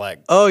wrestle, it was like,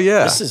 oh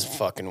yeah, this is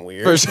fucking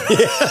weird. For sure.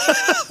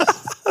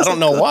 I don't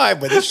know why,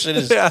 but this shit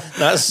is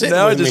not sitting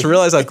Now I with just me.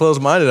 realized how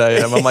close-minded I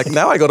am. I'm like,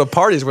 now I go to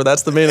parties where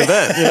that's the main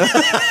event. You know?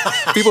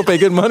 People pay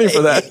good money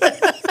for that.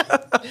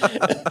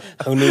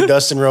 Who knew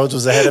Dustin Rhodes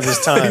was ahead of his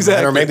time?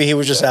 Exactly. Man? Or maybe he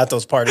was just at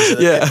those parties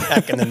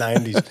back in the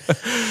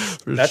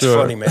 90s. That's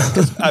sure. funny, man.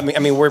 'Cause, I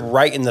mean, we're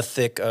right in the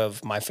thick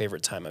of my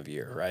favorite time of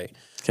year, right?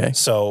 Okay.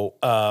 So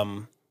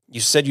you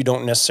said you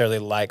don't necessarily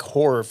like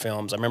horror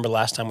films. I remember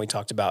last time we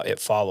talked about It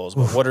Follows,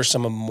 but what are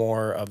some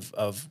more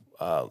of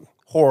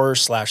horror /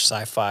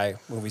 sci-fi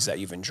movies that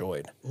you've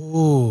enjoyed?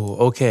 Ooh,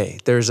 okay.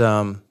 There's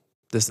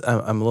this.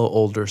 I'm a little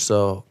older,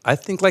 so I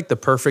think like the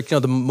perfect.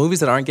 The movies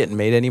that aren't getting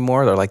made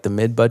anymore, they're like the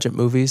mid-budget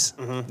movies.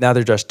 Now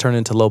they're just turned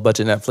into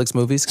low-budget Netflix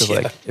movies because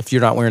like if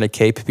you're not wearing a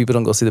cape, people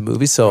don't go see the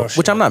movies. So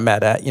which I'm not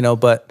mad at,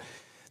 but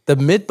the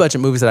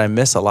mid-budget movies that I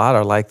miss a lot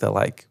are like the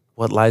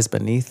What Lies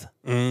Beneath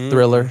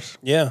thrillers.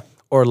 Yeah.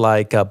 Or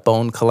like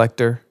Bone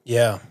Collector.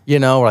 Yeah.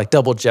 Or like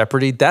Double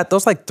Jeopardy.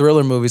 Those like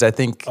thriller movies I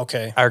think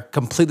Okay. are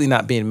completely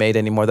not being made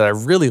anymore that I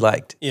really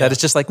liked. Yeah. That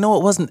it's just like, no,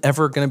 it wasn't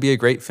ever going to be a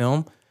great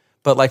film,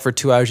 but like for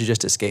 2 hours you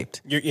just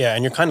escaped.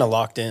 And you're kind of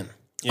locked in.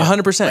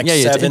 100%. Like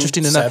it's Seven,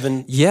 interesting enough.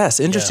 Seven. Yes,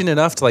 interesting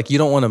enough to like you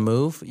don't want to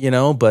move,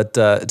 but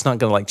it's not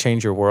going to like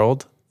change your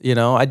world.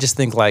 I just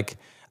think like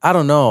I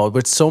don't know,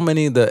 but so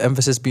many the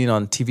emphasis being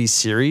on TV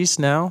series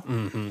now.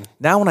 Mm-hmm.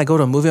 Now when I go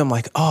to a movie, I'm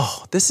like,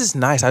 oh, this is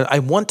nice. I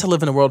want to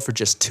live in a world for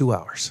just 2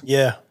 hours.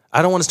 Yeah.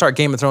 I don't want to start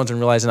Game of Thrones and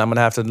realizing I'm going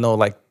to have to know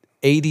like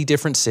 80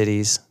 different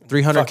cities,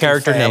 300 Fucking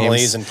character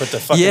families names. and put the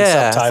fucking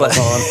subtitles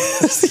on.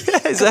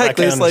 Yeah, exactly. It's like,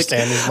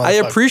 understand these I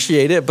motherfuckers.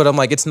 appreciate it, but I'm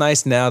like, it's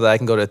nice now that I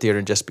can go to a theater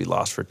and just be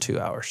lost for 2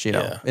 hours, in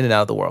and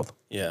out of the world.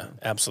 Yeah,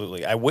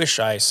 absolutely. I wish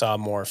I saw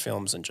more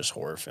films than just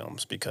horror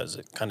films because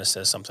it kind of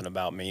says something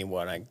about me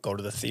when I go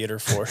to the theater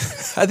for.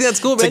 I think that's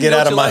cool, man. To get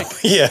out of my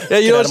you get know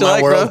out what of you my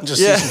like, world, bro.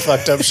 just see some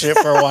fucked up shit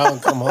for a while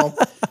and come home,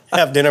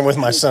 have dinner with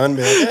my son,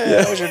 be like,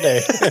 hey, how was your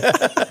day?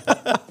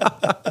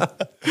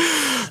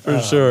 For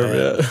sure,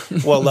 man.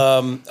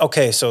 Well,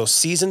 okay, so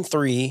season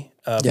 3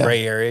 of Yeah.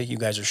 Gray Area, you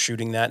guys are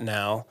shooting that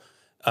now.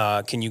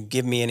 Can you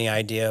give me any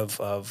idea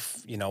of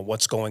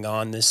what's going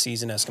on this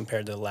season as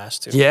compared to the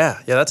last 2? Yeah,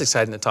 that's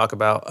exciting to talk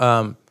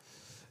about.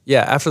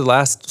 Yeah, after the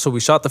last, so we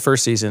shot the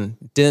first season,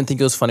 didn't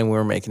think it was funny when we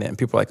were making it. And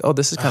people were like, oh,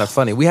 this is kind of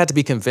funny. We had to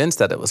be convinced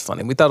that it was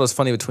funny. We thought it was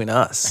funny between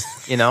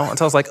us, you know? And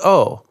so I was like,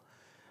 oh,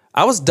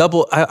 I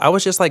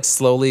was just like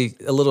slowly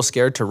a little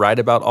scared to write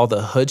about all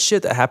the hood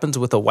shit that happens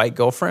with a white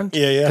girlfriend.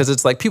 Yeah. Because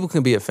it's like people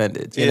can be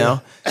offended, you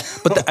know?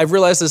 But I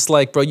realized it's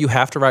like, bro, you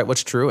have to write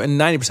what's true. And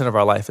 90% of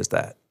our life is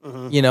that,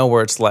 you know,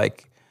 where it's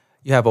like,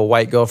 you have a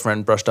white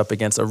girlfriend brushed up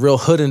against a real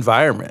hood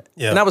environment.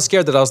 Yeah. And I was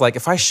scared that I was like,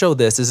 if I show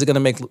this, is it going to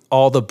make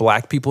all the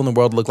black people in the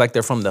world look like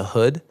they're from the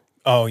hood?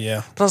 Oh,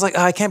 yeah. But I was like,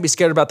 I can't be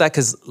scared about that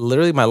because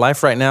literally my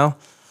life right now,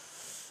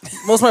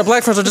 most of my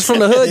black friends are just from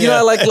the hood. You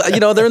know, like, you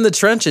know, they're in the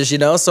trenches, you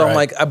know? So I'm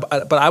like,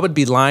 but I would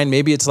be lying.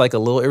 Maybe it's like a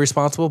little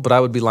irresponsible, but I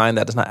would be lying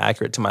that it's not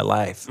accurate to my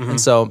life. And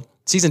so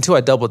season 2,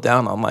 I doubled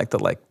down on like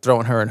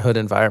throwing her in hood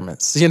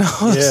environments, you know?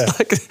 It's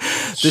like,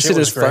 this shit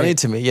is funny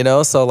to me, you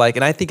know? So like,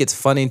 and I think it's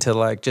funny to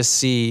like just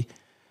see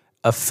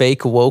a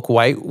fake woke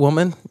white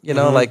woman, you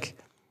know, like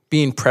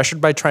being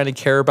pressured by trying to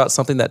care about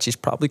something that she's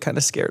probably kind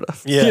of scared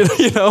of,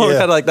 you know, or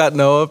kind of like not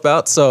know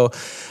about. So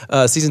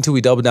season 2,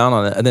 we doubled down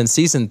on it. And then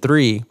season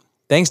 3,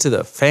 thanks to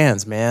the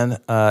fans, man,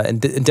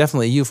 and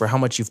definitely you for how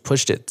much you've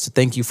pushed it. So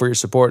thank you for your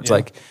support. It's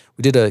like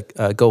we did a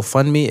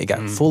GoFundMe. It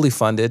got fully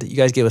funded. You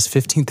guys gave us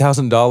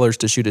 $15,000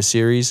 to shoot a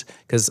series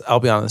because I'll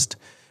be honest,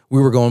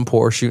 we were going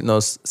poor shooting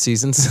those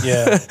seasons.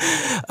 Yeah.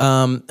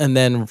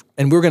 And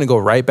we were going to go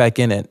right back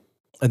in it.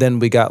 And then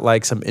we got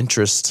like some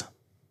interest.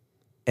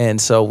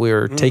 And so we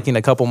were taking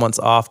a couple months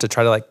off to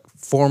try to like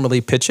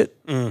formally pitch it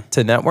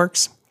to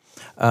networks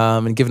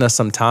and giving us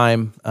some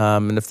time.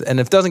 And if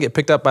it doesn't get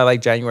picked up by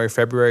like January,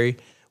 February,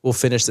 we'll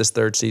finish this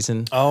 3rd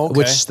season. Oh, okay.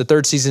 Which the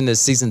 3rd season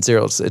is season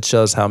 0. So it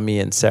shows how me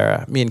and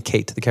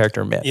Kate, the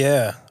character, met.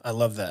 Yeah, I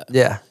love that.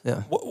 Yeah.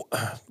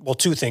 Well,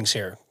 2 things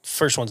here.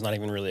 First one's not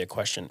even really a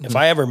question. If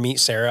I ever meet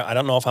Sarah, I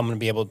don't know if I'm going to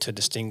be able to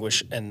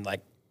distinguish and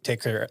like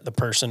take the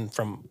person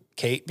from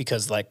Kate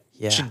because like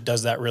she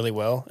does that really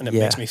well, and it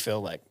makes me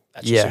feel like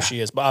that's just who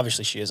she is. But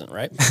obviously she isn't,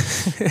 right?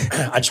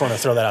 I just want to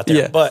throw that out there.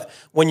 Yeah. But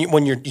when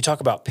you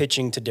talk about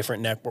pitching to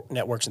different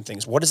networks and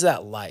things, what is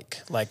that like?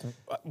 Like,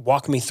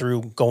 walk me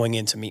through going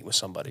in to meet with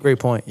somebody. Great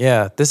point.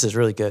 Yeah, this is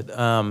really good.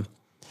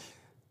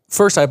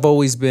 First, I've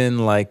always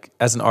been like,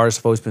 as an artist,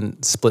 I've always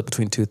been split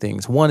between 2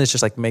 things. One is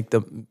just like make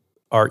the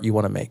art you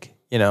want to make,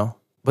 you know.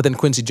 But then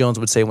Quincy Jones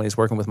would say when he's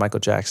working with Michael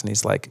Jackson,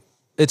 he's like,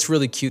 it's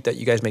really cute that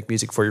you guys make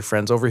music for your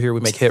friends. Over here, we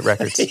make hit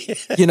records.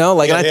 You know,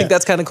 like, and I think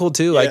that's kind of cool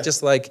too. Like,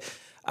 just like,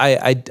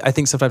 I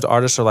think sometimes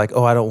artists are like,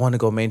 oh, I don't want to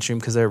go mainstream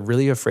because they're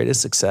really afraid of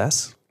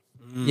success,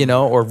 you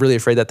know, or really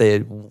afraid that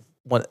they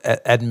want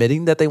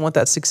admitting that they want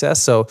that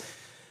success. So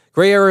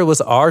Gray Area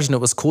was ours, and it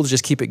was cool to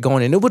just keep it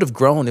going, and it would have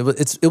grown.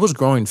 It was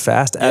growing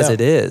fast as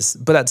it is,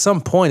 but at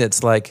some point,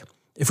 it's like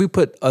if we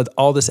put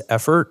all this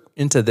effort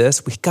into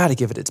this, we got to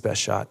give it its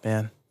best shot,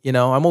 man. You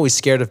know, I'm always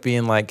scared of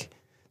being like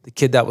the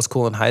kid that was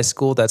cool in high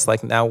school that's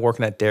like now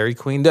working at Dairy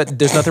Queen.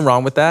 There's nothing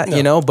wrong with that,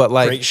 you know, but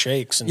like great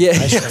shakes and I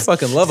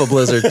fucking love a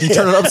Blizzard. You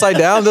turn it upside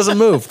down, it doesn't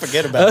move.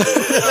 Forget about it.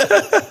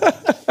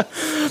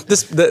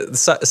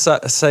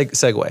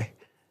 Segue.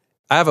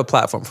 I have a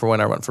platform for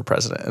when I run for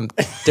president, and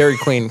Dairy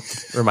Queen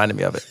reminded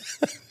me of it.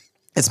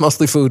 It's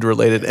mostly food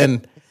related,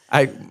 and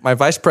my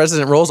vice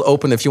president role's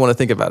open if you want to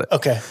think about it.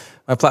 Okay.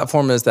 My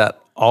platform is that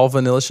all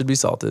vanilla should be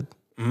salted.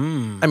 I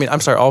mean, I'm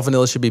sorry, all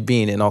vanilla should be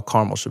bean and all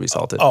caramel should be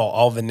salted. Oh,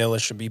 all vanilla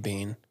should be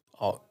bean.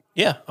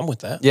 Yeah, I'm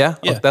with that. Yeah?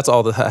 Yeah. Oh, that's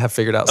all that I have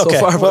figured out so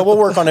far. Well, we'll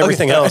work on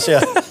everything else,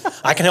 yeah.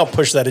 I can help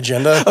push that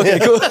agenda. Okay,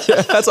 cool.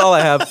 Yeah, that's all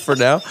I have for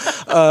now.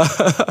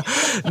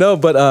 No,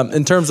 but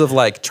in terms of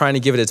like trying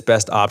to give it its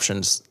best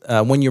options,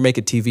 when you make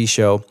a TV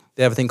show,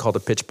 they have a thing called a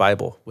pitch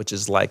Bible, which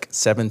is like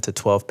 7 to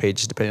 12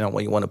 pages, depending on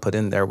what you want to put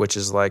in there, which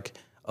is like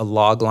a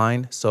log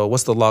line. So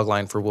what's the log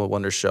line for Will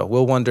Wonder's show?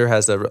 Will Wonder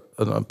has an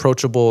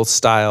approachable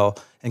style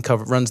and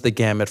runs the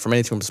gamut from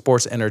anything from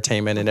sports,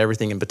 entertainment, and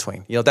everything in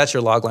between. You know, that's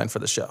your log line for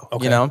the show,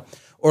 you know?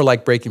 Or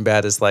like Breaking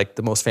Bad is like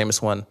the most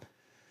famous one.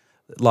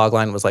 Log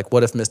line was like,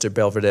 what if Mr.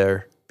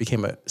 Belvedere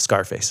became a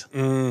Scarface?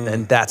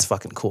 And that's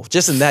fucking cool.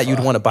 Just in that, you'd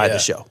want to buy the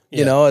show.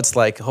 You know, it's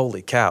like,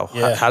 holy cow,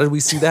 how did we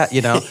see that,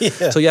 you know?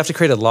 So you have to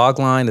create a log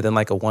line and then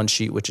like a one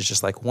sheet, which is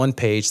just like one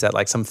page that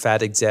like some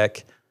fat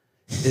exec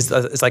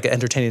is like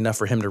entertaining enough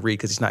for him to read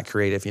because he's not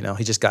creative, you know.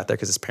 He just got there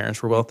because his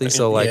parents were wealthy.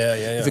 So like,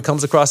 if it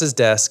comes across his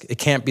desk, it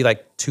can't be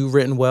like too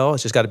written well.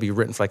 It's just got to be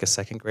written for like a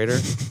second grader.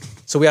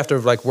 So we have to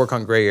like work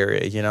on gray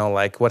area, you know,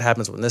 like what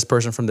happens when this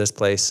person from this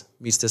place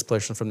meets this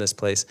person from this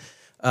place.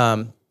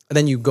 And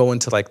then you go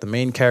into like the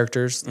main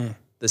characters,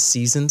 the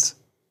seasons.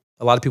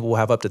 A lot of people will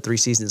have up to 3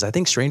 seasons. I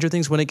think Stranger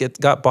Things, when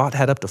it got bought,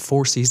 had up to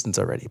 4 seasons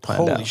already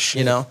planned out. Shit.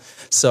 You know,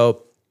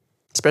 so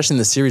especially in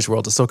the series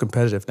world, it's so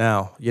competitive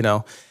now, you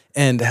know,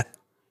 and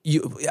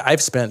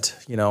I've spent,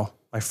 you know,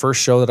 my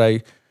first show that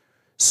I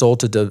sold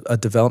to a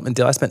development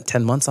deal, I spent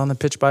 10 months on the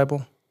pitch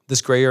Bible.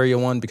 This gray area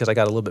one, because I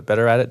got a little bit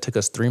better at it, took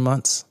us 3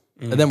 months.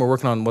 And then we're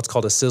working on what's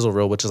called a sizzle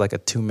reel, which is like a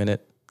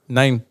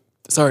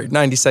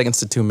 90 seconds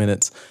to 2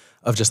 minutes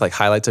of just like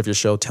highlights of your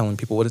show, telling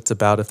people what it's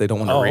about if they don't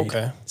want to read.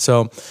 Okay.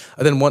 So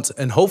and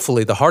then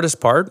hopefully the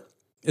hardest part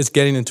It's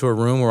getting into a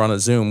room or on a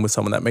Zoom with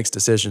someone that makes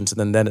decisions.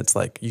 And then it's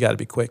like, you got to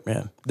be quick,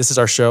 man. This is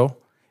our show.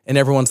 And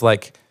everyone's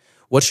like,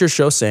 what's your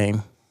show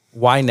saying?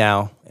 Why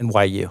now? And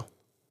why you?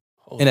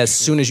 And as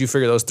soon as you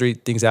figure those three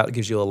things out, it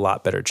gives you a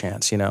lot better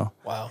chance, you know?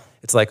 Wow.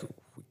 It's like,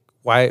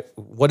 why?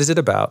 What is it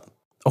about?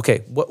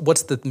 Okay,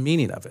 what's the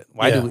meaning of it?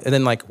 And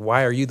then like,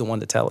 why are you the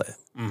one to tell it?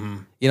 Mm-hmm.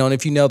 You know, and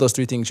if you know those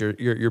three things,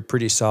 you're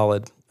pretty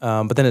solid.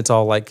 But then it's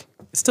all like,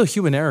 it's still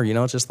human error, you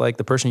know? It's just like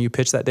the person you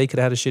pitched that day could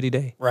have had a shitty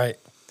day. Right.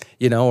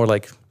 You know, or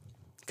like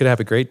could have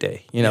a great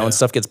day, you know, and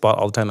stuff gets bought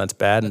all the time that's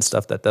bad and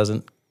stuff that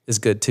doesn't is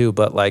good too.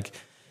 But like,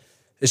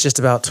 it's just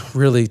about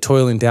really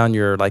toiling down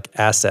your like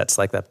assets,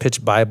 like that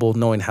pitch Bible,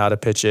 knowing how to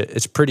pitch it.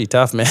 It's pretty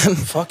tough, man.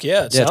 Fuck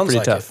yeah. It sounds it's pretty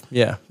like tough.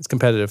 Yeah. It's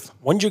competitive.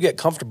 When did you get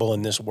comfortable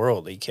in this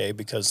world, EK?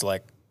 Because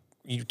like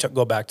you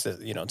go back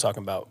to,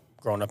 talking about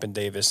growing up in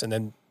Davis and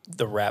then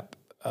the rap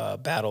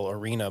battle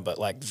arena, but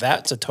like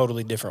that's a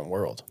totally different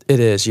world. It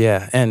is.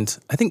 Yeah. And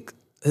I think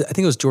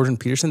it was Jordan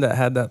Peterson that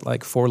had that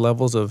like 4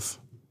 levels of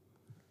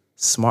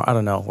smart, I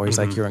don't know, where he's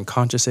like, you're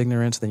unconscious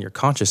ignorance, then you're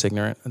conscious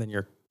ignorant, and then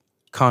you're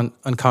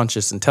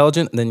unconscious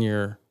intelligent, and then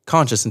you're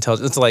conscious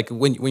intelligent. It's like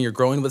when you're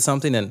growing with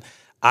something, and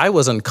I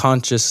was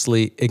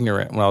unconsciously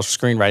ignorant when I was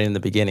screenwriting in the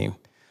beginning.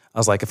 I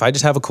was like, if I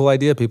just have a cool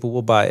idea, people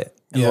will buy it.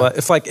 And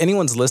if like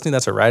anyone's listening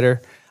that's a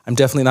writer, I'm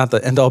definitely not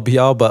the end all be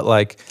all, but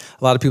like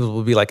a lot of people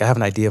will be like, I have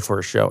an idea for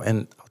a show.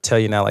 And I'll tell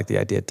you now, like the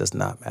idea does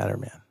not matter,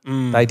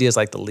 man. The idea is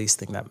like the least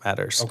thing that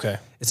matters. Okay.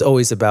 It's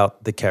always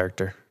about the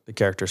character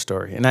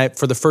story. And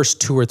for the first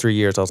 2 or 3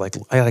 years, I was like,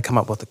 I got to come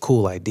up with a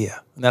cool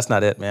idea. And that's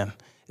not it, man.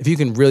 If you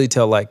can really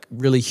tell like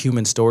really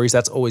human stories,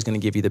 that's always going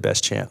to give you the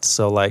best chance.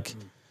 So like,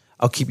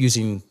 I'll keep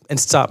using, and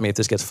stop me if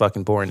this gets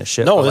fucking boring as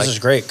shit. No, this is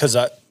great because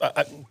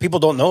people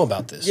don't know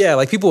about this. Yeah,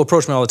 like people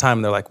approach me all the time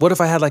and they're like, what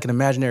if I had like an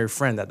imaginary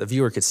friend that the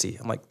viewer could see?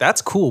 I'm like,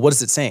 that's cool. What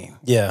is it saying?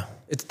 Yeah.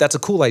 That's a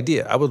cool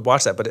idea. I would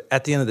watch that. But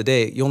at the end of the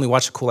day, you only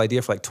watch a cool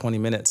idea for like 20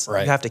 minutes.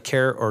 Right. You have to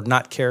care or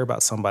not care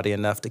about somebody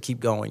enough to keep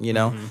going, you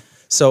know? Mm-hmm.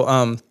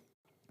 So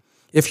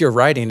if you're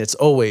writing, it's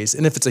always,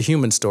 and if it's a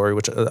human story,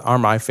 which are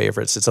my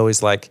favorites, it's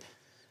always like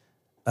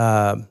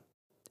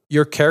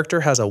your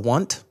character has a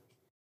want,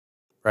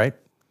 right?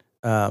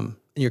 And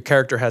your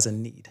character has a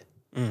need,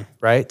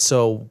 right?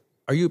 So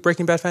are you a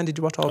Breaking Bad fan? Did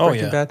you watch all of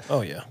Breaking Bad?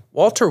 Oh, yeah.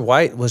 Walter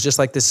White was just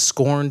like this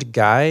scorned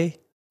guy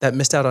that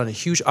missed out on a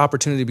huge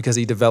opportunity because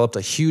he developed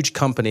a huge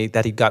company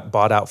that he got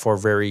bought out for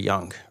very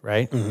young,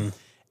 right? Mm-hmm.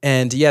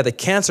 And yeah, the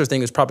cancer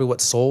thing is probably what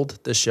sold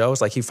the show.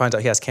 It's like he finds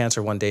out he has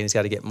cancer one day and he's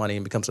got to get money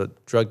and becomes a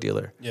drug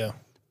dealer. Yeah.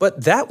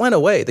 But that went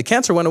away. The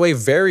cancer went away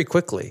very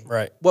quickly.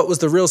 Right. What was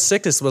the real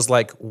sickness was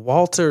like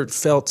Walter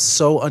felt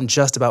so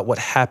unjust about what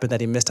happened that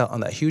he missed out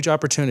on that huge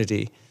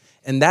opportunity.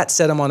 And that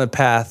set him on a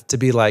path to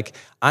be like,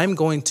 I'm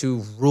going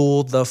to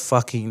rule the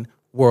fucking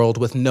world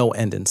with no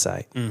end in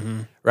sight.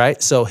 Mm-hmm.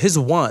 Right? So his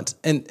want,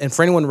 and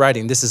for anyone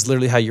writing, this is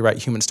literally how you write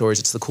human stories.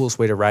 It's the coolest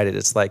way to write it.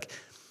 It's like,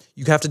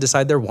 you have to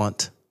decide their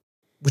want,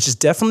 which is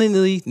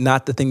definitely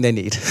not the thing they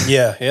need.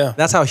 Yeah, yeah.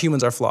 That's how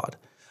humans are flawed.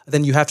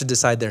 Then you have to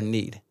decide their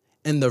need.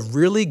 And the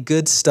really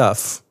good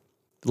stuff,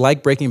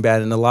 like Breaking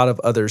Bad and a lot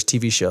of others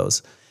TV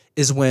shows,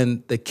 is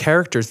when the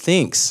character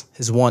thinks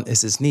his want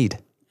is his need.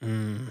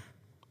 Mm.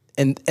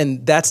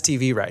 And that's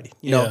TV writing.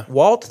 You know,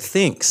 Walt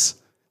thinks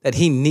that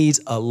he needs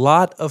a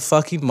lot of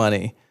fucking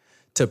money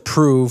to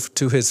prove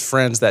to his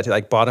friends that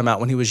like bought him out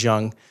when he was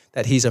young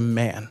that he's a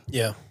man.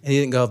 Yeah. And he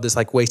didn't go have this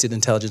like wasted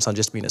intelligence on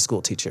just being a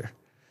school teacher.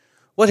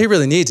 What he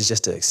really needs is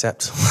just to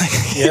accept,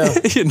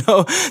 you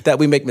know, that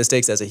we make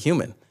mistakes as a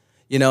human.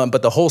 You know,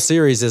 but the whole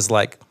series is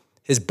like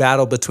his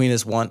battle between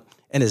his want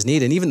and his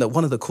need. And even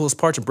one of the coolest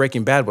parts of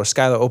Breaking Bad where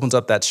Skylar opens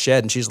up that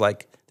shed and she's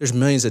like, there's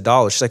millions of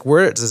dollars. She's like,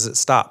 where does it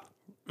stop?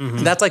 Mm-hmm.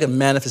 And that's like a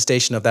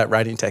manifestation of that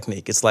writing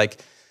technique. It's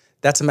like,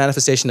 that's a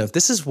manifestation of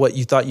this is what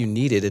you thought you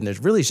needed. And it's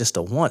really just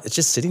a want. It's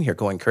just sitting here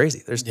going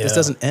crazy. This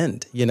doesn't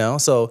end, you know?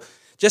 So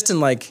just in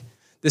like,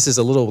 this is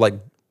a little like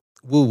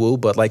woo-woo,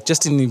 but like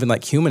just in even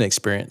like human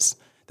experience,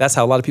 that's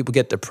how a lot of people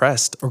get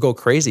depressed or go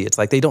crazy. It's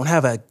like they don't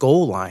have a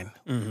goal line.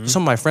 Mm-hmm.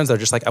 Some of my friends are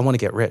just like, I want to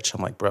get rich.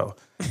 I'm like, bro,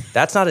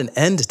 that's not an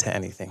end to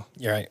anything.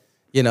 You're right.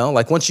 You know,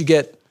 like once you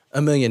get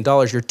 $1 million,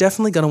 you're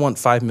definitely going to want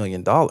 $5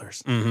 million.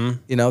 Mm-hmm.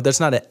 You know, that's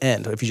not an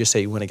end if you just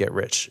say you want to get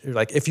rich.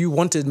 Like if you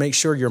want to make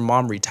sure your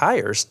mom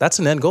retires, that's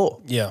an end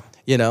goal. Yeah.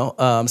 You know,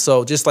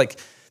 so just like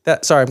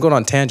that. Sorry, I'm going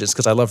on tangents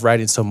because I love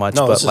writing so much.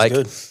 No, but this is like,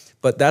 good.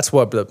 But that's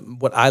what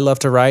I love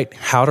to write,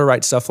 how to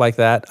write stuff like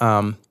that.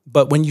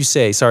 But when you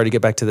say, sorry to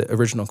get back to the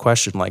original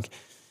question, like,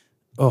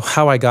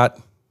 how I got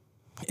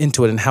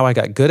into it and how I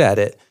got good at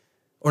it,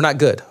 or not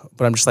good,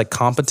 but I'm just like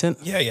competent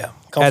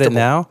at it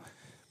now.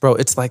 Bro,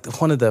 it's like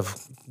one of the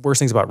worst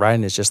things about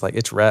writing is just like,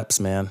 it's reps,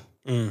 man.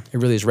 It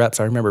really is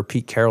reps. I remember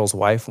Pete Carroll's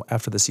wife,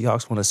 after the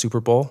Seahawks won a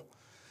Super Bowl,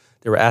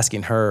 they were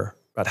asking her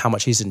about how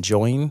much he's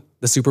enjoying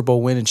the Super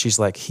Bowl win. And she's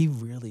like, he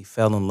really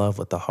fell in love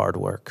with the hard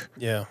work.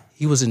 Yeah.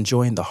 He was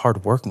enjoying the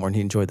hard work more than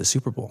he enjoyed the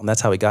Super Bowl. And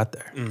that's how he got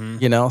there. Mm-hmm.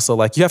 You know? So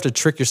like you have to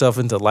trick yourself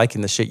into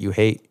liking the shit you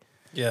hate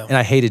Yeah. And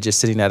I hated just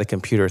sitting at a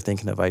computer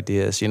thinking of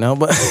ideas,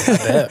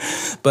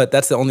 but but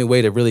that's the only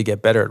way to really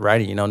get better at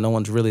writing. No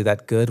one's really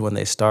that good when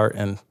they start,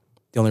 and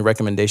the only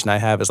recommendation I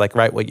have is like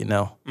write what you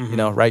know.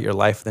 Write your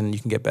life, then you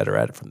can get better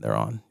at it from there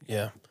on.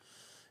 Yeah.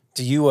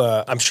 Do you,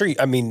 I'm sure,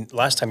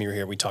 last time you were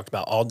here, we talked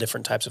about all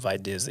different types of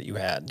ideas that you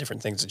had,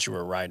 different things that you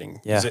were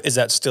writing. Yeah. Is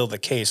that still the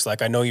case?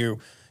 Like, I know you're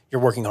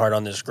working hard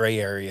on this gray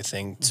area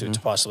thing to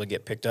possibly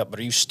get picked up,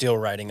 but are you still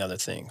writing other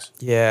things?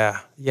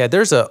 Yeah.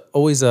 There's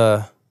always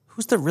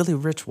who's the really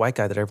rich white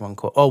guy that everyone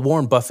quotes? Oh,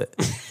 Warren Buffett.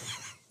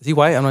 Is he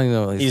white? I don't even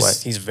know if he's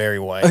white. He's very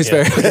white. Oh, he's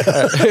very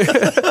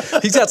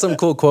he's got some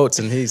cool quotes,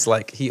 and he's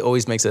like, he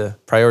always makes a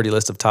priority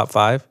list of top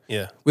 5.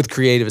 Yeah. With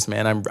creatives,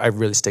 man, I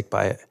really stick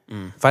by it.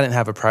 If I didn't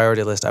have a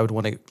priority list, I would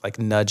want to like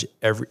nudge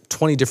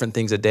 20 different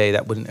things a day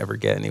that wouldn't ever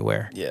get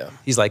anywhere. Yeah.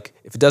 He's like,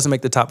 if it doesn't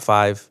make the top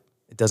 5,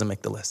 it doesn't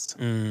make the list.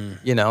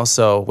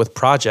 So with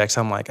projects,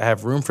 I'm like, I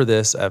have room for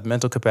this, I have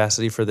mental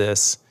capacity for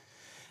this,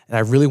 and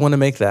I really want to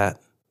make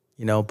that,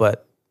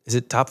 but is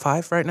it top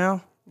 5 right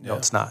now? No,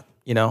 it's not.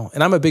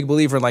 And I'm a big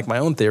believer in like my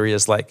own theory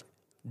is like,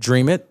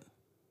 dream it,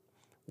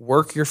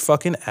 work your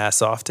fucking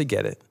ass off to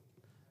get it,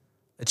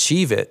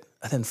 achieve it,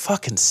 and then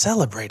fucking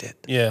celebrate it.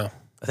 Yeah.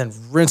 And then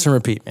rinse and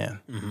repeat, man.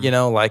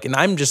 And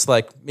I'm just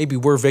like, maybe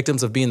we're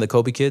victims of being the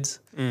Kobe kids,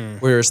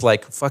 where it's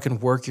like, fucking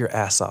work your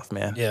ass off,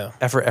 man. Yeah.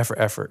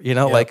 Effort.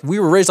 Like we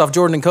were raised off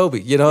Jordan and Kobe,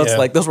 it's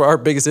like, those were our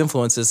biggest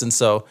influences.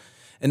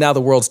 And now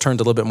the world's turned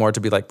a little bit more to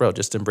be like, bro,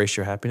 just embrace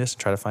your happiness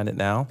and try to find it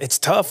now. It's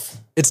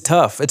tough. It's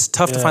tough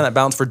to find that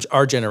balance for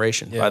our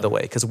generation, by the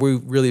way, because we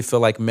really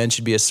feel like men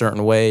should be a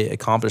certain way,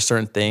 accomplish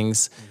certain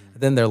things.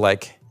 Then they're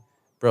like,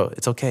 bro,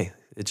 it's okay.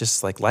 It's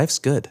just like, life's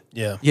good.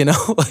 Yeah.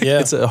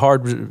 It's a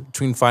hard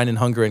between finding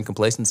hunger and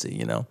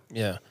complacency,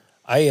 Yeah.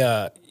 I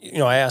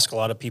ask a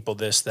lot of people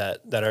this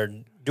that are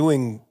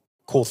doing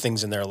cool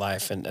things in their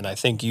life. And I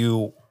think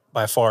you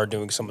by far are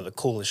doing some of the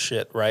coolest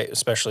shit, right?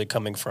 Especially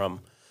coming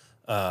from,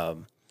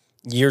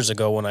 years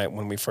ago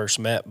when we first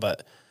met,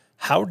 but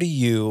how do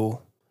you,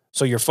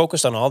 so you're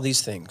focused on all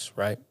these things,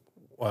 right?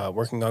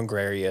 Working on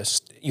gray area,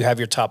 you have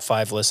your top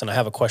 5 list, and I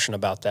have a question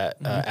about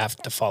that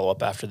to follow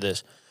up after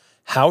this.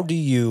 How do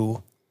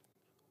you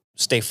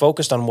stay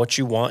focused on what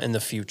you want in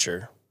the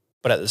future,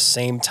 but at the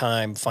same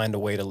time find a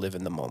way to live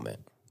in the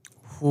moment?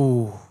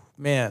 Ooh,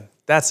 man,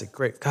 that's a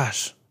great,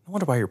 gosh, I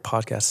wonder why your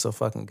podcast is so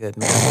fucking good,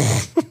 man.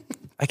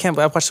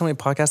 I watch so many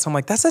podcasts, I'm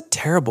like, that's a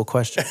terrible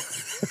question.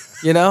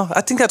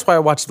 I think that's why I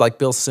watch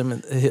like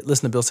listen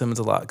to Bill Simmons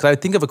a lot. Because I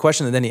think of a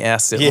question and then he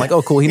asks it. I'm like,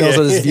 oh, cool. He knows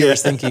what his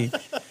viewers thinking.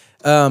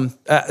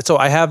 So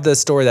I have the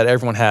story that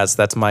everyone has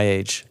that's my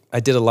age. I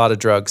did a lot of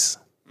drugs.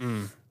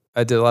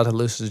 I did a lot of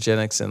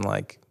hallucinogenics and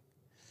like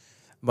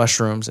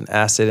mushrooms and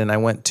acid. And I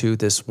went to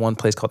this one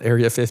place called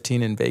Area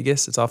 15 in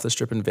Vegas. It's off the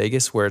strip in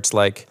Vegas where it's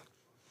like,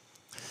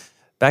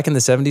 back in the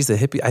 70s,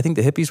 I think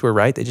the hippies were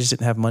right. They just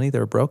didn't have money. They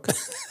were broke.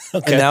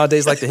 Okay. And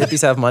nowadays, like the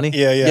hippies have money.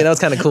 Yeah. It's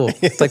kind of cool.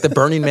 It's like the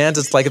Burning Man.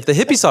 It's like if the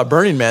hippies saw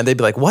Burning Man, they'd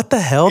be like, what the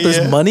hell?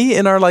 There's money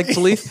in our like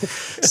belief.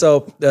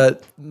 So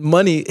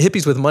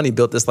hippies with money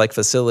built this like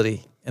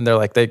facility. And they're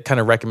like, they kind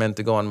of recommend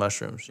to go on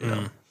mushrooms,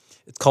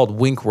 It's called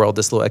Wink World,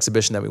 this little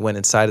exhibition that we went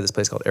inside of this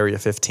place called Area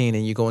 15.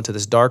 And you go into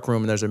this dark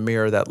room and there's a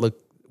mirror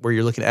where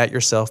you're looking at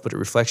yourself, but it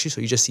reflects you. So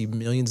you just see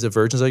millions of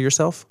versions of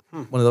yourself.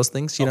 One of those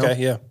things, Okay,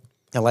 yeah.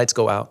 The lights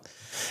go out.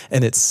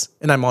 And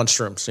I'm on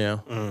shrooms,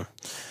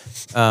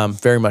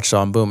 very much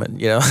so. I'm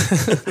booming,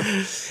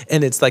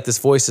 and it's like this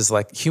voice is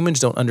like, humans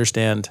don't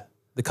understand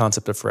the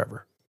concept of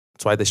forever.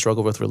 That's why they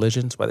struggle with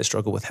religion. It's why they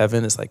struggle with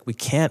heaven. It's like, we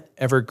can't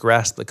ever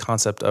grasp the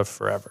concept of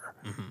forever.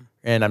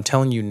 And I'm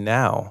telling you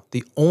now,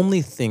 the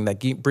only thing that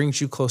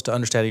brings you close to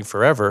understanding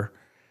forever,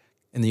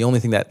 and the only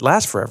thing that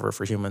lasts forever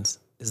for humans,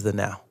 is the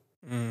now.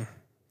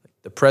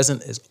 The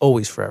present is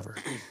always forever.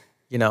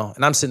 And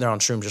I'm sitting there on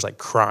shrooms just like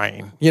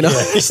crying,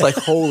 It's like,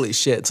 holy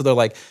shit. So they're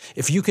like,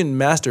 if you can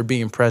master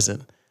being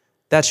present,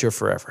 that's your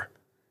forever,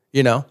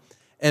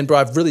 And bro,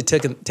 I've really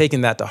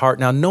taken that to heart.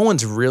 Now, no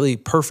one's really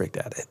perfect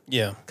at it.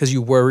 Yeah. Because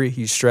you worry,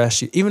 you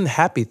stress, even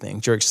happy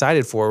things you're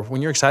excited for.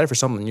 When you're excited for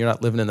something, you're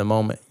not living in the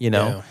moment,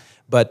 Yeah.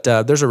 But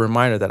there's a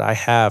reminder that I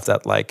have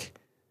that like,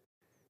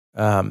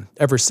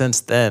 ever since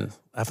then,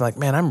 I feel like,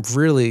 man, I'm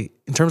really,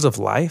 in terms of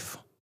life,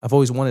 I've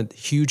always wanted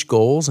huge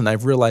goals, and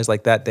I've realized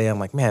like that day, I'm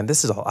like, man,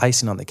 this is all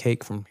icing on the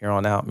cake from here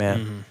on out,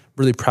 man.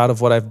 Really proud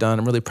of what I've done.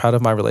 I'm really proud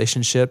of my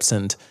relationships.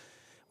 And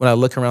when I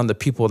look around the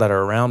people that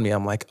are around me,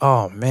 I'm like,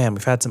 oh man,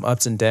 we've had some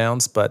ups and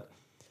downs, but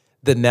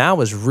the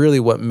now is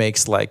really what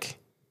makes like,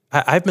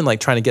 I've been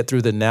like trying to get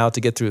through the now to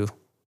get through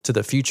to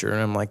the future.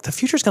 And I'm like, the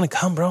future's going to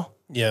come, bro.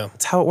 Yeah.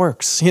 It's how it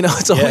works.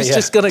 It's always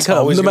just going to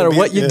come no matter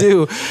what you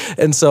do.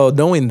 And so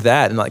knowing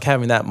that and like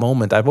having that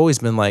moment, I've always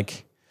been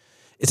like,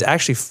 it's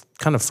actually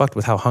kind of fucked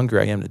with how hungry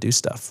I am to do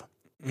stuff.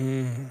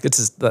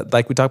 It's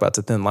like we talked about, it's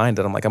a thin line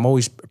that I'm like, I'm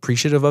always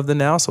appreciative of the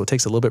now. So it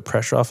takes a little bit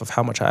pressure off of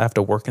how much I have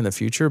to work in the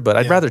future, but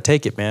I'd rather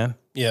take it, man.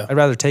 Yeah. I'd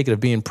rather take it of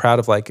being proud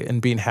of like,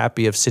 and being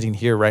happy of sitting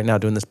here right now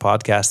doing this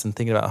podcast and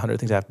thinking about 100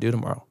 things I have to do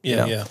tomorrow.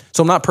 Yeah.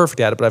 So I'm not perfect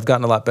at it, but I've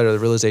gotten a lot better. The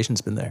realization's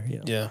been there.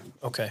 Yeah.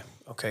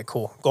 Okay,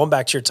 cool. Going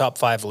back to your top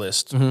 5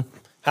 list,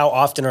 How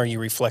often are you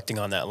reflecting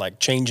on that, like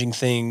changing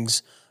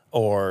things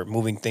or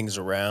moving things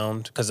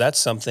around? Because that's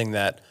something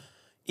that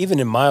even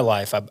in my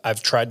life,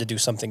 I've tried to do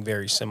something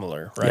very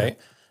similar, right?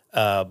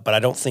 Yeah. But I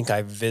don't think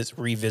I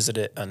revisit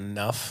it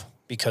enough,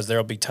 because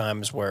there'll be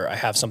times where I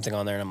have something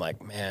on there and I'm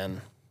like,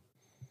 man,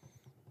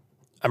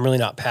 I'm really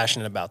not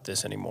passionate about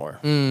this anymore.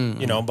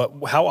 You know, but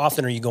how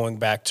often are you going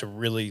back to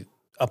really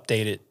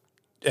update it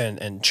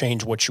and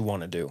change what you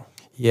want to do?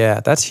 Yeah,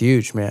 that's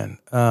huge, man.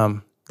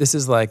 This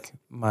is like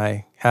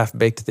my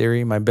half-baked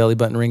theory, my belly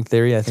button ring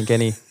theory. I think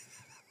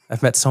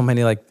I've met so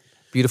many like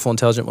beautiful,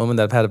 intelligent women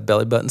that have had a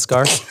belly button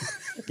scar.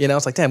 You know,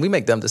 it's like, damn, we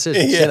make dumb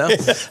decisions, you know?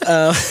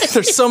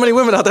 There's so many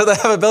women out there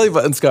that have a belly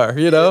button scar,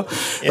 you know?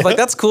 Yeah. Like,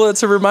 that's cool.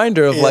 It's a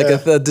reminder of like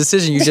a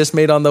decision you just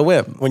made on the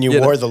whim. When you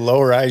wore the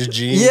low-rise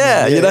jeans.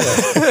 Yeah, you know?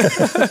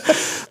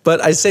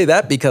 But I say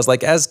that because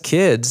like as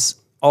kids,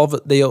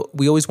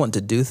 we always want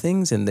to do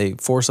things, and they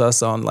force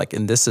us on, like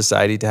in this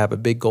society, to have a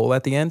big goal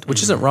at the end,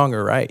 which isn't wrong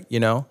or right, you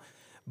know?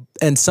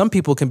 And some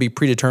people can be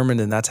predetermined,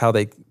 and that's how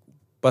they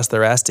bust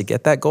their ass to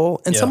get that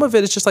goal. And some of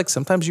it is just like,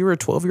 sometimes you were a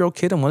 12-year-old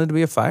kid and wanted to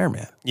be a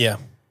fireman. Yeah.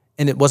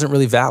 And it wasn't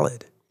really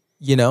valid,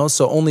 you know?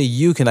 So only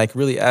you can like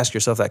really ask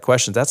yourself that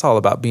question. That's all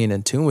about being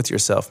in tune with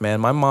yourself, man.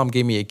 My mom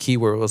gave me a key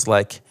where it was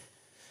like,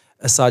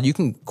 Assad, you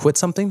can quit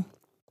something,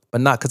 but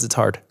not because it's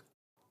hard.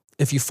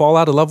 If you fall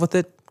out of love with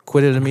it,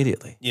 quit it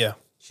immediately. Yeah.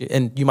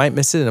 And you might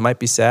miss it and it might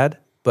be sad,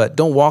 but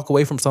don't walk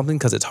away from something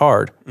because it's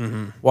hard.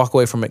 Walk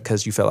away from it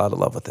because you fell out of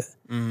love with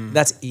it.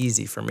 That's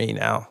easy for me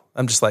now.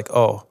 I'm just like,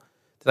 oh,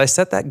 did I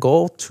set that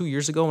goal 2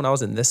 years ago when I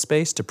was in this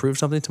space to prove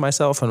something to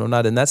myself, and I'm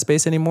not in that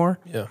space anymore?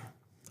 Yeah.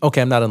 Okay,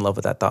 I'm not in love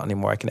with that thought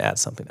anymore. I can add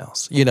something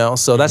else, you know?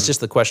 So that's just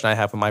the question I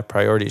have when my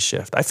priorities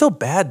shift. I feel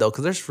bad though,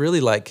 because there's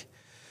really like,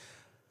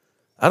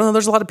 I don't know,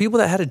 there's a lot of people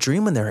that had a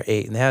dream when they were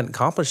 8 and they hadn't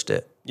accomplished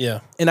it. Yeah.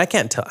 And I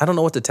don't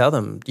know what to tell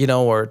them, you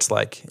know, or it's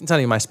like, it's not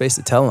even my space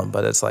to tell them,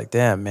 but it's like,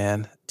 damn,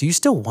 man, do you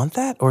still want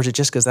that? Or is it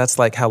just because that's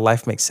like how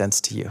life makes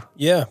sense to you?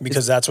 Yeah,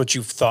 because that's what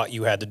you thought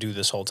you had to do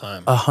this whole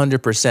time.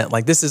 100%.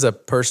 Like, this is a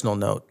personal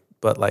note,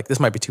 but like, this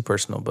might be too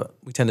personal, but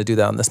we tend to do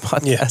that on this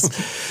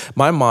podcast. Yeah.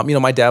 My mom, you know,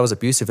 my dad was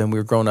abusive, and we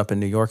were growing up in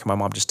New York, and my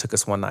mom just took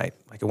us one night.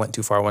 Like, it went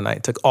too far one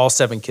night. Took all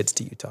 7 kids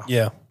to Utah.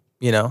 Yeah.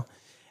 You know?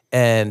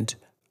 And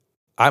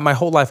my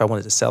whole life, I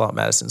wanted to sell out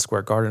Madison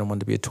Square Garden. I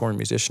wanted to be a touring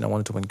musician. I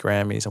wanted to win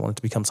Grammys. I wanted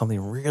to become something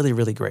really,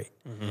 really great.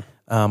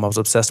 I was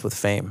obsessed with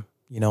fame,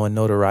 you know, and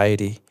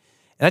notoriety.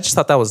 And I just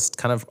thought that was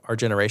kind of our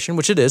generation,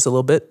 which it is a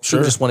little bit. Sure.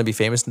 People just want to be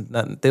famous.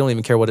 They don't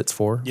even care what it's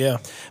for. Yeah.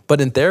 But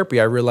in therapy,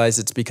 I realized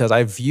it's because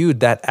I viewed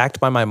that act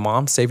by my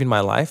mom saving my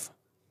life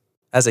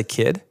as a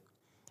kid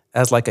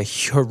as like a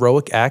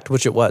heroic act,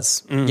 which it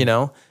was, you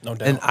know? No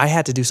doubt. And I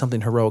had to do something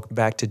heroic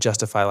back to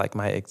justify like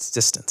my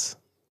existence.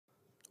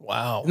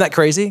 Wow. Isn't that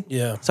crazy?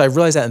 Yeah. So I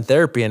realized that in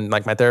therapy, and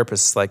like my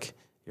therapist is like,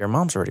 your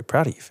mom's already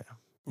proud of you, fam.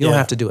 You don't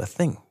have to do a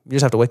thing. You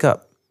just have to wake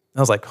up. And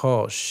I was like,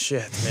 oh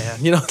shit,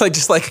 man. You know, like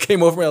just like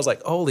came over me. I was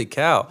like, holy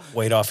cow.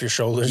 Weight off your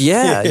shoulders.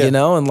 Yeah, you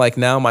know, and like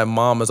now my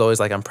mom is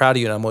always like, I'm proud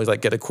of you. And I'm always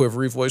like, get a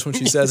quivery voice when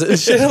she says it. And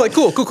shit. I'm like,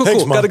 cool.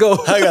 Thanks, Mom. Gotta go.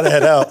 I gotta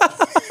head out.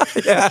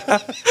 Yeah.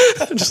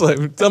 Just like,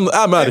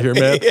 I'm out of here,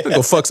 man. I'm gonna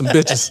go fuck some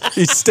bitches.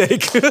 Eat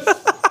steak.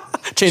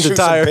 Change a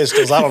tire. Some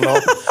pistols. I don't know.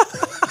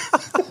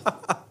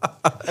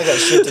 I got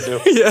shit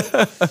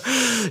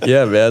to do.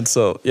 Yeah, man.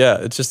 So yeah,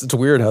 it's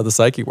weird how the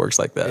psyche works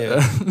like that.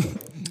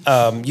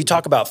 Yeah. You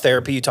talk about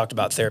therapy. You talked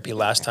about therapy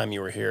last time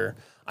you were here.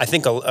 I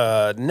think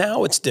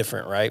now it's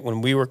different, right?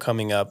 When we were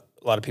coming up,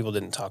 a lot of people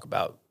didn't talk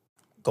about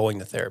going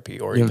to therapy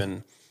or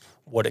even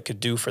what it could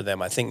do for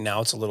them. I think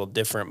now it's a little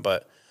different,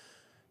 but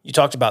you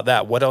talked about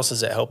that. What else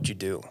has it helped you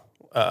do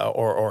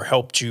or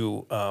helped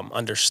you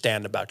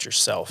understand about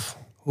yourself?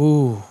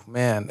 Ooh,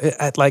 man.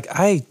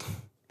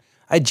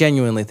 I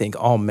genuinely think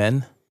all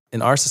men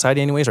in our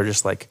society anyways are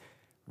just like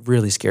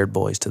really scared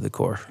boys to the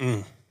core.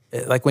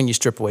 Like when you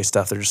strip away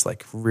stuff, they're just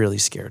like really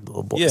scared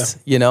little boys,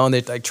 you know, and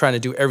they're like trying to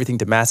do everything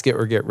to mask it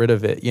or get rid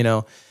of it. You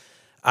know,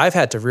 I've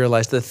had to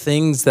realize the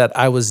things that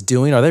I was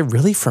doing, are they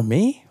really for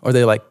me? Or are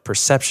they like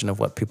perception of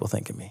what people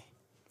think of me?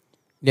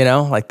 You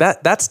know, like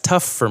that's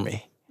tough for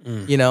me,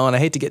 you know, and I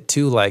hate to get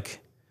too like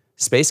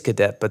space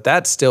cadet, but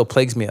that still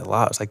plagues me a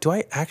lot. It's like, do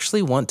I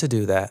actually want to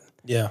do that?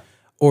 Yeah.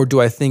 Or do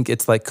I think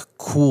it's like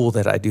cool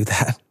that I do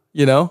that,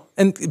 you know?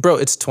 And bro,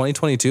 it's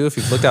 2022. If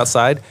you've looked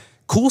outside,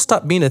 cool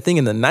stopped being a thing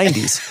in the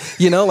 90s,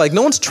 you know? Like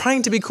no one's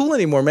trying to be cool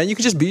anymore, man. You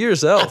can just be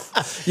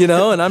yourself, you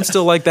know? And I'm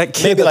still like that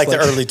kid. Maybe like the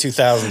early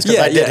 2000s.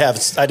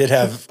 Because I did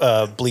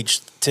have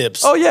bleached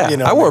tips. Oh yeah, you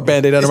know? I wore a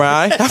Band-Aid under my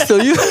eye. I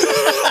feel you.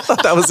 I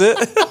thought that was it.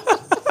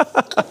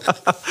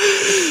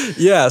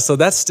 Yeah, so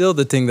that's still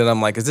the thing that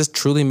I'm like, is this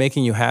truly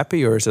making you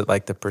happy, or is it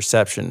like the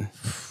perception,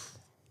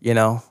 you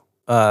know?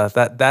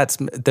 That's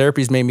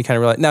therapy's made me kind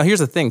of realize. Now, here's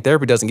the thing: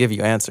 therapy doesn't give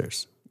you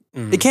answers.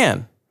 It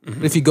can,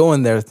 but if you go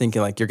in there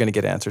thinking like you're going to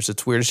get answers,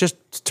 it's weird. It's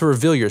just to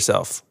reveal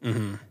yourself.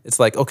 It's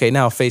like, okay,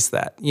 now face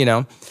that, you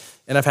know.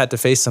 And I've had to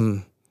face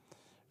some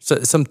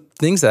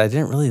things that I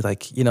didn't really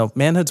like. You know,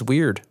 manhood's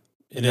weird.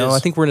 You know, I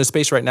think we're in a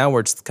space right now where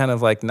it's kind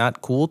of like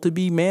not cool to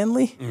be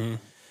manly.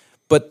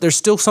 But there's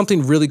still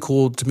something really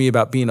cool to me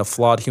about being a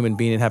flawed human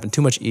being and having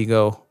too much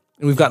ego.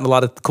 And we've gotten a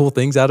lot of cool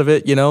things out of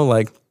it, you know,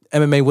 like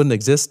MMA wouldn't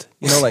exist,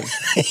 you know, like,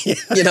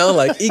 you know,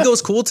 like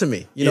ego's cool to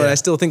me, you know, and I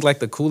still think like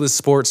the coolest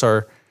sports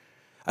are,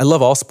 I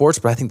love all sports,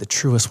 but I think the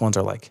truest ones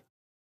are like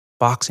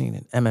boxing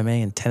and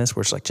MMA and tennis,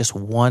 where it's like just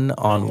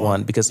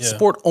one-on-one, because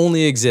sport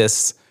only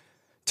exists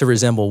to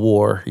resemble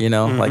war, you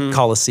know, like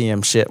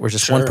Coliseum shit, where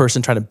just one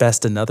person trying to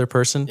best another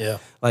person. Yeah.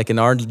 Like in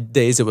our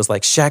days, it was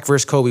like Shaq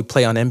versus Kobe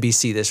play on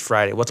NBC this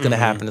Friday. What's going to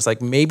happen? It's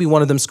like maybe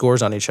one of them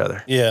scores on each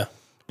other. Yeah.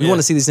 We want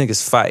to see these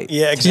niggas fight.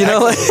 Yeah, exactly. You know,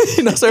 like,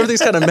 you know, so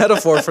everything's kind of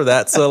metaphor for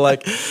that. So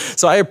like,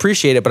 so I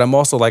appreciate it, but I'm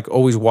also like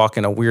always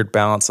walking a weird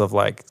balance of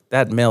like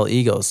that male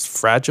ego's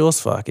fragile as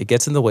fuck. It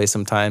gets in the way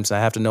sometimes, and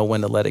I have to know when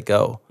to let it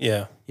go.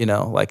 Yeah. You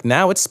know, like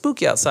now it's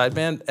spooky outside,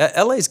 man.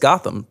 LA's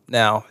Gotham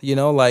now, you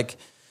know, like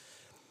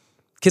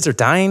kids are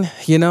dying,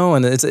 you know,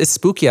 and it's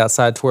spooky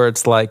outside to where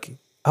it's like,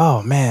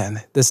 oh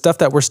man, the stuff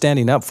that we're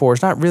standing up for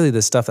is not really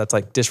the stuff that's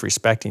like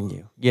disrespecting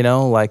you, you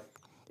know, like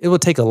it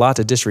would take a lot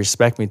to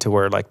disrespect me to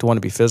where like to want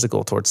to be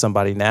physical towards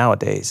somebody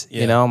nowadays,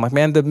 you know, I'm like,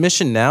 man, the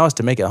mission now is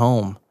to make it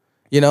home,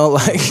 you know,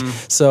 like,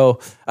 so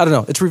I don't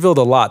know. It's revealed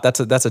a lot. That's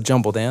a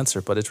jumbled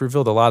answer, but it's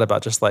revealed a lot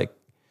about just like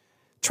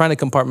trying to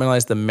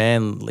compartmentalize the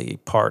manly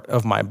part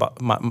of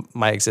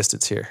my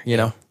existence here, you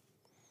know?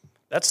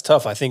 That's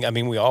tough. I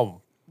mean, we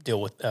all deal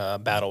with,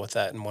 battle with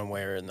that in one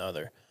way or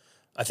another.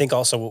 I think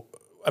also,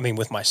 I mean,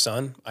 with my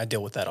son, I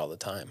deal with that all the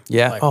time.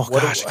 Yeah. Like,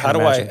 gosh.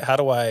 how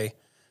do I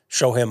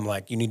show him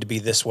like you need to be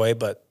this way,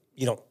 but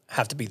you don't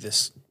have to be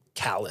this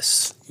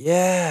callous.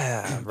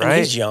 Yeah, right. And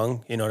he's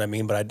young, you know what I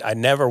mean. But I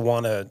never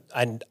want to.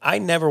 I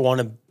never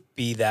want to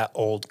be that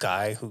old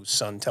guy whose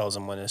son tells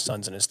him when his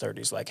son's in his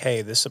 30s, like,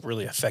 "Hey, this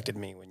really affected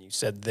me when you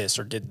said this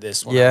or did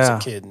this when I was a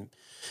kid," and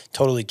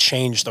totally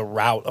changed the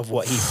route of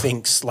what he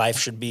thinks life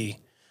should be.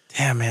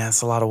 Damn, man,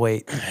 it's a lot of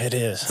weight. It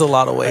is. It's a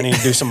lot of weight. I need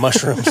to do some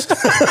mushrooms.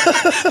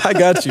 I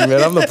got you,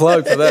 man. I'm the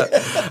plug for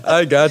that.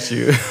 I got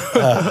you.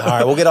 All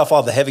right, we'll get off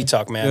all the heavy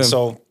talk, man. Yeah.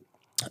 So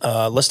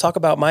let's talk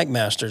about Mike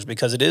Masters,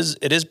 because it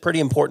is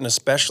pretty important,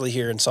 especially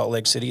here in Salt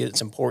Lake City.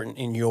 It's important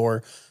in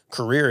your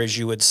career, as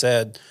you had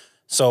said.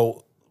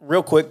 So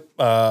real quick,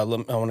 I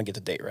want to get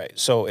the date right.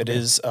 So it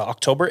is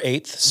October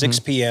 8th,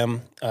 6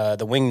 p.m.,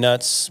 the Wing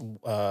Nuts,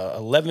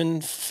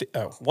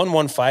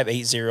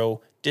 11580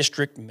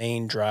 District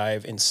Main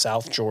Drive in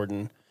South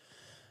Jordan.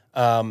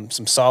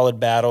 Some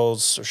solid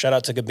battles. So shout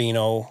out to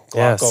Gabino,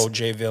 Glocko,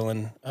 Jay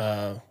Villain.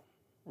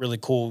 Really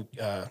cool.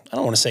 I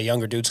don't want to say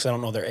younger dudes because I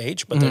don't know their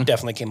age, but they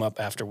definitely came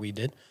up after we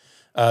did.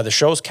 The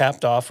show's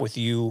capped off with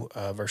you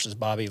versus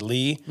Bobby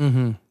Lee.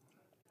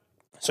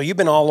 So you've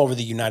been all over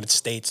the United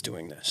States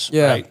doing this,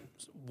 right?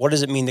 What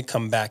does it mean to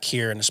come back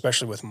here, and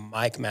especially with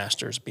Mike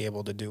Masters, be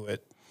able to do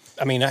it?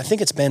 I mean, I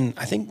think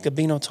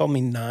Gabino told me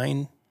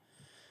 9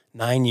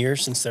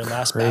 years since their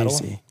last battle.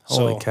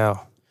 Holy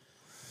cow.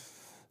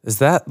 Is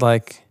that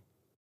like,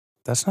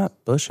 that's not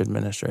Bush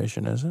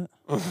administration, is it?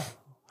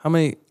 How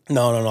many?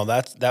 No.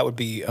 That would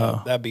be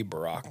that'd be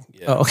Barack.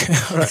 Yeah. Oh, okay.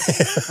 All right.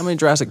 How many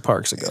Jurassic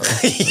Parks ago?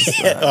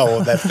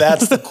 Oh,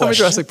 that's the question. How many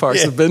Jurassic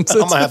Parks have been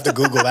since? I'm gonna have to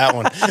Google that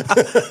one. I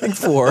think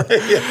 4.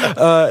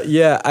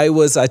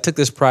 I took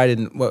this pride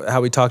in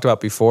how we talked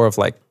about before of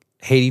like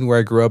hating where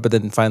I grew up, but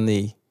then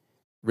finally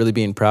really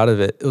being proud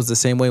of it. It was the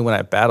same way when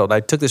I battled.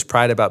 I took this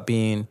pride about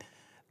being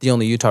the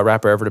only Utah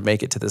rapper ever to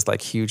make it to this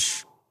like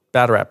huge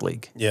battle rap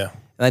league. Yeah.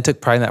 And I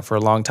took pride in that for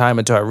a long time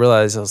until I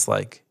realized I was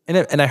like,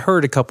 and I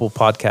heard a couple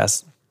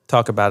podcasts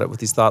talk about it with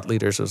these thought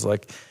leaders. It was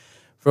like,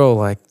 bro,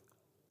 like,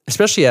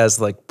 especially as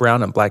like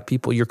brown and black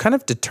people, you're kind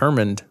of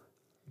determined,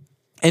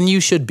 and you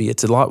should be.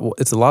 It's a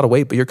lot of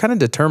weight, but you're kind of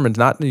determined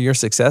not in your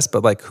success,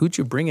 but like who'd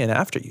you bring in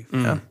after you?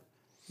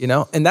 You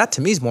know? And that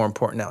to me is more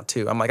important now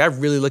too. I'm like, I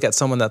really look at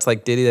someone that's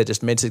like Diddy that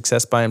just made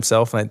success by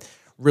himself, and I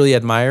really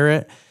admire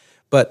it.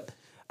 But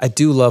I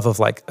do love of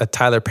like a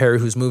Tyler Perry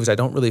whose movies I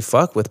don't really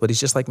fuck with, but he's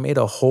just like made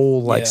a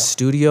whole like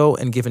studio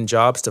and given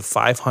jobs to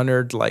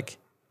 500 like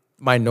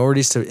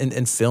minorities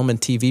in film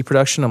and TV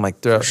production. I'm like,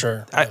 for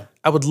sure.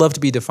 I would love to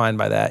be defined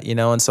by that, you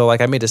know? And so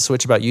like I made a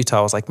switch about Utah.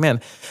 I was like,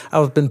 man,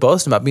 I've been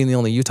boasting about being the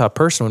only Utah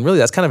person when really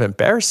that's kind of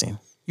embarrassing.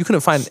 You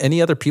couldn't find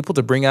any other people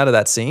to bring out of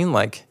that scene.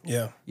 Like,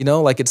 you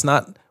know, like it's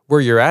not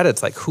where you're at.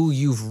 It's like who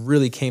you've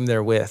really came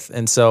there with.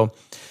 And so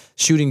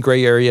shooting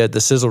Gray Area,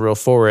 the sizzle reel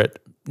for it,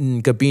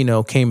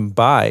 Gabino came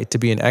by to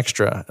be an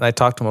extra. And I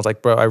talked to him. I was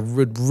like, bro, I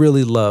would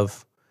really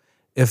love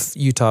if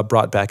Utah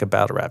brought back a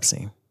battle rap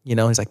scene. You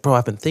know, he's like, bro,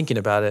 I've been thinking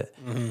about it.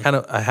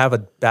 I have a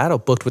battle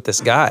booked with this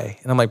guy.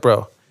 And I'm like,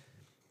 bro,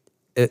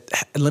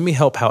 let me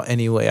help how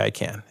any way I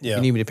can. You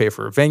need me to pay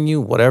for a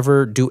venue,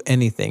 whatever, do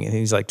anything. And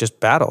he's like, just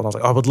battle. And I was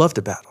like, oh, I would love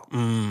to battle.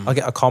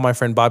 I'll call my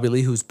friend Bobby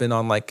Lee, who's been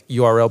on like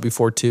URL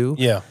before too.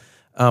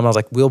 I was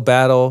like, we'll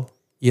battle,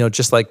 you know,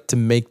 just like to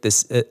make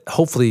this,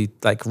 hopefully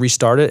like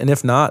restart it. And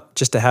if not,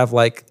 just to have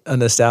like a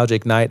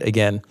nostalgic night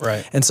again.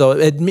 Right. And so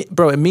it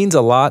means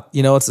a lot.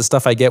 You know, it's the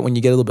stuff I get when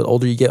you get a little bit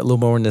older, you get a little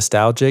more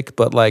nostalgic,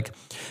 but like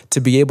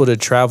to be able to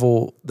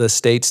travel the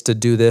States to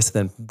do this,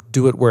 then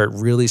do it where it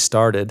really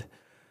started.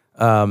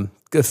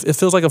 it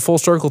feels like a full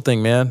circle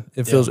thing, man.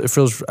 I feel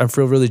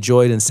really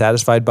joyed and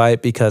satisfied by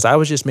it because I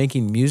was just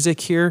making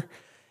music here,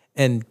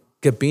 and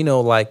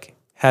Gabino like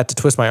had to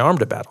twist my arm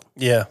to battle.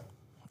 Yeah.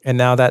 And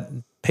now that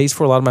pays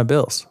for a lot of my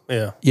bills.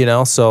 Yeah. You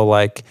know, so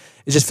like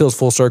it just feels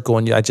full circle,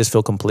 and I just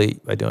feel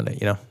complete by doing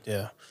it, you know?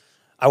 Yeah.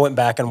 I went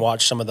back and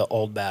watched some of the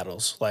old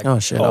battles, like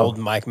old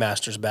Mike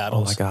Masters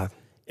battles. Oh my God.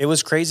 It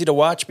was crazy to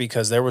watch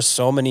because there was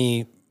so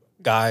many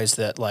guys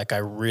that like I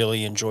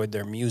really enjoyed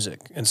their music.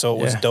 And so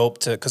it was dope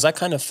to, because I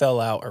kind of fell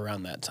out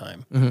around that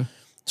time. Mm-hmm.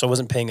 So I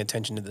wasn't paying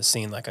attention to the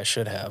scene like I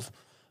should have.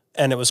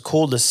 And it was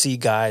cool to see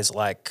guys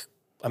like,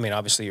 I mean,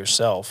 obviously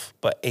yourself,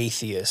 but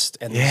Atheist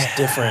and these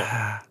different.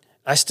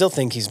 I still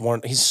think he's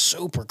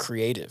super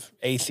creative,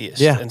 Atheist.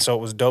 Yeah. And so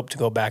it was dope to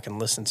go back and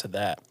listen to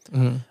that.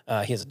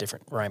 Mm-hmm. He has a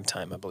different rhyme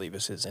time, I believe,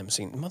 is his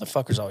MC.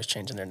 Motherfuckers always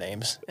changing their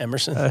names.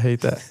 Emerson. I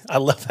hate that. I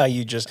love how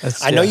you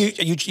just, I know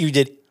you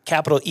did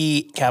capital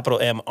E, capital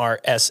M, R,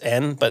 S,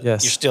 N, but you're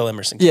still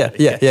Emerson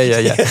Kennedy. Yeah.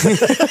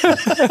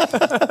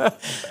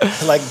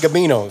 Like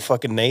Gabino,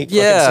 fucking Nate,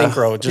 fucking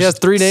Synchro. Just he has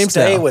 3 names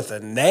stay now. with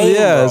a name,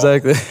 Yeah, bro.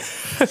 exactly.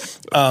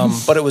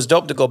 But it was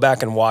dope to go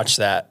back and watch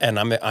that, and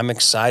I'm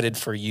excited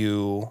for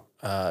you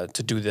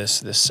to do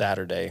this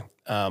Saturday.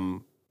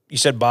 You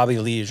said Bobby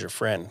Lee is your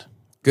friend.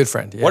 Good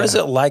friend. Yeah. What is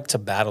it like to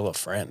battle a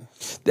friend?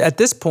 At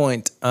this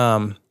point,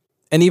 and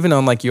even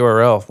on like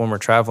URL when we're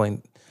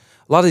traveling,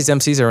 a lot of these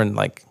MCs are in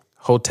like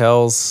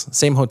hotels,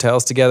 same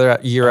hotels together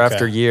year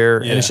after year,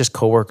 and it's just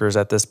coworkers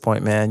at this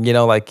point, man. You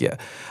know, like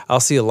I'll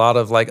see a lot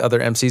of like other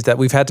MCs that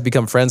we've had to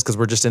become friends because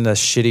we're just in a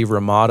shitty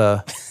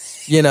Ramada.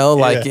 You know,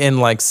 like in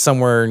like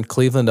somewhere in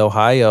Cleveland,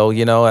 Ohio,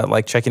 you know, at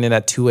like checking in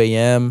at 2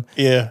 a.m.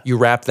 Yeah. You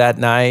rap that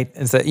night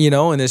and you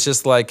know, and it's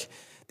just like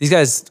these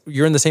guys,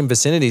 you're in the same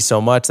vicinity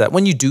so much that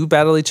when you do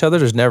battle each other,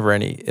 there's never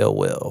any ill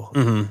will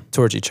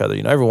towards each other.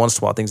 You know, every once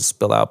in a while things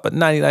spill out, but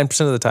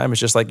 99% of the time it's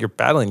just like you're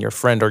battling your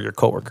friend or your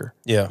coworker.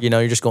 Yeah. You know,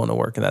 you're just going to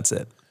work and that's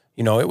it.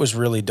 You know, it was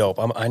really dope.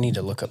 I need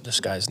to look up this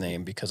guy's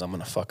name because I'm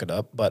going to fuck it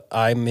up, but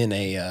I'm in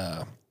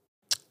a...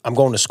 I'm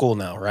going to school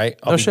now, right?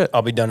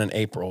 I'll be done in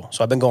April.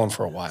 So I've been going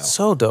for a while.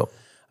 So dope.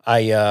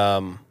 I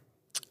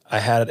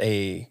had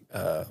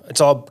it's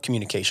all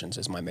communications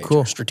is my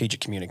major, strategic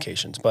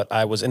communications. But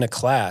I was in a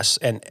class,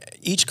 and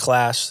each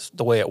class,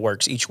 the way it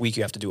works, each week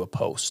you have to do a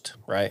post,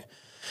 right?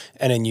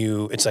 And then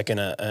it's like in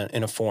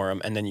a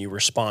forum, and then you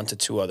respond to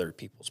 2 other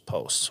people's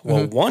posts.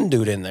 Well, one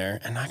dude in there,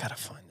 and I got to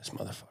find this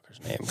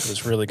motherfucker's name because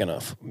it's really going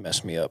to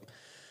mess me up.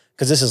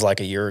 Because this is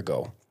like a year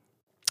ago.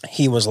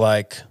 He was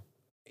like...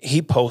 He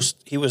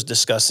was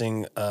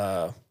discussing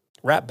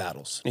rap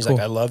battles. He's like,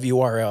 I love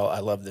URL. I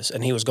love this.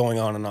 And he was going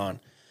on.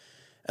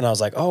 And I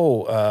was like,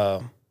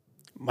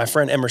 my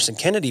friend Emerson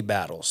Kennedy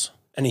battles.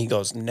 And he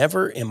goes,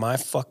 never in my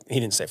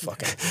he didn't say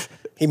fucking.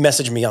 He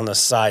messaged me on the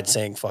side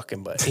saying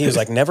fucking, but he was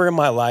like, never in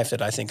my life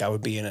did I think I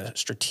would be in a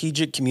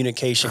strategic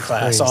communication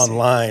class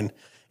online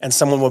and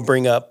someone would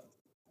bring up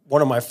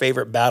one of my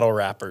favorite battle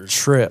rappers.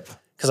 Trip.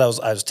 Because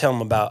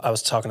I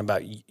was talking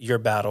about your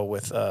battle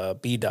with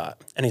B Dot,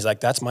 and he's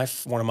like, "That's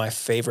one of my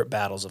favorite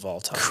battles of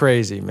all time."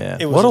 Crazy, man!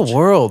 What a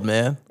world,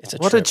 man!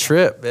 What a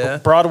trip, man!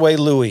 Broadway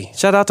Louie.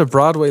 Shout out to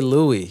Broadway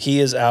Louie.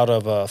 He is out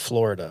of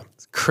Florida.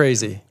 It's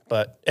crazy,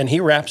 and he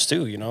raps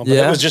too, you know. But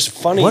it was just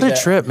funny. What a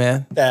trip,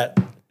 man! That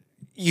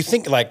you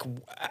think like,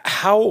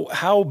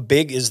 how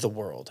big is the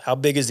world? How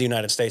big is the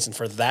United States? And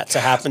for that to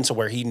happen to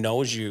where he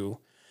knows you.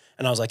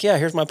 And I was like, yeah,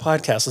 here's my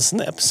podcast. Listen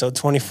to episode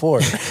 24.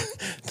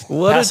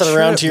 Pass it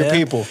around to your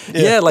people.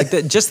 Yeah, like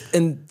that. Just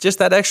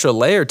that extra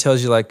layer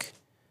tells you like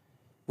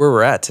where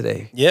we're at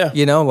today. Yeah.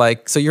 You know,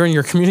 like, so you're in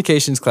your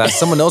communications class.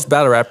 Someone knows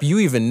battle rap. You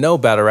even know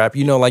battle rap.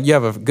 You know, like you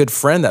have a good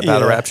friend that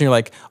battle raps and you're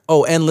like,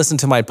 oh, and listen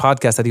to my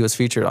podcast that he was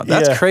featured on.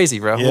 That's crazy,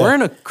 bro. Yeah. We're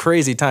in a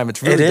crazy time.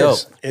 It's really dope.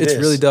 It's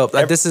really dope.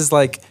 Like, this is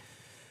like,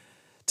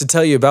 to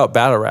tell you about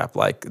battle rap,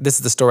 like this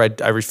is the story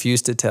I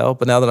refuse to tell,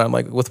 but now that I'm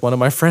like with one of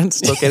my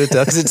friends, it's okay to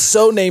tell because it's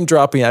so name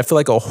dropping. I feel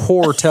like a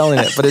whore telling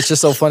it, but it's just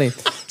so funny.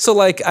 So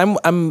like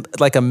I'm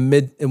like a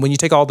mid, and when you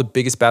take all the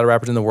biggest battle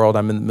rappers in the world,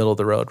 I'm in the middle of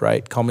the road,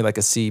 right? Call me like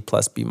a C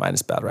plus B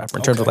minus battle rapper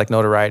in terms of like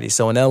notoriety.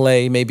 So in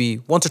LA, maybe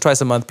once or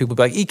twice a month, people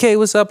be like, EK,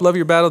 what's up? Love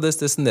your battle,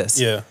 this, and this.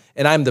 Yeah.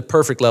 And I'm the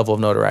perfect level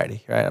of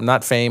notoriety, right? I'm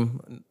not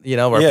fame, you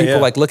know, where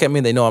people like look at me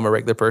and they know I'm a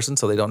regular person,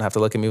 so they don't have to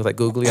look at me with like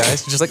googly eyes.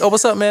 It's just like, oh,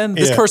 what's up, man?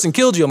 This person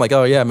killed you. I'm like,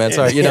 oh yeah, man,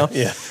 sorry, you know?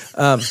 Yeah.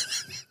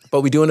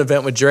 But we do an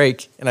event with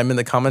Drake, and I'm in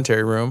the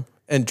commentary room,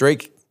 and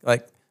Drake,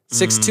 like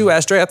 6'2",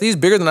 asked Drake, I think he's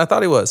bigger than I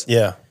thought he was.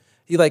 Yeah.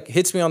 He like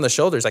hits me on the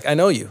shoulder. He's like, I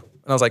know you.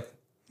 And I was like,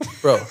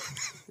 bro.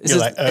 You're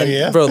like, oh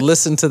yeah? Bro,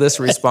 listen to this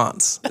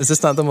response. Is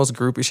this not the most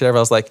groupie shit ever?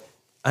 I was like,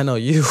 I know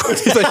you.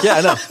 He's like, yeah,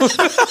 I know.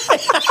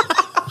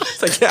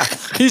 It's like, yeah,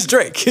 he's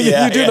Drake. You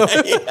do know.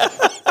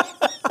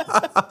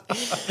 I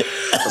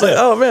was like,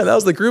 oh man, that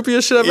was the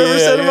groupiest shit I've ever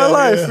said in my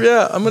life.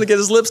 Yeah, I'm gonna get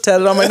his lips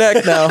tatted on my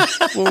neck now.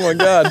 Oh my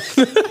god.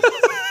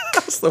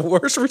 I was the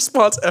worst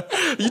response ever.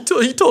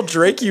 You told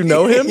Drake you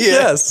know him?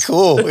 Yes.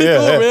 Cool. Yeah.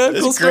 Cool,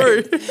 man. Cool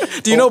story.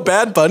 Do you know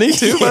Bad Bunny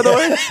too, by the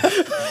way?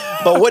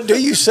 But what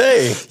do you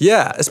say?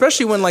 Yeah,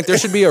 especially when like there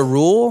should be a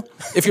rule.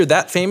 If you're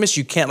that famous,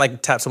 you can't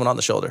like tap someone on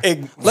the shoulder.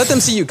 Let them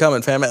see you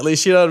coming, fam. At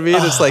least you know what I mean.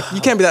 It's like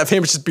you can't be that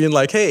famous just being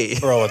like, "Hey,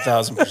 bro."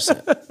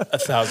 1,000%.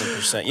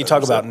 1,000%. You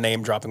talk about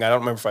name dropping. I don't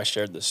remember if I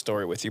shared this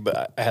story with you,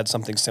 but I had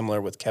something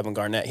similar with Kevin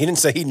Garnett. He didn't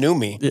say he knew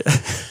me,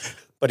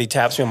 but he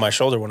taps me on my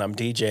shoulder when I'm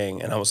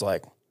DJing, and I was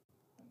like,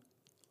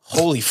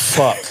 "Holy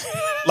fuck!"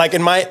 Like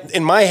in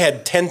my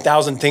head,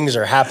 10,000 things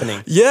are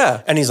happening.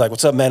 Yeah. And he's like,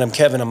 "What's up, man? I'm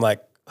Kevin." I'm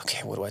like,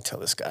 "Okay, what do I tell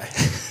this guy?"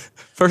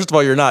 First of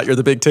all, you're not. You're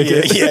the big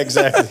ticket. Yeah,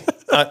 exactly.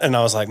 And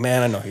I was like,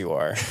 "Man, I know who you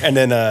are." And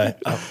then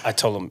I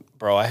told him,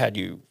 "Bro, I had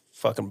you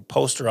fucking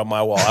poster on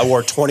my wall. I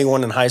wore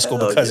 21 in high school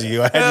because of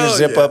you. I had your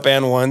zip up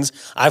and ones.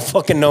 I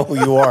fucking know who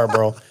you are,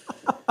 bro."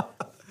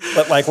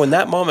 But like when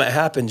that moment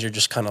happens, you're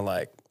just kind of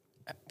like,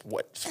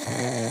 what?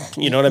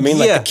 You know what I mean?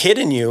 Like the kid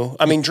in you.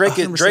 I mean, Drake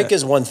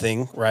is one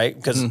thing, right?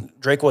 Because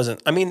Drake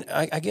wasn't. I mean,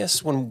 I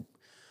guess when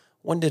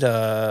did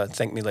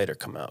Thank Me Later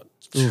come out?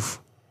 Oof,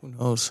 who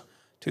knows?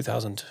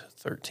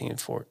 2013,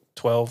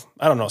 12.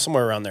 I don't know,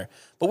 somewhere around there.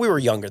 But we were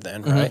younger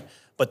then, right?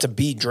 But to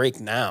be Drake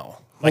now,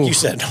 like you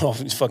said, oh,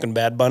 he's fucking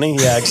Bad Bunny.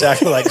 Yeah,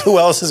 exactly. Like who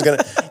else is gonna,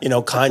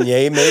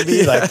 Kanye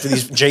maybe, like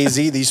these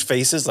Jay-Z, these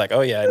faces. Like,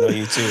 oh yeah, I know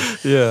you too.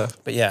 Yeah.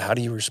 But yeah, how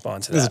do you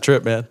respond to that? It's a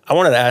trip, man. I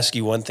wanted to ask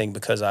you one thing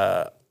because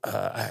I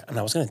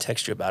was going to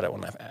text you about it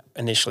when I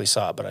initially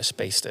saw it, but I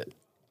spaced it.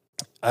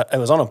 I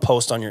was on a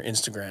post on your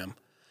Instagram,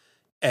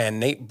 and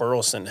Nate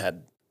Burleson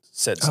had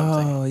said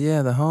something. Oh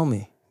yeah, the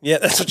homie. Yeah,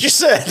 that's what you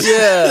said.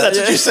 Yeah. That's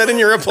what you said in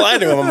your reply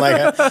to him. I'm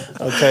like,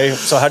 okay,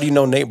 so how do you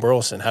know Nate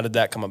Burleson? How did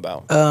that come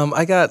about?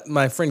 I got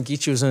my friend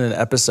Geechee was in an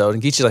episode,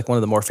 and Geechee's like one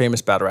of the more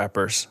famous battle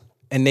rappers.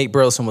 And Nate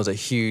Burleson was a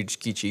huge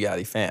Geechee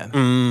Gotti fan.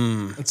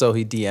 And so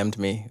he DM'd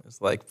me. It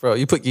was like, "Bro,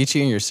 you put Geechee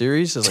in your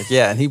series?" I was like,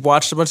 "Yeah." And he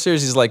watched a bunch of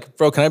series. He's like,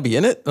 "Bro, can I be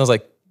in it?" And I was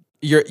like,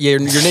 You're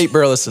Nate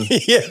Burleson.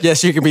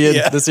 Yes, you can be in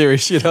the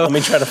series, Let me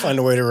try to find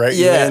a way to write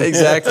you in. Yeah,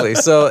 exactly.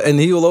 So, and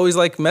he will always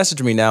like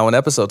message me now when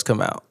episodes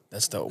come out.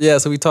 That's dope. Yeah,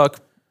 so we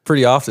talk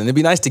pretty often. It'd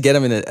be nice to get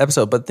him in an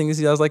episode, but the thing is,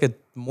 he has like a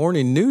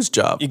morning news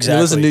job. Exactly.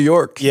 He lives in New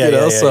York,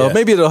 so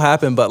maybe it'll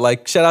happen. But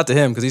like, shout out to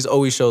him because he's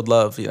always showed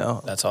love.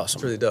 That's awesome.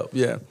 It's really dope.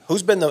 Yeah.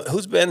 Who's been?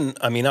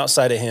 I mean,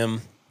 outside of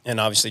him and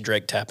obviously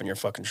Drake tapping your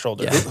fucking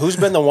shoulder. Yeah. Who's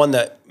been the one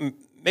that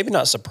maybe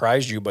not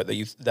surprised you, but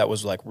that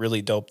was like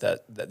really dope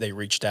that they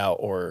reached out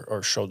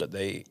or showed that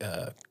they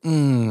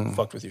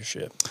fucked with your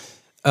shit?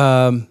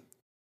 There's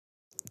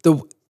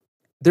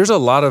a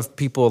lot of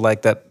people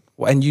like that.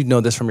 And you know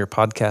this from your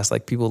podcast,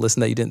 like people listen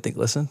that you didn't think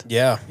listened.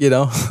 Yeah.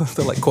 They'll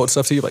like quote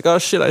stuff to you like, "Oh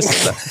shit, I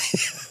said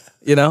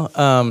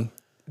that."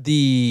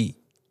 The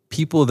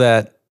people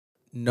that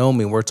know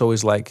me, where it's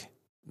always like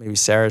maybe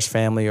Sarah's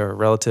family or a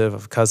relative, a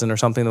cousin or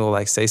something that will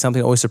like say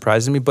something, always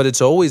surprises me. But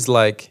it's always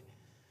like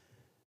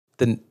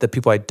the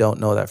people I don't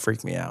know that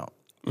freak me out.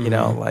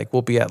 Like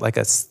we'll be at like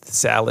a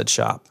salad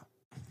shop,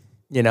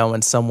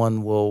 and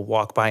someone will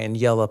walk by and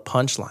yell a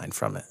punchline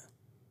from it.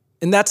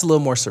 And that's a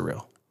little more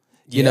surreal.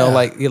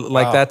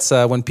 Wow. That's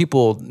when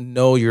people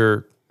know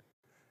you're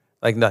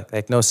like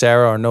know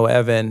Sarah or know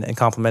Evan and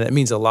compliment it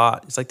means a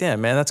lot. It's like, damn,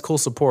 man, that's cool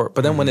support.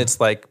 But then when it's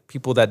like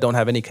people that don't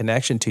have any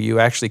connection to you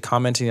actually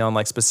commenting on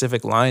like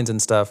specific lines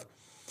and stuff,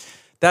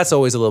 that's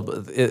always a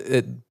little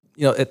bit.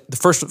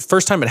 The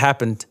first time it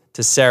happened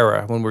to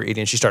Sarah when we were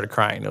eating, she started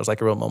crying. It was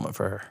like a real moment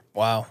for her.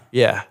 Wow.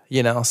 Yeah,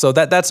 so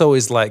that's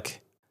always like,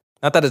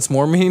 not that it's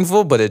more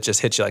meaningful, but it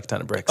just hits you like a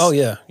ton of bricks. Oh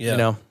yeah,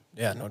 yeah.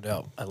 Yeah, no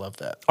doubt. I love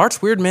that.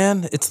 Art's weird,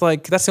 man. It's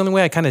like, that's the only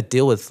way I kind of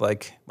deal with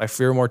like my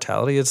fear of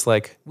mortality. It's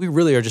like, we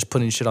really are just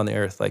putting shit on the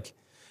earth. Like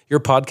your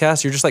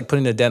podcast, you're just like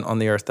putting a dent on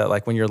the earth that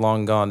like when you're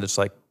long gone, it's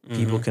like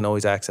people can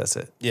always access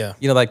it. Yeah.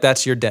 Like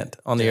that's your dent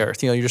on the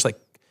earth. You're just like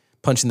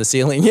punching the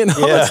ceiling,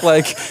 It's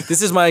like,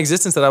 this is my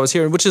existence that I was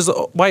here, which is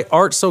why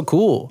art's so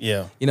cool.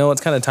 Yeah.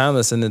 It's kind of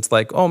timeless and it's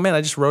like, oh man,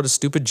 I just wrote a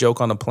stupid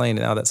joke on a plane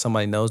and now that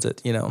somebody knows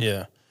it,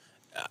 Yeah.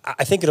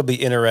 I think it'll be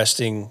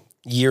interesting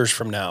years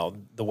from now,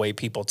 the way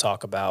people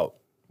talk about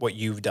what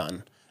you've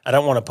done. I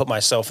don't want to put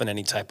myself in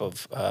any type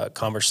of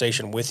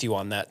conversation with you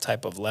on that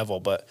type of level,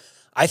 but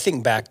I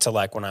think back to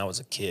like when I was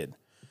a kid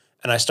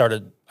and I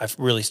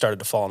really started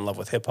to fall in love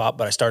with hip hop,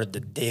 but I started to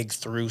dig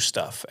through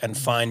stuff and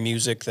find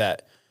music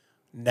that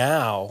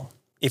now,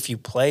 if you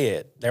play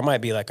it, there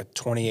might be like a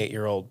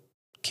 28-year-old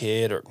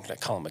kid, or I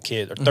call him a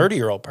kid, or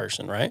 30-year-old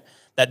person, right?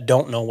 That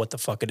don't know what the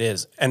fuck it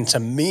is. And to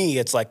me,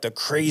 it's like the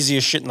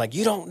craziest shit. And like,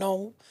 you don't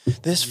know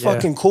this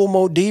fucking Cool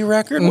Mo D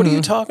record? What are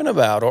you talking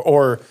about?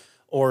 Or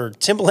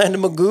Timbaland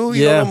and Magoo?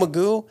 You don't know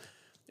Magoo?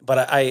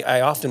 But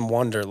I often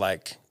wonder,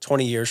 like,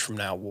 20 years from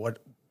now,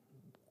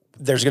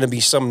 there's going to be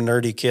some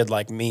nerdy kid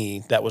like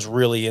me that was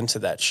really into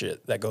that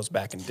shit that goes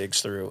back and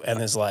digs through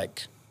and is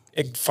like,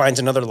 it finds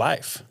another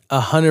life.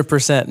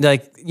 100%.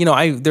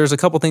 Like, there's a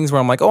couple things where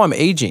I'm like, oh, I'm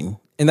aging.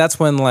 And that's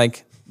when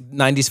like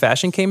 90s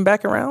fashion came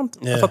back around.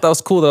 Yeah. I thought that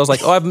was cool. That I was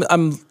like, oh,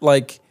 I'm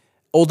like,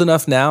 old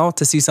enough now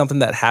to see something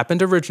that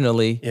happened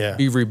originally Yeah.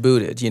 be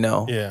rebooted,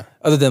 Yeah.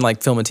 other than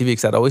like film and TV,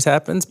 because that always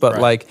happens. But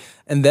Right. like,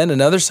 and then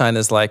another sign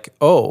is like,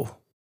 oh,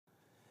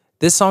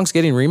 this song's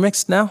getting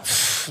remixed now,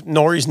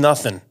 Nori's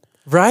nothing.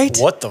 right?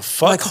 What the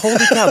fuck? Like,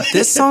 holy cow,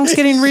 this song's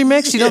getting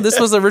remixed. This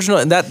was the original,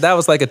 and that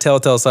was like a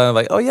telltale sign of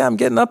like, oh yeah, I'm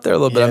getting up there a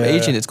little bit. I'm Yeah.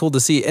 aging. It's cool to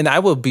see. And I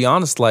will be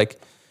honest, like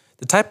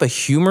the type of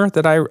humor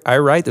that I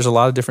write, there's a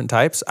lot of different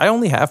types. I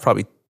only have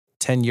probably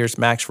 10 years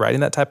max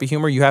writing that type of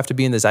humor. You have to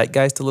be in the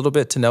zeitgeist a little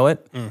bit to know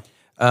it.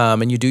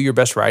 And you do your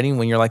best writing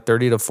when you're like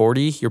 30 to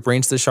 40, your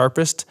brain's the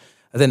sharpest.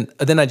 And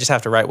then I just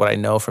have to write what I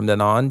know from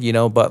then on,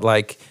 but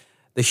like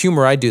the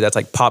humor I do, that's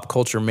like pop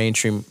culture,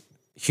 mainstream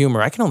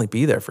humor, I can only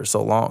be there for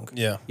so long.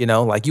 Yeah.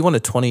 Like you want a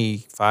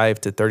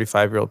 25 to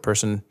 35-year-old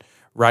person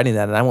writing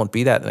that, and I won't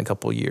be that in a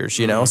couple of years,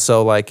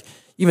 So like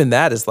even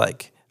that is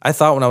like, I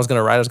thought when I was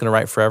going to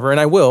write forever, and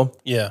I will.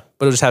 Yeah.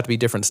 But it'll just have to be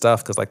different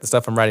stuff, because like the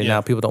stuff I'm writing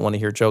now, people don't want to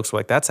hear jokes. We're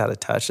like, that's out of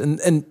touch.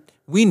 And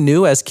we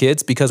knew as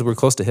kids, because we were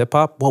close to hip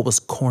hop, what was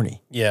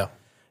corny. Yeah.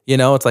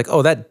 It's like,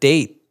 oh, that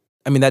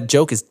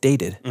joke is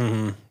dated.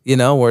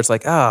 Where it's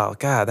like, oh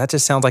God, that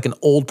just sounds like an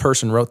old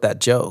person wrote that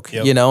joke.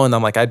 Yep. And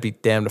I'm like, I'd be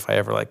damned if I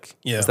ever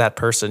was that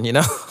person.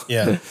 Yeah.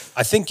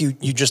 I think you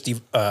just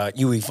you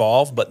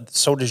evolve, but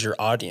so does your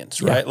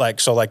audience, right? Like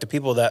the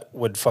people that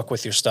would fuck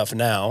with your stuff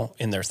now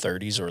in their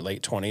 30s or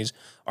late 20s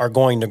are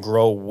going to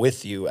grow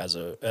with you as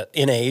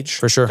in age,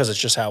 for sure, because it's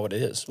just how it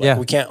is. Like,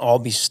 we can't all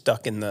be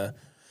stuck in the.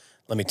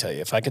 Let me tell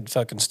you, if I could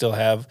fucking still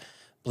have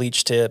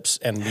bleach tips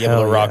and be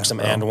able to rock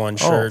some And One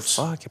shirts.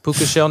 Oh, fuck. A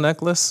puka shell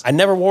necklace? I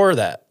never wore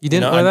that. You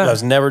didn't wear that? I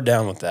was never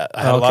down with that.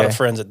 I had a lot of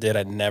friends that did.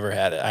 I never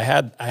had it. I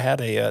had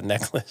a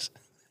necklace.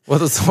 What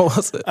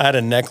was it? I had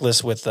a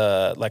necklace with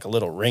like a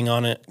little ring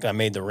on it. I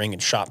made the ring in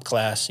shop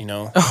class,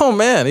 Oh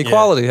man,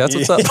 equality. That's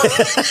what's up.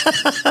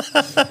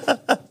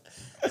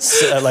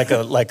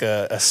 like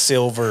a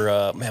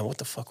silver, man, what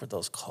the fuck were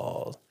those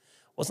called?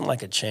 Wasn't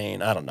like a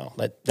chain. I don't know.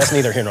 That's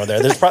neither here nor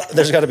there. There's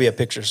got to be a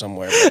picture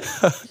somewhere.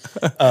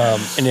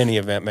 But, in any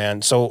event,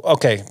 man. So,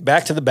 okay,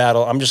 back to the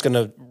battle. I'm just going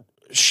to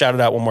shout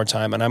it out one more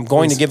time, and I'm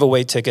going to give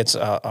away tickets.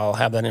 I'll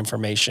have that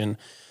information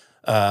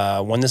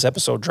when this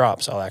episode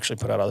drops. I'll actually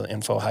put out all the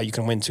info how you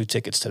can win 2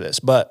 tickets to this.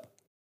 But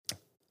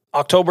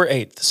October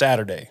 8th,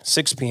 Saturday,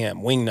 6 p.m.,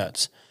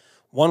 Wingnuts,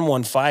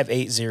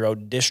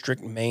 11580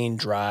 District Main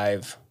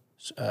Drive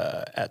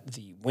at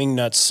the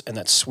Wingnuts, and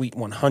that's Suite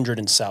 100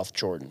 in South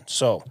Jordan.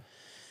 So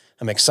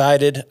I'm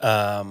excited.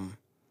 I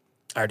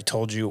already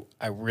told you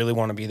I really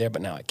want to be there,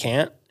 but now I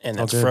can't, and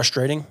that's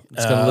frustrating.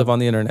 It's going to live on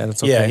the internet.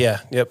 It's okay.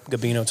 Yep.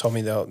 Gabino told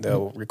me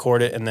they'll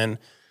record it, and then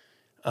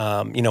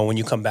when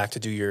you come back to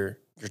do your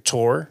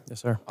tour,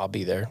 yes sir, I'll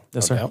be there.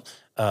 Yes sir.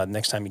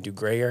 Next time you do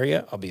Gray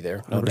Area, I'll be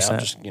there. No 100%. Doubt.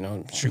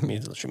 Just shoot me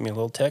a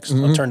little text.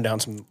 Mm-hmm. I'll turn down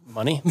some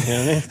money. You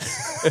know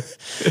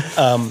what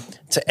I mean?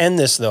 To end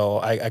this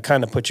though, I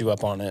kind of put you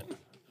up on it.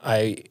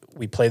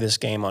 We play this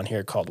game on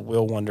here called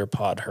Will Wonder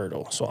Pod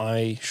Hurdle. So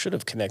I should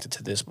have connected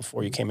to this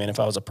before you came in.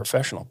 If I was a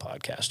professional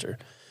podcaster,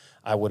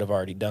 I would have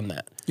already done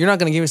that. You're not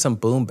gonna give me some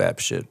boom bap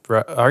shit,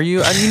 bro? Are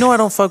you? I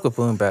don't fuck with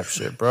boom bap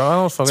shit, bro. I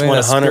don't fuck with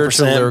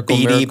 100%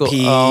 BDP. Miracle.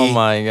 Oh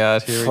my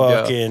god, here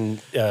fucking, we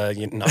go.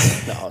 No,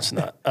 it's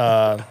not.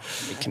 I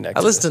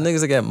listen to niggas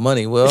that got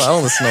money. Well, I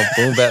don't listen to no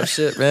boom bap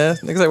shit, man.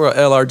 Niggas like we're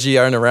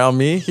LRG aren't around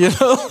me,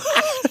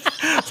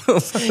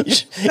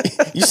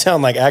 You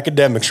sound like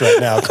academics right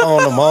now,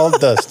 calling them all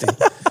dusty.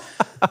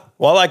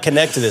 While I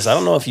connect to this, I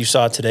don't know if you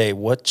saw today.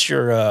 What's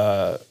your?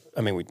 I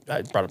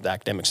brought up the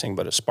academics thing,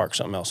 but it sparked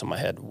something else in my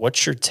head.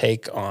 What's your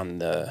take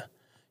on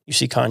you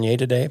see Kanye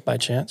today by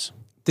chance?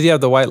 Did he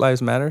have the White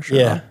Lives Matter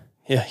shirt on?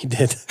 Yeah, he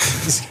did.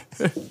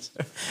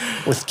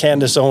 With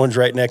Candace Owens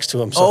right next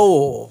to him.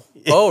 So.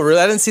 Oh, really?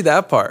 I didn't see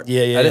that part.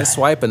 Yeah. I didn't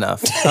swipe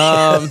enough.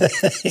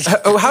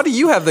 How do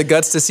you have the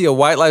guts to see a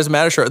White Lives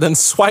Matter shirt, then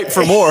swipe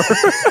for more?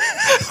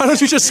 Why don't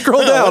you just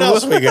scroll down? What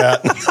else we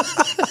got?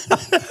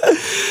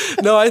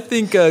 No, I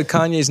think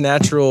Kanye's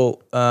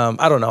natural.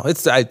 I don't know.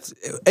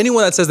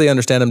 Anyone that says they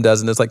understand him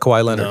doesn't. It's like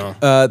Kawhi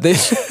Leonard.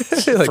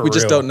 No. We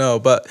just don't know.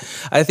 But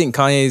I think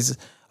Kanye's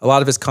a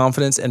lot of his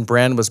confidence and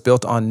brand was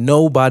built on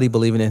nobody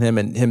believing in him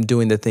and him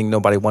doing the thing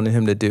nobody wanted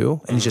him to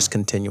do, and he's just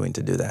continuing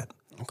to do that.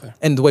 Okay.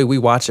 And the way we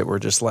watch it, we're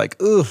just like,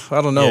 ugh,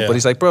 I don't know. Yeah. But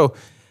he's like, bro,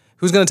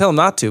 who's going to tell him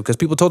not to? Because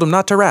people told him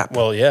not to rap.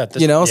 Well, yeah.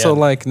 So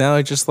like now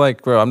he's just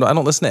like, bro, I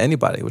don't listen to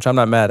anybody, which I'm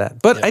not mad at.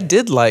 But I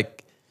did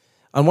like,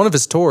 on one of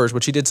his tours,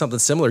 which he did something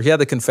similar, he had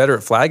the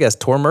Confederate flag as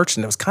tour merch,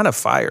 and it was kind of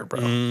fire,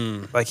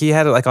 bro. Like he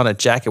had it like on a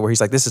jacket where he's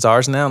like, this is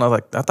ours now. And I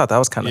was like, I thought that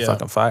was kind of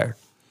fucking fire.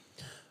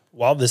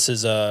 While this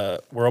is,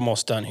 we're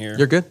almost done here.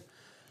 You're good?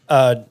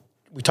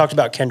 We talked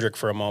about Kendrick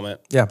for a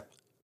moment. Yeah.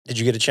 Did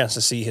you get a chance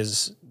to see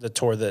the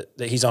tour that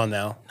he's on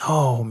now?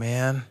 Oh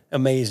man,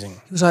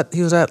 amazing!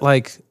 He was at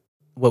like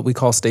what we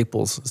call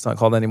Staples. It's not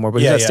called that anymore,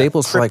 but he was at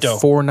Staples Crypto. For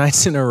like 4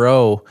 nights in a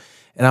row,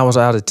 and I was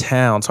out of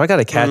town, so I got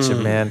to catch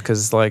him, man,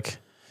 because like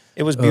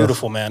it was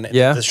beautiful, man.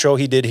 Yeah, the show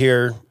he did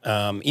here,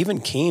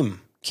 even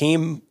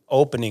Keem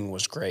opening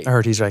was great. I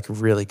heard he's like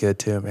really good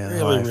too, man.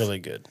 Really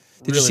good.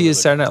 Did you see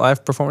his Saturday Night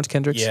Live performance,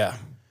 Kendrick's? Yeah.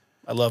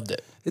 I loved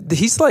it.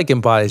 He's like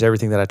embodies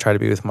everything that I try to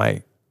be with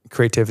my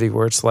creativity,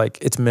 where it's like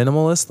it's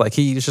minimalist. Like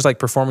he's just like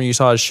performing. You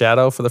saw his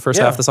shadow for the first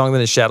half of the song,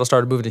 then his shadow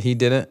started moving and he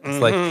didn't. It's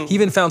like he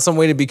even found some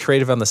way to be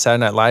creative on the Saturday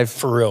Night Live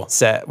for real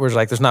set, where it's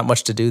like there's not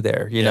much to do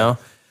there. You know,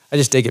 I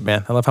just dig it,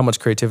 man. I love how much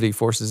creativity he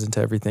forces into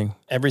everything.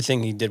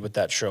 Everything he did with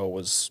that show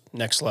was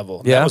next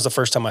level. Yeah. That was the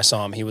first time I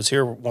saw him. He was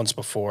here once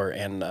before,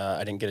 and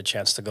I didn't get a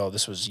chance to go.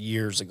 This was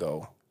years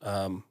ago.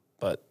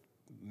 But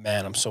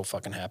man, I'm so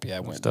fucking happy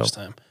I went this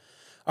time.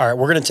 All right,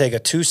 we're going to take a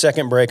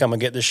 2-second break. I'm going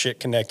to get this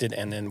shit connected,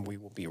 and then we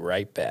will be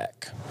right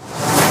back.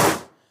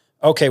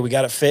 Okay, we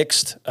got it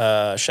fixed.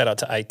 Shout out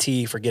to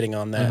IT for getting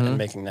on that and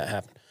making that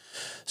happen.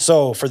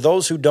 So for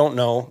those who don't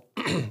know,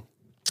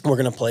 we're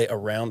going to play a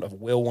round of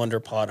Will Wonder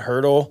Pod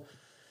Hurdle.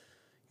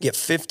 Get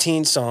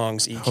 15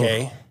 songs,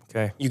 EK.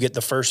 Okay. You get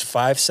the first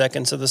 5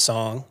 seconds of the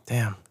song.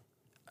 Damn.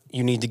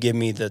 You need to give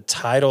me the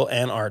title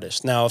and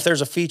artist. Now, if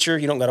there's a feature,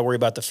 you don't got to worry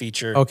about the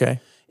feature. Okay.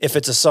 If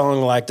it's a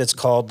song like that's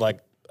called like,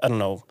 I don't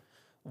know,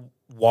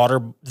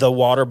 the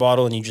water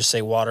bottle, and you just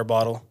say water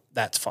bottle,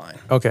 that's fine.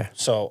 Okay.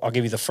 So I'll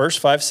give you the first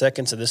 5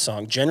 seconds of this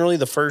song. Generally,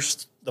 the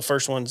first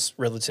one's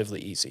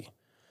relatively easy.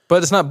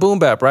 But it's not boom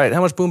bap, right?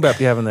 How much boom bap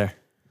do you have in there?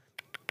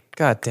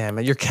 God damn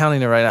it. You're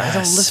counting it right now. I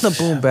don't listen to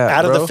boom bap,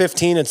 Out bro. of the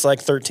 15, it's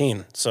like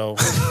 13. So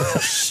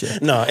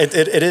Shit. No, it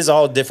is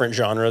all different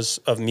genres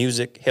of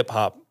music, hip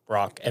hop,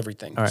 rock,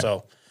 everything. All right.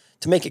 So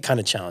to make it kind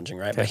of challenging,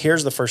 right? But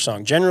here's the first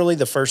song. Generally,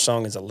 the first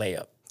song is a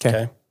layup.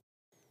 Okay.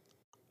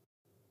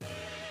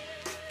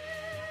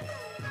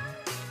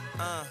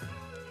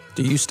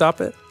 Do you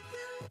stop it?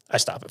 I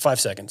stop it. 5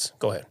 seconds.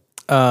 Go ahead.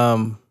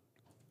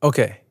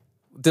 Okay.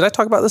 Did I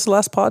talk about this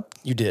last pod?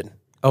 You did.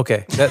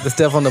 Okay. That's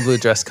Devil in the Blue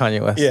Dress,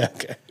 Kanye West. Yeah.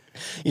 Okay.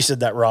 You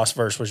said that Ross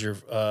verse was your,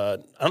 I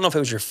don't know if it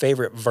was your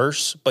favorite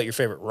verse, but your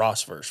favorite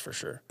Ross verse for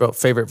sure. Bro,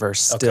 favorite verse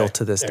still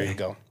to this day. There you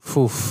go.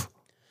 Oof.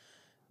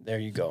 There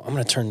you go. I'm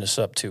going to turn this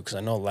up too, because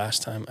I know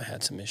last time I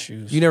had some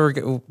issues. You never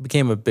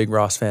became a big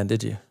Ross fan,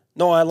 did you?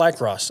 No, I like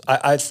Ross.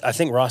 I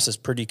think Ross is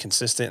pretty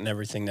consistent in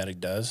everything that he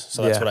does.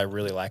 So that's what I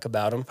really like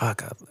about him. Oh,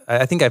 God.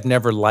 I think I've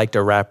never liked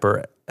a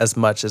rapper as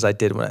much as I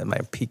did when at my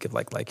peak of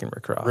like liking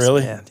Rick Ross.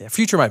 Really? Man, yeah.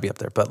 Future might be up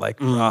there, but like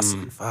Ross,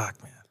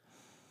 fuck, man.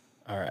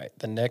 All right.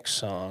 The next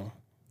song.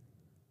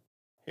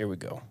 Here we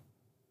go.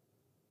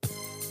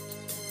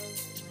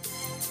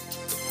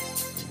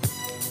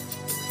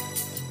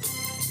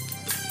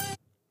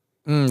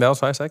 That was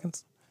 5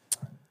 seconds?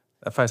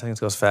 That 5 seconds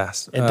goes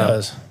fast. It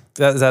does.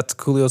 Is that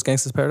Coolio's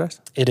Gangsta's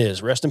Paradise? It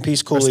is. Rest in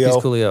peace, Coolio. Rest in peace,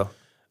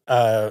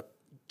 Coolio.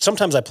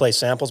 Sometimes I play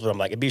samples, but I'm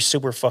like, it'd be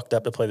super fucked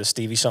up to play the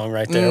Stevie song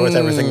right there with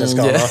everything that's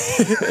going on.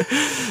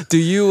 Do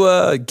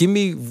you, give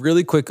me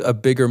really quick a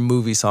bigger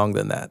movie song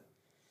than that?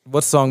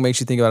 What song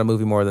makes you think about a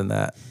movie more than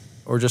that?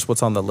 Or just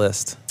what's on the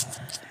list?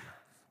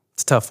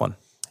 It's a tough one.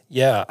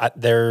 Yeah,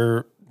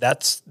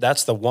 that's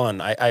the one.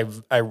 I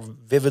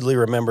vividly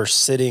remember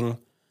sitting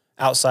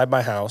outside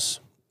my house,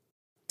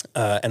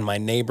 and my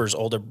neighbor's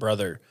older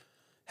brother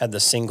had the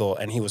single,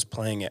 and he was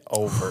playing it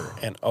over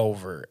and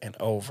over and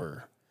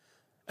over.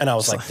 And I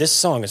was like, this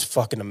song is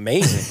fucking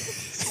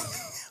amazing.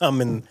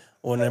 When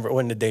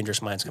did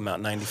Dangerous Minds come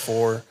out?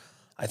 94,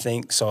 I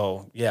think.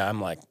 So yeah, I'm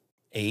like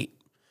 8,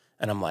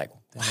 and I'm like,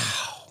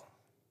 wow.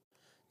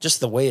 Just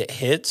the way it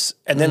hits.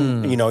 And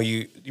then,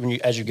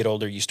 as you get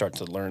older, you start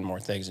to learn more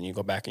things, and you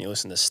go back and you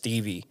listen to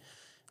Stevie,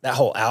 that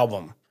whole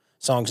album,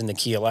 Songs in the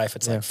Key of Life.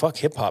 It's like, fuck,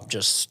 hip hop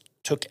just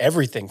took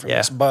everything from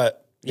this.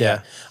 But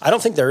yeah, I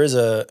don't think there is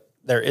a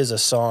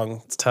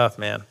song. It's tough,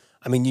 man.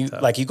 I mean, you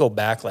go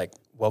back, like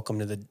Welcome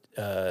to the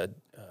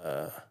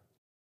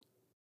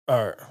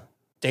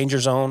Danger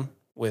Zone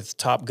with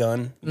Top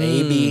Gun,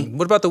 maybe.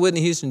 What about the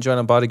Whitney Houston joint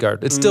on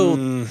Bodyguard? It's still,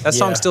 that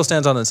song still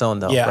stands on its own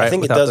though. Yeah, right? I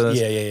think Without it does.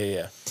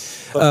 Yeah.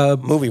 But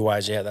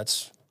movie-wise,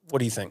 what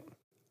do you think?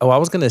 Oh, I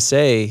was going to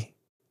say,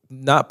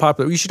 not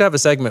popular. You should have a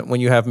segment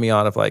when you have me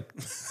on of like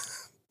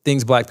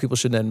things black people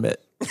shouldn't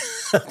admit.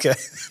 Okay.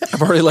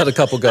 I've already let a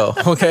couple go.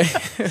 Okay.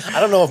 I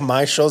don't know if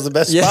my show's the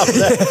best spot for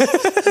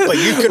that, but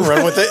you can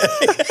run with it.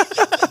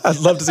 I'd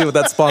love to see what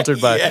that's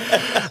sponsored by.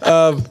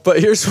 But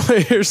here's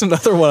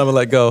another one I'm going to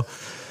let go.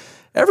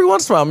 Every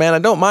once in a while, man, I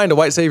don't mind a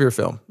white savior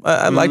film.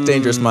 I like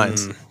Dangerous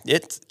Minds.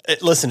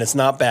 Listen, it's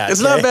not bad.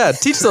 It's not bad.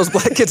 Teach those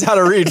black kids how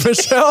to read,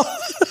 Michelle.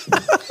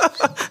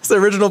 It's the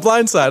original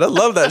Blind Side. I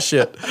love that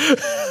shit.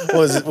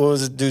 What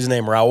was the dude's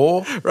name?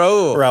 Raul?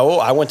 Raul.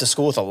 I went to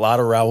school with a lot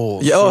of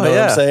Rauls. Yeah, you know what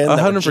I'm saying?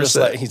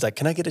 100%. He's like,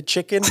 can I get a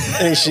chicken?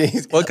 And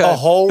what kind? A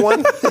whole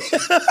one?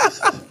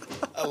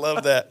 I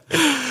love that.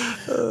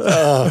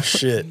 Oh,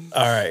 shit.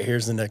 All right,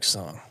 here's the next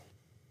song.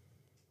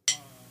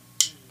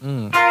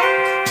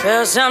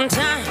 Well,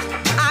 sometimes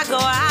I go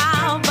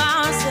out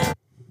bouncing.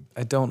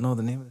 I don't know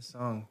the name of the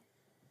song.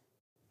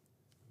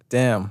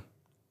 Damn.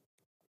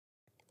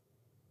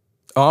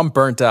 Oh, I'm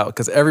burnt out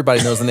because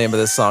everybody knows the name of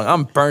this song.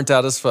 I'm burnt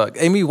out as fuck.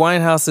 Amy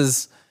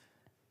Winehouse's.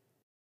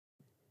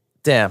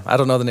 Damn, I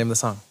don't know the name of the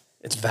song.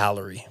 It's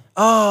Valerie.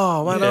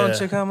 Oh, why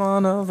don't you come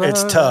on over?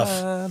 It's tough.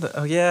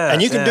 Oh, yeah.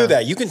 And you can do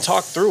that. You can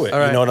talk through it.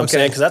 Right, you know what I'm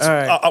saying? Because that's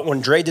right.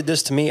 when Dre did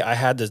this to me, I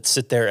had to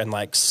sit there and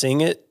like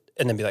sing it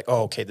and then be like,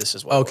 oh, okay, this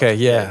is what. Okay,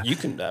 yeah. You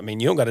can. I mean,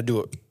 you don't got to do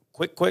it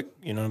quick.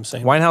 You know what I'm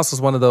saying? Winehouse was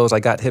one of those. I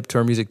got hip to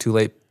her music too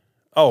late.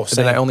 Oh, and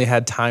then I only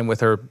had time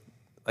with her,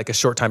 like a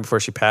short time before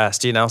she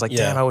passed. You know, I was like,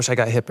 damn, I wish I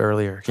got hip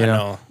earlier. You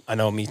know? I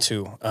know, me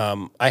too.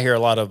 I hear a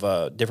lot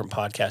of different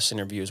podcast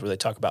interviews where they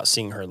talk about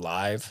seeing her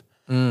live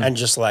and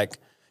just like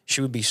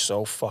she would be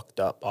so fucked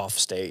up off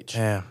stage.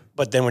 Yeah.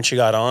 But then when she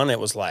got on, it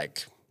was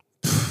like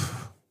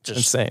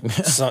just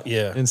insane.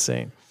 Yeah,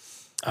 insane.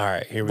 All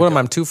right, here we go. What am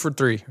I? 2 for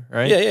 3,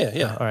 right?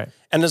 Yeah. All right.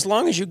 And as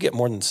long as you get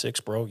more than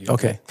 6, bro.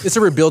 Okay. It's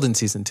a rebuilding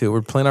season too.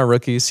 We're playing our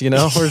rookies, you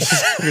know? We're going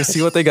to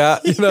see what they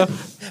got, you know?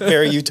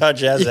 Very Utah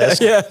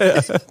Jazz. Yeah.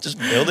 Just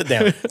build it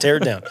down. Tear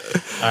it down.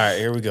 All right,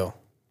 here we go.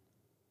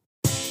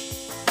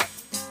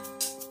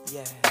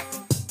 Yeah.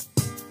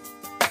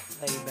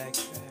 Layback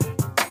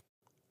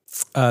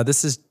track.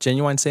 This is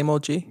Genuine Same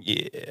OG? Yeah,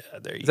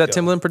 there you go. Is that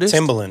Timbaland produced?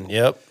 Timbaland,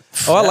 yep.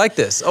 Oh, I like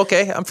this.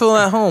 Okay, I'm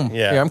feeling at home.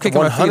 Yeah, here, I'm kicking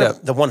my feet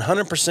up. The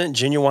 100%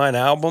 Genuine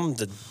album.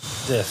 The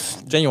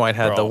Genuine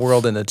had the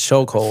world in a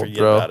chokehold,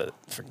 bro.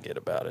 Forget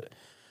about it.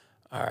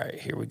 All right,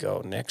 here we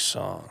go. Next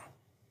song.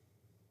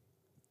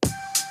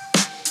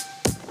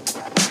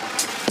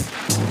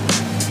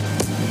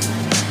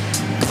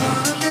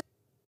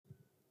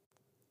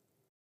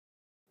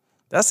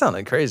 That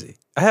sounded crazy.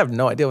 I have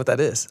no idea what that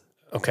is.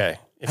 Okay.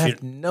 I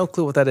have no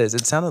clue what that is.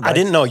 It sounded like... I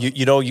didn't know.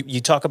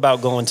 You talk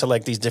about going to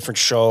like these different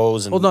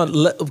shows. And, hold on.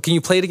 Can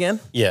you play it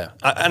again? Yeah.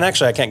 And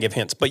actually, I can't give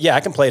hints. But yeah,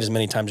 I can play it as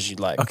many times as you'd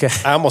like. Okay.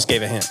 I almost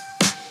gave a hint.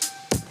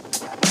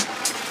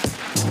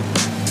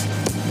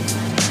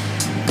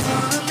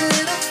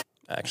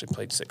 I actually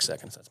played 6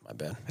 seconds. That's my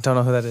bad. I don't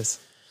know who that is.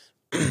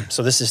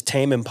 So this is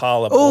Tame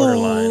Impala,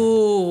 Borderline.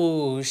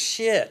 Oh,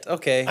 shit.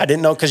 Okay. I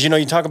didn't know because,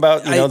 you talk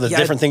about, the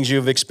different things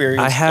you've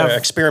experienced, I have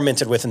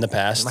experimented with in the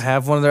past. I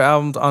have one of their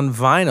albums on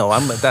vinyl.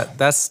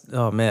 That's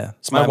oh, man.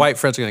 My white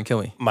friends are going to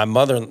kill me.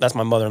 That's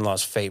my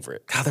mother-in-law's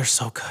favorite. God, they're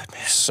so good,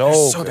 man.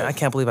 So good. I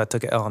can't believe I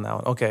took an L on that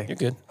one. Okay.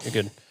 You're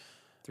good.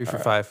 3 for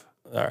 5.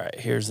 All right.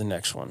 Here's the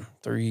next one.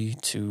 3,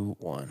 2,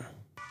 1.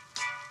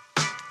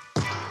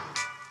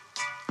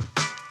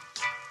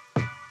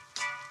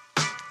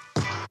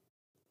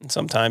 And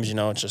sometimes,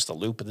 it's just a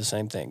loop of the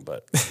same thing,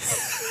 but.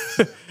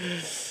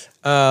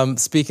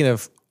 Speaking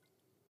of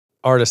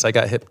artists, I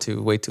got hip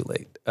to way too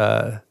late.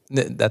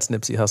 That's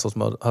Nipsey Hussle's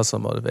Hustle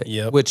and Motivate.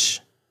 Yep.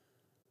 Which,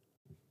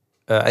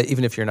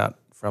 even if you're not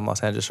from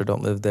Los Angeles or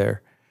don't live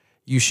there,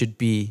 you should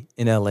be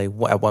in LA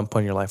at one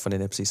point in your life when a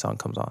Nipsey song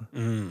comes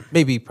on.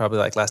 Maybe probably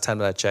like last time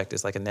that I checked,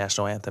 it's like a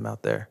national anthem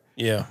out there.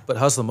 Yeah. But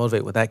Hustle and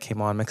Motivate, when that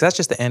came on, because that's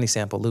just the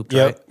anti-sample loop,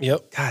 right?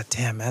 Yep. God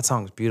damn, that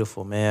song's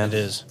beautiful, man. It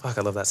is. Fuck,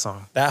 I love that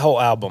song. That whole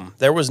album.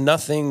 There was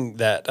nothing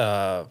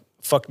that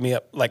fucked me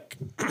up,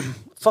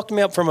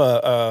 from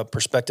a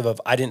perspective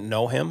of I didn't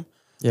know him.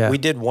 Yeah. We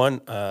did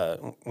one,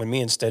 when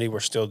me and Steady were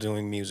still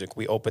doing music,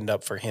 we opened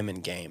up for him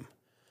in Game.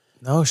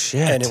 No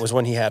shit. And it was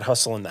when he had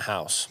Hustle in the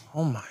House.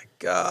 Oh my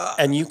God.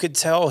 And you could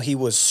tell he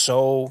was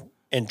so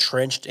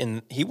entrenched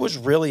in, he was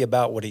really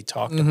about what he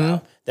talked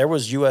about. There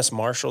was U.S.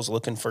 Marshals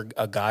looking for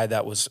a guy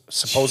that was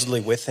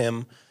supposedly with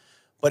him,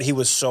 but he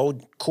was so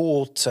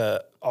cool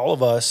to all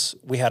of us.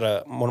 We had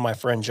one of my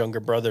friend's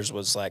younger brothers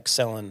was like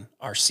selling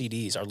our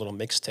CDs, our little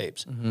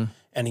mixtapes.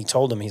 And he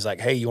told him, he's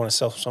like, hey, you want to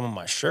sell some of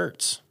my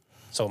shirts?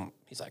 So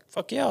he's like,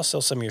 fuck yeah, I'll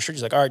sell some of your shirts.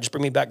 He's like, all right, just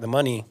bring me back the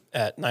money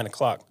at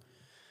 9:00.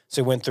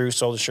 So he went through,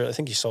 sold the shirt. I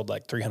think he sold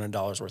like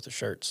 $300 worth of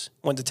shirts.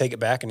 Went to take it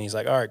back, and he's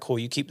like, all right, cool.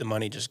 You keep the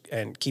money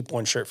and keep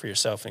one shirt for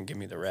yourself and give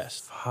me the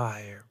rest.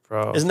 Fire,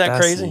 bro. Isn't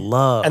that crazy?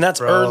 Love, and that's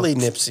bro. Early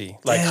Nipsey.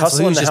 Like, damn,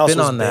 Hustle in the House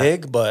was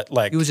big, that. but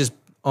like. He was just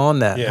on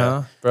that,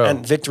 huh? Bro.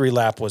 And Victory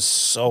Lap was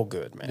so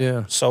good, man.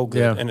 Yeah. So good.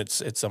 Yeah. And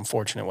it's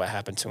unfortunate what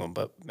happened to him,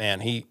 but man,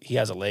 he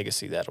has a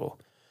legacy that'll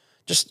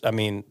just,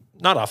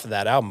 not off of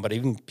that album, but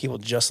even people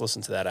just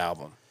listen to that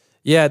album.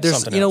 Yeah,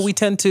 there's, Something else. we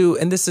tend to,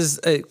 and this is,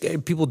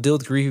 people deal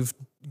with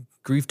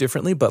grief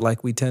differently, but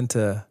like we tend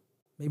to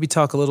maybe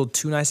talk a little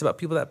too nice about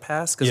people that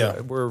pass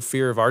because we're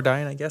fear of our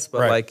dying, I guess.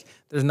 But like,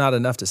 there's not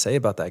enough to say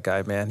about that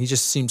guy, man. He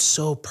just seems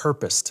so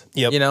purposed.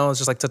 Yep. It's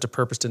just like such a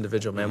purposed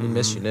individual, man. We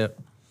miss you, Nip.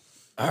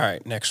 All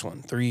right, next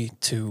one. 3,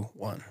 2,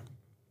 1.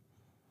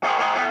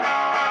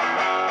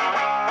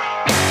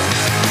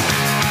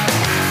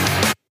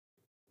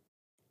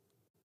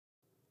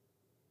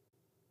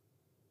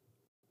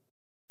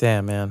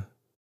 Damn, man.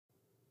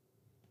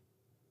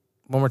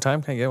 One more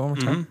time? Can I get it one more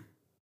time?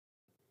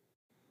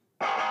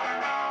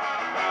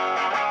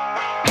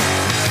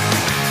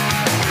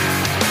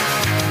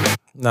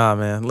 Nah,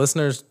 man.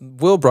 Listeners,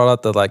 Will brought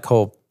out the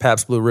whole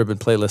Pabst Blue Ribbon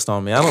playlist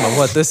on me. I don't know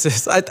what this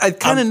is. I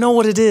kind of know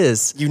what it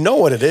is. You know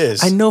what it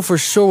is. I know for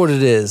sure what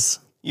it is,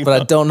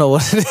 I don't know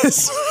what it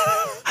is.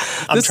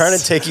 I'm trying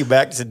to take you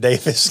back to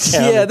Davis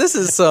County. Yeah, this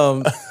is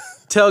some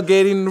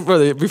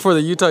tailgating before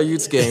the Utah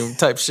Utes game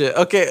type shit.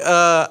 Okay,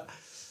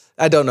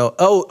 I don't know.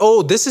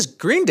 Oh, this is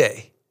Green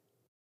Day.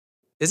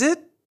 Is it?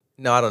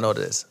 No, I don't know what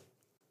it is.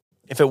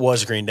 If it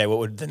was Green Day, what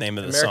would the name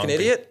of the song American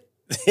be? Idiot?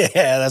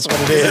 Yeah, that's what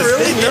it is.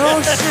 Really?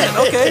 No shit.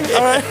 Okay,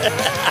 all right.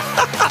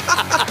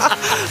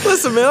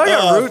 Listen, man, I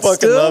got roots fucking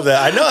still. love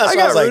that. I know. That's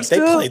why I was like, roots they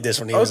still. played this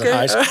when he was in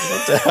high school.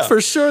 What the hell?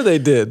 For sure they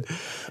did.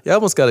 You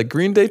almost got a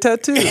Green Day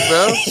tattoo,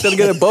 bro. Gonna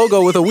get a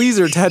BOGO with a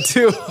Weezer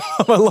tattoo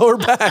on my lower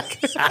back.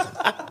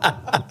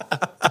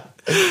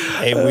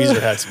 Hey, Weezer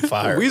had some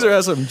fire. Weezer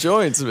has some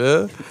joints,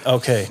 man.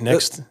 Okay,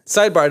 next.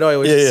 Sidebar, I know I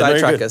always Yeah, no, you're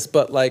sidetrack good. us,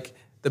 but like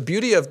the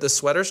beauty of the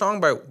Sweater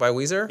song by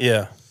Weezer,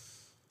 Yeah.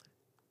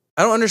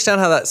 I don't understand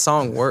how that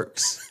song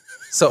works.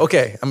 So,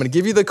 okay, I'm gonna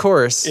give you the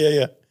chorus.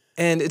 Yeah.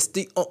 And it's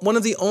one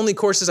of the only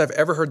choruses I've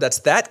ever heard that's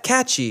that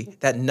catchy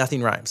that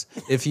nothing rhymes.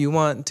 If you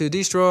want to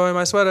destroy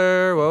my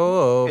sweater,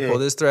 whoa, pull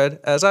this thread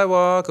as I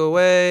walk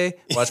away.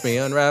 Watch me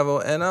unravel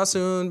and I'll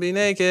soon be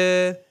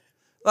naked.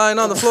 Lying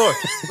on the floor.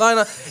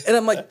 And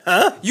I'm like,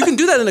 you can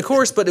do that in the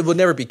chorus, but it would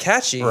never be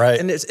catchy. Right.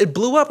 And it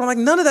blew up. I'm like,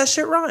 none of that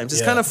shit rhymes.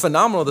 It's kind of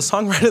phenomenal, the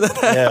songwriter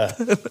that Yeah.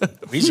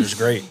 Weezer's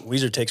great.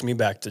 Weezer takes me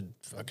back to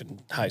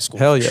fucking high school.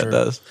 Hell for yeah, sure. it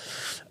does.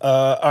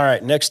 All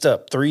right, next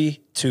up. 3,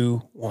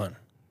 2, 1.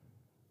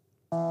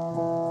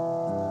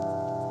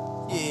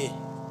 Yeah.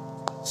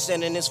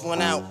 Sending this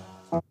one out.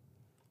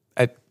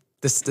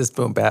 This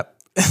boom bap.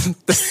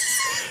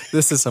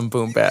 This is some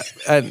boom bap.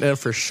 And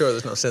for sure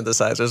there's no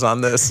synthesizers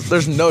on this.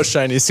 There's no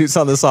shiny suits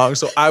on the song,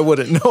 so I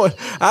wouldn't know it.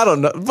 I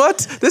don't know.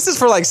 What? This is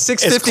for like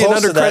 650 and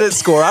under credit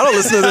score. I don't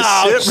listen to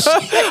this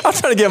shit, bro. I'm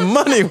trying to get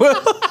money,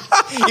 Will.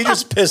 You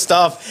just pissed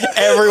off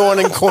everyone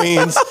in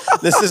Queens.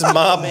 This is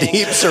Mobb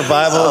Deep,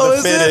 Survival of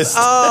the Fittest.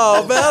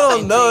 Oh, man, I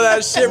don't know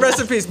that shit. Rest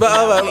in peace.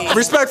 But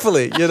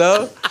respectfully, you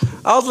know?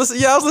 I was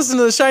listening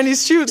to the shiny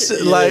shoots.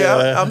 Like,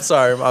 I'm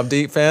sorry, Mobb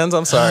Deep fans.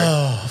 I'm sorry.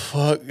 Oh,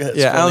 fuck. That's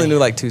I funny. only knew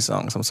like 2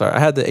 songs. I'm sorry. I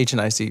had the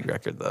HNIC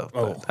record, though.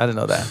 But I didn't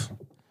know that.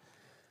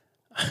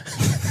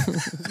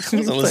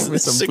 Listen to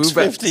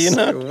 650 and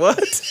up. What?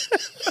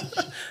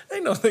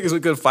 Ain't no niggas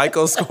with good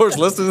FICO scores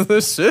listening to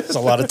this shit. It's a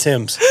lot of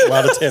Tims.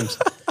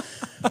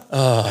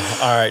 All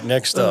right,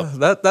 next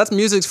up. That's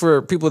music's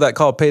for people that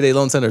call payday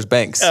loan centers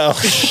banks. Oh,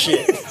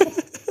 shit.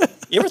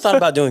 You ever thought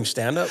about doing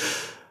stand-up?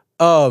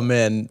 Oh,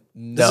 man,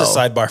 no. This is a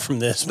sidebar from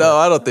this. No,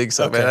 I don't think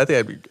so, man. I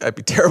think I'd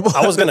be terrible.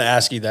 I was going to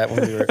ask you that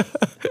when we were...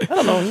 I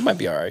don't know. You might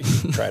be all right.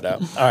 Try it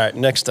out. All right,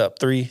 next up.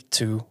 3,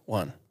 2,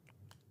 1.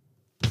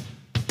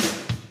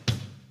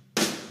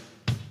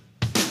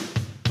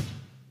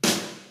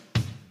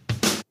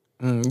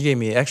 You gave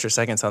me extra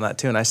seconds on that,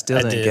 too, and I still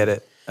didn't get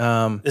it.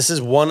 This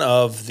is one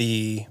of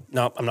the...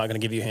 No, I'm not going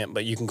to give you a hint,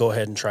 but you can go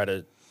ahead and try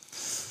to...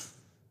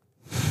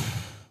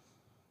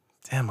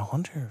 Damn, I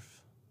wonder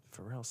if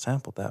Pharrell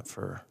sampled that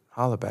for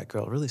Hollaback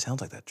Girl. It really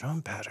sounds like that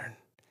drum pattern.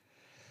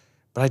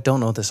 But I don't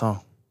know the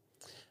song.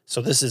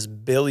 So this is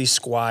Billy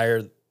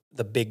Squier,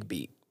 The Big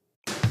Beat.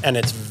 And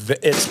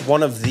it's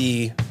one of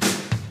the...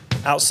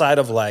 Outside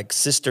of like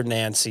Sister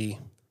Nancy,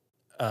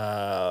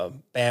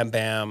 Bam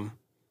Bam,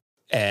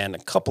 and a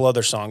couple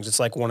other songs, it's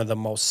like one of the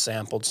most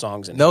sampled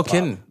songs in No hip-hop.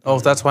 kidding. Oh,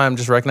 that's why I'm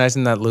just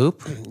recognizing that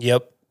loop?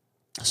 Yep.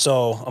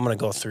 So I'm going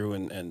to go through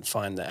and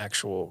find the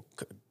actual...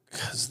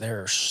 Because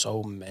there are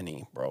so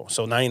many, bro.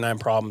 So 99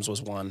 Problems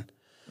was one.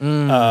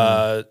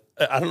 I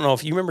don't know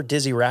if you remember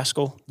Dizzy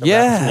Rascal.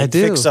 Yeah, I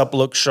do. Fix Up,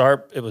 Look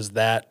Sharp. It was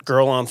that.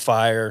 Girl on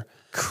Fire.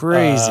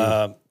 Crazy.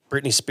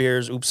 Britney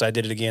Spears, Oops, I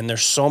Did It Again.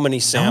 There's so many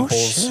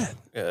samples.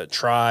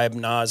 Tribe,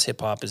 Nas,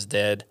 Hip Hop is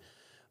Dead.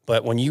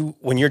 But when you're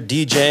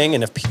DJing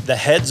and if the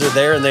heads are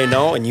there and they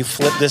know and you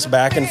flip this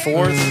back and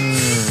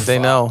forth. They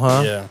know,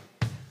 huh? Yeah.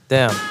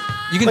 Damn.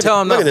 You can tell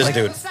I'm not... Look at this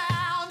dude.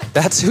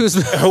 That's who's...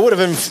 He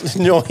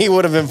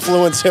would have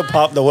influenced hip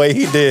hop the way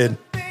he did.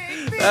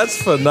 That's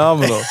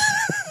phenomenal.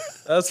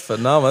 That's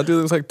phenomenal. That dude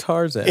looks like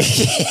Tarzan.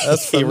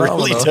 That's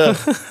phenomenal. He really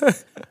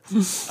does.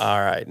 All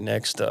right,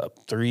 next up.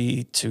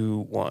 3, 2,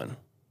 1.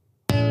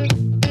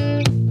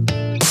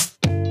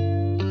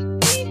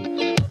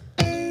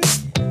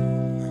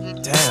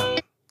 Damn.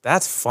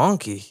 That's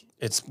funky.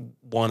 It's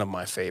one of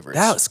my favorites.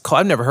 That's cold.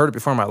 I've never heard it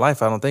before in my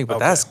life, I don't think, but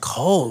that's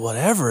cold,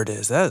 whatever it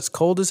is. That is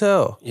cold as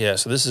hell. Yeah,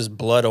 so this is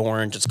Blood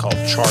Orange. It's called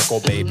Charcoal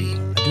Baby.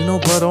 I do know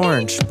Blood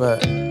Orange,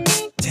 but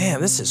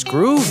damn, this is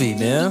groovy,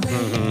 man.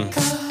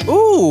 Mm-hmm.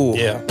 Ooh.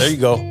 Yeah, there you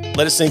go.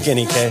 Let it sink in,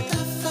 EK.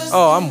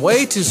 Oh, I'm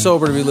way too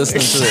sober to be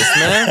listening to this,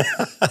 man.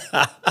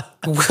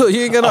 Will,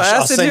 you ain't got no acid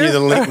I'll send here? you the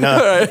link now.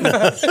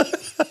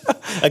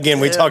 Right. Again,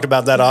 we talked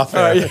about that off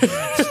air.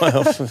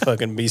 Well,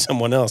 fucking be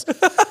someone else.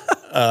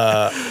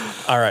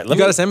 All right. You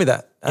got to send me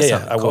that. That Yeah,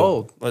 sounds I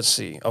cold. will. Let's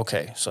see.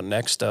 Okay, so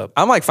next up.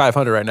 I'm like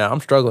 500 right now. I'm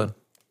struggling.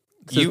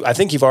 I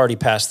think you've already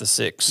passed the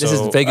 6. This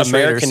So is Vegas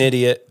American Raiders.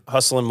 Idiot,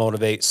 Hustle and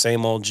Motivate,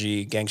 Same Old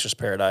G, Gangster's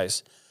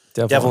Paradise,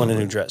 Devil in a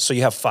New Dress. So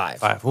you have 5.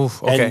 5.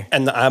 Oof, okay.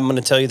 And I'm going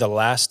to tell you the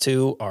last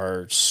 2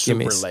 are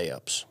super Gimmes.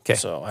 layups. Okay,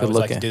 So I good always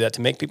like to looking. do that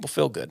to make people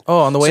feel good. Oh,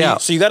 on the way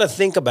out. So you got to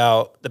think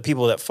about the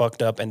people that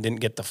fucked up and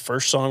didn't get the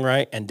first song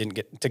right and didn't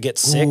get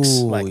 6.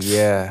 Ooh,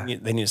 yeah.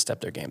 They need to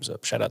step their games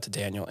up. Shout out to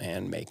Daniel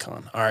and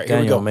Macon. All right,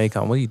 Daniel here we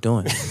Macon, what are you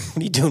doing? go. What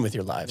are you doing with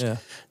your lives? Yeah.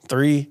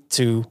 3,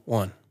 2,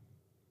 1.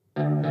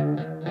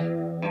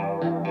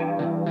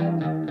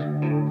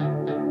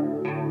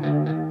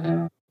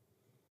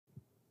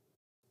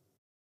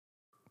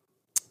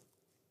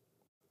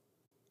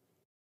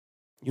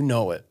 You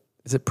know it.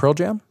 Is it Pearl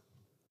Jam?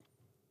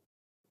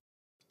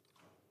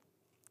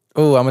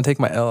 Oh, I'm going to take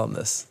my L on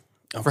this.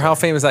 Okay. For how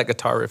famous that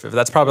guitar riff is.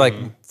 That's probably like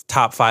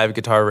top 5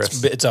 guitar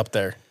riffs. It's up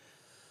there.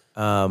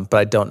 But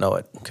I don't know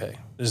it. Okay.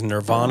 Does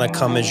Nirvana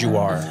Come As You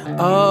Are?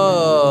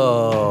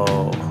 Oh.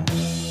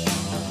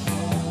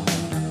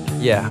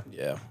 Yeah.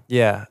 Yeah.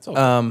 Yeah.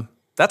 Okay.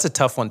 That's a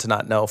tough one to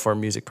not know for a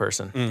music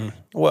person.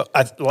 Well,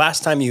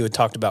 last time you had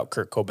talked about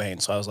Kurt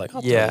Cobain, so I was like,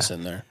 I'll throw this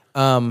in there.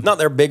 Not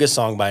their biggest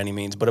song by any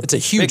means, but it's a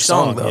huge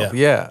song though.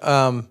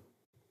 Yeah.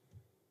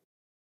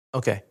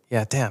 Okay.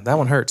 Yeah, damn. That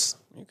one hurts.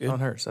 That one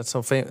hurts. That's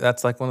so famous.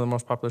 That's like one of the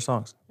most popular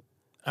songs.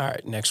 All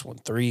right, next one.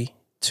 3,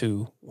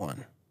 2,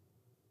 1.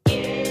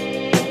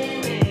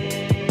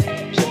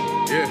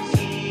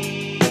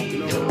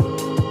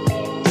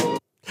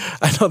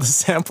 I know the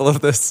sample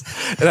of this,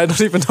 and I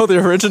don't even know the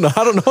original.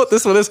 I don't know what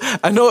this one is.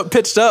 I know it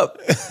pitched up.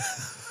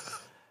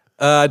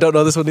 I don't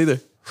know this one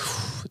either.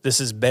 This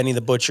is Benny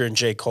the Butcher and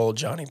J. Cole,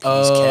 Johnny P's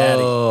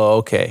Caddy. Oh,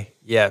 okay.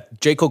 Yeah,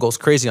 J. Cole goes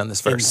crazy on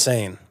this verse.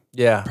 Insane.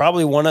 Yeah.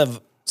 Probably one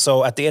of...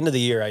 So at the end of the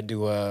year, I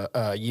do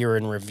a year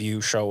in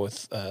review show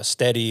with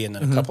Steady and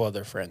then a couple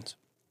other friends.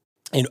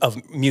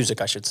 Of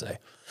music, I should say.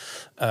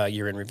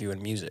 Year in review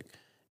in music.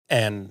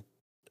 And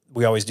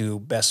we always do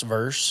best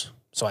verse.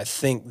 So I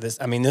think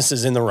this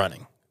is in the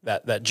running.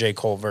 That J.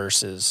 Cole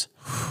verse is...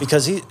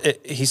 Because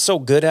he's so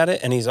good at it,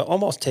 and he's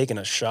almost taking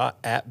a shot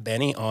at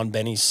Benny on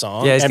Benny's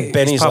song. Yeah, and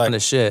Benny's popping like,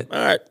 his shit.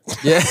 All right.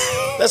 Yeah.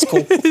 That's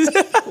cool.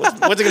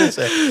 What's he going to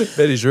say?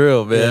 Benny's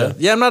real, man.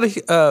 Yeah, I'm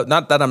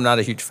not that I'm not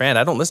a huge fan.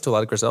 I don't listen to a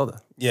lot of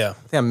Griselda. Yeah. I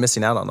think I'm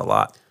missing out on a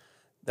lot.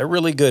 They're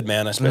really good,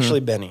 man,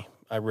 especially Benny.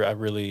 I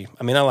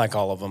like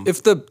all of them.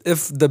 If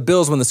the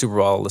Bills win the Super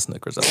Bowl, I'll listen to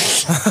Griselda.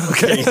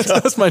 Okay,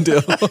 that's my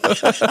deal.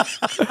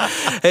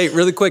 Hey,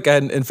 really quick,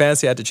 in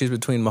fantasy, I had to choose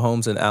between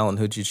Mahomes and Allen.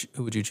 Who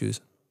would you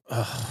choose?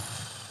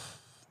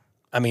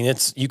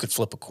 You could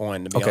flip a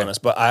coin, to be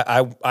honest, but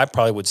I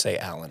probably would say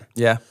Allen.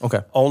 Yeah, okay.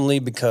 Only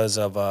because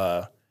of,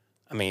 what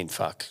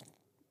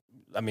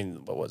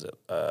was it?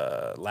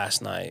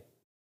 Last night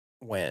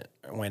when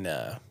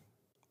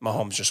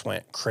Mahomes just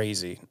went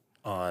crazy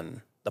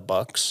on the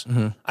Bucks.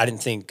 I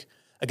didn't think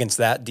against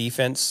that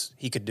defense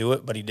he could do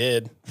it, but he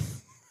did.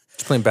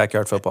 Just playing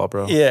backyard football,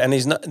 bro. Yeah, and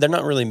they're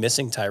not really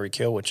missing Tyreek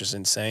Hill, which is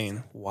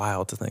insane.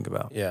 Wild to think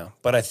about. Yeah,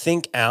 but I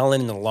think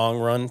Allen in the long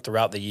run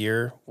throughout the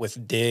year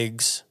with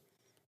Diggs,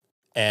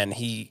 and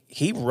he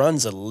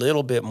runs a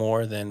little bit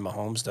more than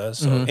Mahomes does.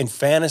 So in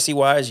fantasy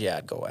wise, yeah,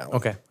 I'd go Allen.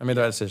 Okay, I made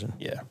that decision.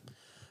 Yeah.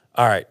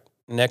 All right,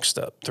 next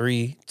up,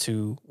 3,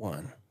 2,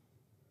 1.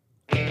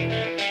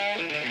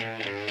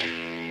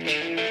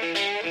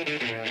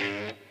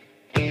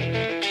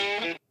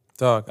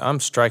 Dog, I'm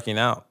striking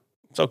out.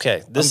 It's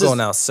okay. I'm going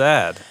out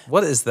sad.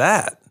 What is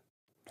that?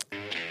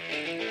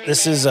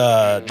 This is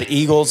the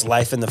Eagles'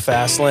 Life in the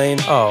Fast Lane.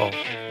 Oh.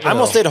 I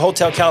almost did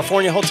Hotel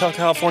California. Hotel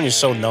California is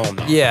so known,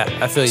 though. Yeah,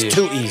 I feel you. It's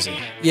too easy.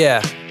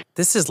 Yeah.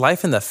 This is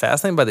Life in the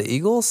Fast Lane by the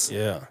Eagles?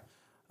 Yeah.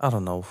 I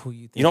don't know who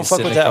you think. You don't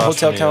fuck with that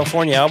Hotel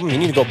California album? You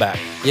need to go back.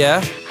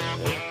 Yeah?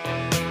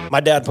 My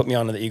dad put me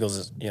on to the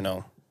Eagles,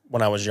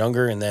 when I was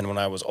younger, and then when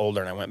I was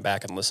older and I went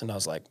back and listened, I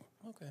was like,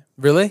 okay.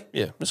 Really?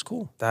 Yeah, it's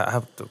cool.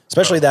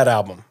 Especially that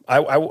album.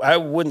 I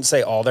wouldn't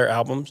say all their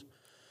albums,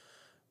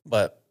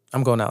 but...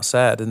 I'm going out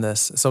sad in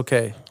this. It's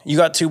okay. You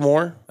got 2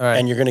 more, all right.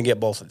 And you're going to get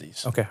both of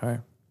these. Okay, all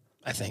right.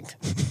 I think.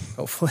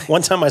 Hopefully.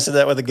 One time I said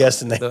that with a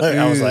guest, and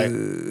I was like,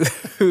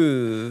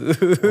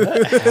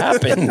 what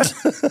happened?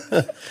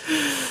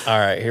 All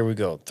right, here we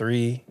go.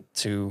 3,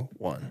 2,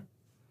 1.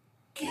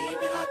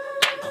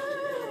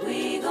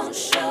 We gon'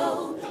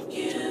 show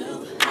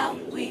you how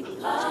we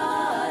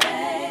party.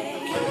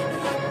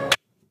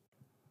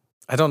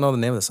 I don't know the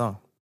name of the song.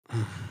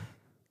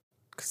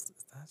 Because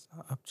that's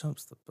not Up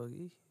Jumps the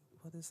Boogie.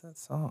 What is that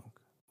song?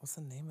 What's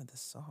the name of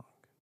this song?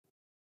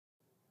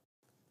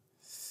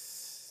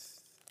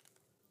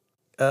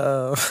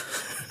 I'm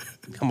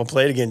gonna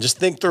play it again. Just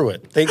think through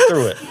it.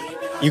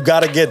 You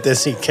gotta get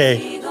this,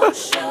 EK.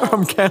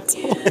 I'm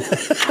canceled.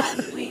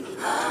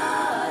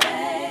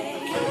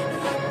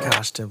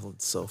 Gosh,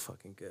 Timbaland's so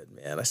fucking good,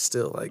 man. I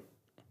still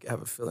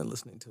have a feeling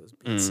listening to his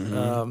beats. I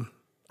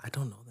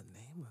don't know the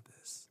name of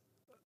this.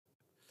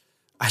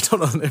 I don't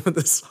know the name of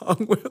this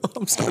song, Will.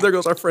 I'm sorry. There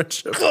goes our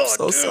friendship. I'm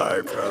so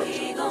sorry, bro.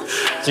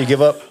 So you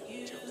give up?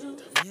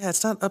 Yeah,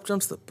 it's not Up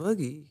Jumps the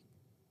Boogie.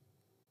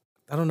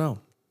 I don't know.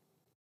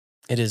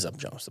 It is Up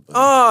Jumps the Boogie.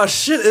 Oh,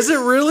 shit. Is it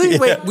really? Yeah.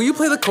 Wait, will you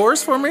play the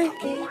chorus for me?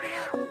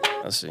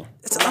 Let's see.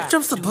 It's Up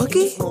Jumps the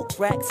Boogie?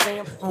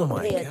 Oh,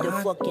 my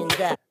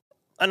God.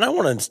 And I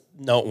want to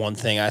note one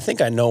thing. I think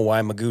I know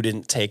why Magoo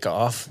didn't take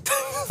off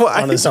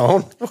on his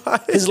own. Why?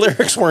 His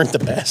lyrics weren't the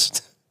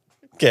best.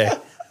 Okay,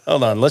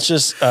 hold on. Let's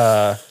just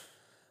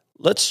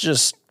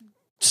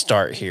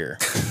start here.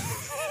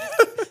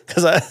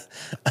 Because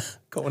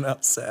going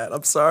out sad.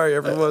 I'm sorry,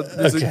 everyone.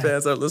 Music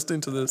fans are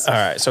listening to this. All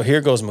right, so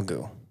here goes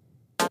Magoo.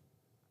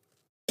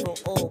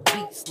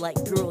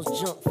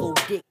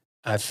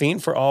 I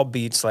fiend for all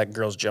beats like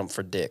girls jump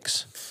for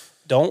dicks.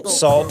 Don't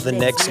solve the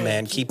next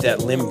man. Keep that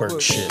Lindbergh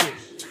shit.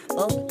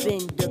 Up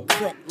in the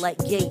cut like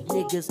gay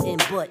niggas in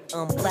butt.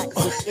 I'm black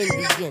with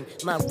Indian.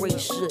 My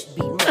race should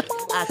be nut.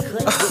 I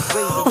cut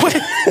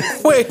with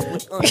razor. Wait.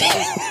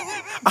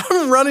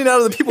 I'm running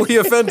out of the people he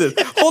offended.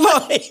 Hold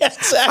on. Yeah,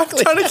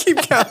 exactly. I'm trying to keep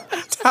count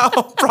how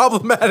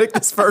problematic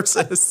this verse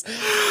is.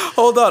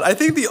 Hold on. I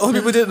think the only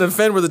people who didn't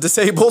offend were the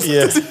disabled.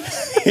 Yeah.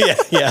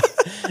 yeah.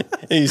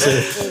 He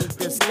said, In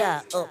the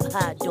sky, up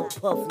high,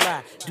 don't puff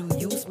lie. Do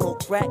you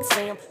smoke crack,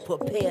 Sam?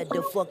 Prepare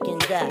to fucking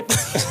die.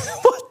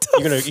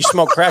 you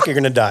smoke crack, you're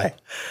gonna die.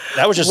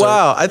 That was just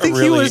wow. I think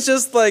he was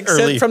just like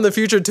sent from the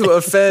future to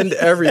offend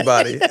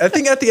everybody. I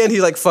think at the end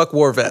he like fuck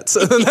war vets.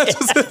 That's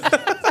just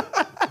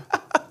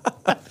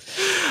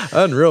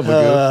unreal,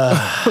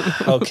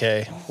 Magoo.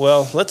 Okay.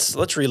 Well,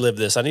 let's relive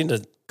this. I need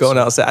to going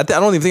outside. I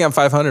don't even think I'm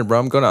 500, bro.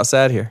 I'm going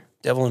outside here.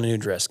 Devil in a New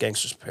Dress,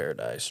 Gangster's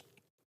Paradise,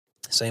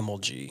 Same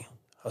Old G,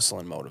 Hustle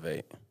and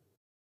Motivate.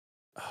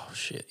 Oh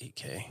shit,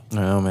 EK.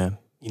 Oh man,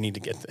 you need to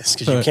get this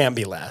because you can't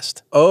be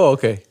last. Oh,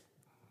 okay.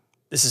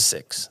 This is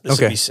 6. This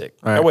would be sick.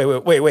 All right.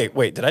 Oh,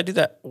 wait. Did I do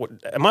that?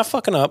 Am I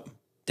fucking up?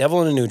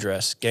 Devil in a New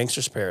Dress,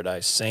 Gangster's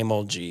Paradise, Same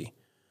Old G,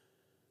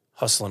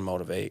 Hustle and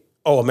Motivate.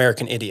 Oh,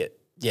 American Idiot.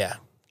 Yeah.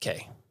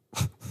 Okay.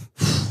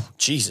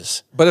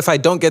 Jesus. But if I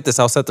don't get this,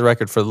 I'll set the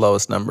record for the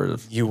lowest number.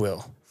 You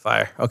will.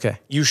 Fire. Okay.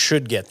 You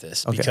should get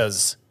this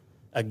because,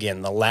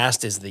 again, the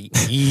last is the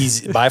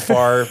easy, by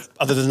far,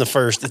 other than the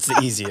first, it's the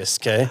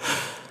easiest, okay?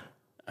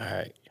 All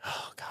right.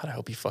 Oh, God, I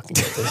hope you fucking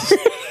get this.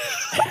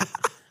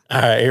 All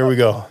right, here we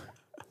go.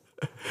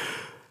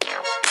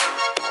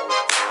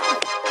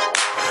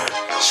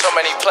 So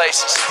many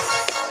places.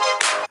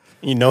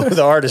 You know who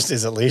the artist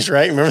is at least,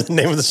 right? Remember the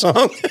name of the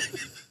song?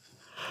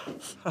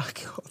 Fuck,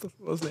 what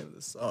was the name of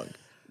the song?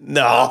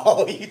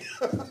 No.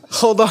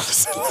 Hold on.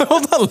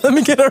 Let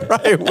me get it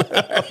right.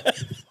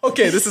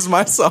 Okay, this is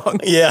my song.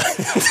 Yeah.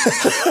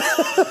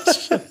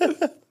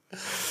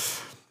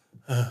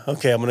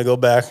 Okay, I'm going to go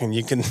back and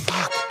you can...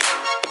 Fuck.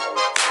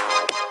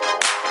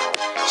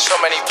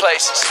 So many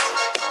places.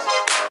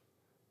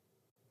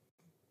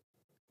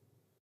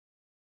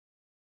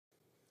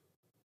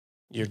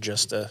 You're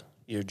just a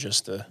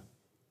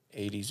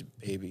 80s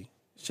baby.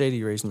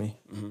 Shady raised me.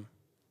 Mm-hmm.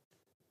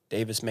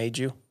 Davis made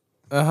you?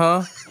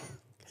 Uh-huh.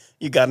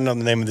 You got to know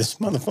the name of this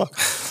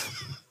motherfucker.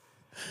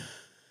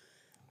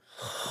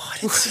 Oh, I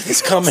didn't see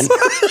this coming.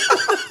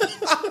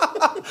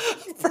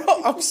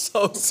 Bro, I'm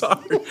so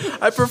sorry.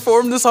 I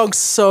performed this song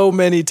so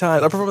many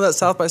times. I performed that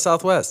South by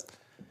Southwest.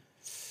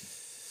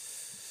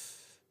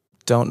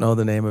 Don't know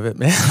the name of it,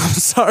 man. I'm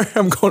sorry.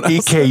 I'm going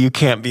outside. EK, you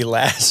can't be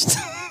last.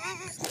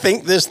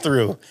 Think this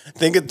through.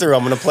 Think it through.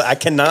 I'm going to play. I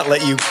cannot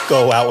let you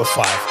go out with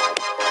 5.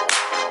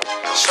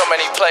 So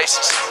many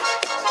places.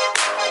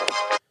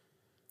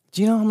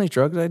 Do you know how many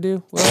drugs I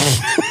do?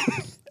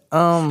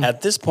 Well,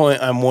 at this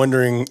point, I'm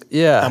wondering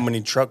how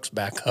many trucks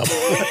back up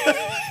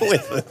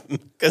with them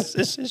because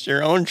this is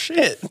your own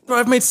shit. Bro,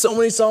 I've made so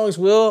many songs,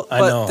 Will. I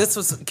know. This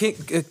was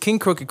King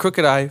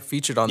Crooked Eye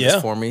featured on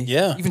this for me.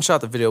 Yeah. Even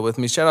shot the video with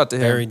me. Shout out to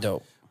him. Very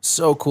dope.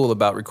 So cool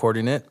about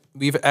recording it.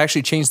 We've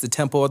actually changed the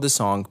tempo of the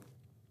song.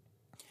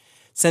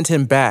 Sent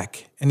him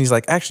back, and he's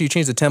like, actually, you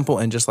changed the tempo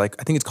and just like,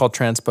 I think it's called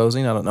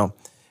transposing. I don't know.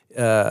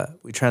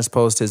 We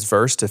transposed his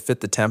verse to fit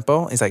the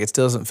tempo. He's like, it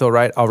still doesn't feel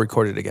right. I'll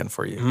record it again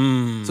for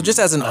you. So just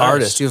as an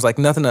artist, he was like,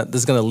 nothing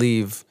is going to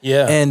leave.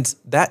 Yeah. And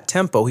that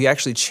tempo, he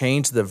actually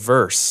changed the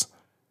verse.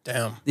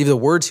 Damn. Even the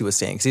words he was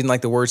saying, because he didn't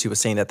like the words he was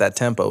saying at that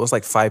tempo. It was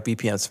like 5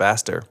 BPMs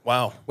faster.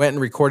 Wow. Went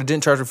and recorded,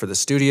 didn't charge him for the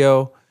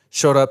studio,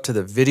 showed up to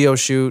the video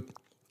shoot,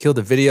 killed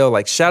the video.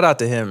 Like, shout out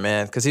to him,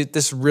 man, because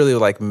this really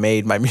like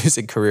made my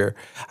music career.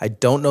 I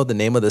don't know the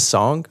name of the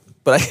song,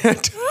 but I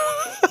can't.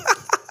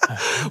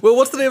 Well,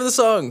 what's the name of the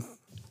song?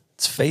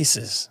 It's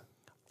Faces.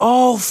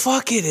 Oh,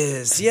 fuck it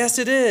is. Yes,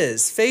 it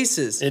is.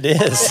 Faces. It is.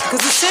 Because the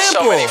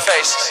sample. So many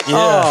faces.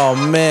 Yeah. Oh,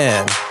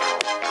 man.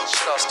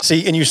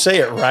 See, and you say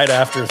it right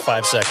after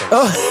 5 seconds.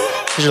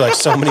 Because you're like,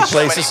 so many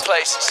places. So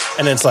many places.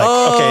 And then it's like,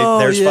 okay,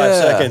 there's 5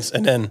 seconds.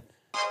 And then.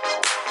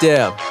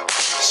 Damn.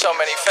 So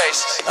many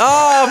faces.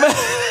 Oh, man.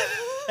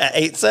 At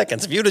 8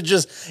 seconds.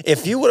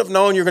 If you would have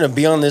known you're going to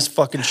be on this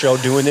fucking show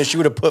doing this, you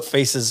would have put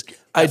Faces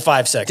at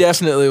 5 seconds.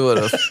 Definitely would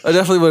have. I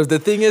definitely would have. The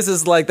thing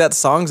is like that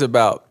song's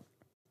about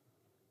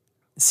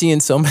seeing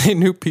so many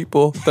new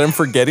people that I'm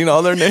forgetting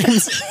all their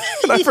names.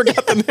 And I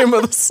forgot the name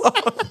of the song.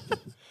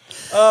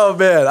 Oh,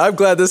 man. I'm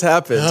glad this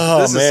happened.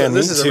 Oh, this man.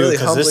 This is a really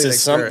humbling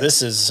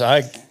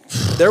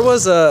There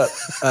was a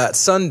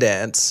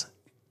Sundance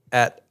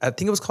at, I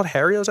think it was called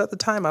Harrio's at the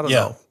time. I don't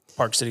know.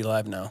 Park City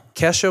Live now.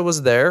 Kesha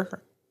was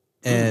there,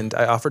 and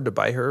I offered to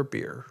buy her a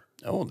beer.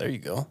 Oh, there you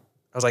go.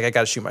 I was like, I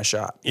got to shoot my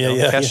shot. Yeah,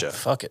 Kesha. Yeah.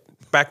 Fuck it.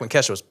 Back when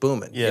Kesha was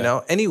booming, you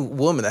know? Any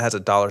woman that has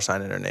a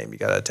 $sign in her name, you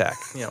got to attack,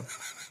 you know?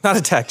 Not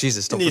attack,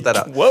 Jesus, don't put that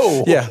out.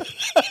 Whoa. Yeah.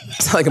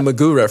 It's like a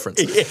Magoo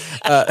reference. Yeah.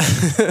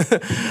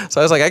 So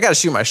I was like, I got to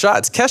shoot my shot.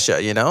 It's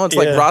Kesha, you know? It's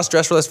like Ross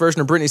Dressler's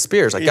version of Britney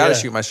Spears. I got to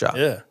shoot my shot.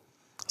 Yeah.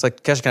 It's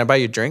like, Kesha, can I buy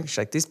you a drink? She's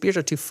like, these beers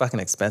are too fucking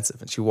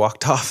expensive. And she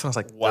walked off, and I was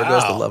like, there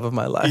goes the love of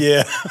my life.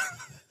 Yeah.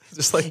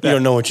 Just like that. You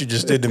don't know what you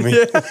just did to me.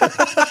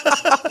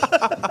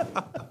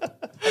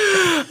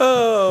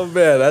 Oh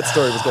man, that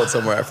story was going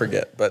somewhere. I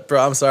forget, but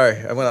bro, I'm sorry.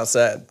 I went out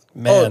sad.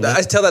 Man,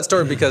 I tell that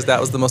story because that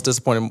was the most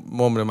disappointing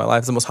moment of my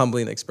life. The most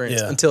humbling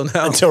experience until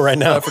now. Until right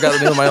now, I forgot the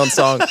name of my own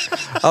song.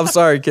 I'm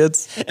sorry,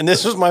 kids. And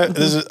this was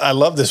I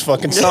love this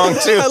fucking song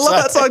too. I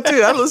love that song too.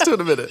 I haven't listened to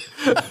it in a minute.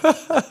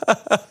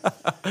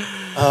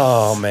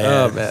 Oh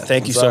man.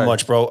 Thank you so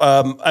much, bro.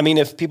 I mean,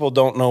 if people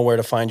don't know where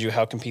to find you,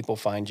 how can people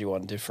find you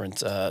on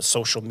different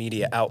social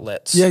media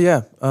outlets?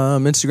 Yeah.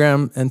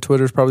 Instagram and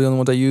Twitter is probably the only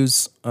ones I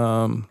use.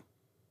 I'm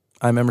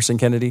Emerson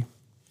Kennedy.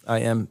 I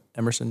am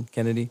Emerson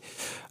Kennedy.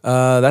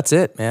 That's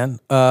it, man.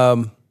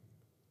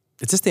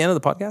 Is this the end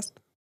of the podcast?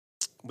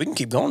 We can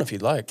keep going if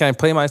you'd like. Can I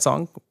play my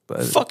song?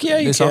 Fuck yeah,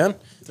 you can.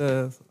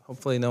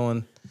 Hopefully no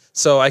one...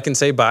 So I can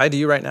say bye to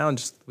you right now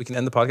and we can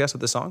end the podcast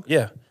with this song?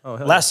 Yeah. Oh,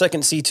 hell Last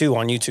Second C2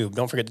 on YouTube.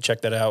 Don't forget to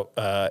check that out.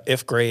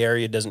 If Gray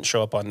Area doesn't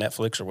show up on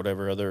Netflix or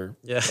whatever other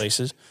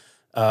places,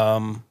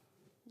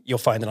 you'll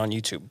find it on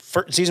YouTube.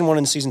 Season 1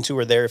 and Season 2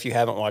 are there if you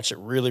haven't watched it.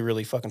 Really,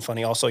 really fucking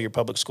funny. Also, your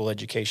public school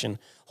education.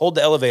 Hold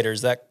the Elevator.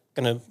 Is that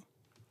going to...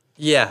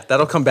 Yeah,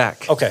 that'll come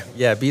back. Okay.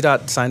 Yeah,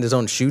 B-Dot signed his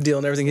own shoe deal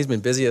and everything. He's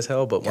been busy as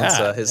hell, but once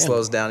his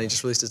slows down, he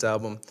just released his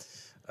album.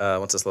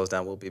 Once it slows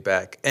down, we'll be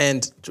back.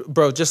 And,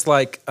 bro, just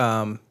like...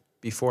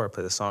 before I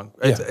play the song,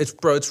 it's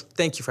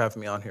thank you for having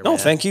me on here. No, man.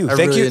 thank you,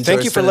 Really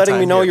thank you for letting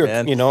me know here,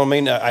 you're. You know, I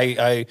mean,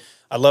 I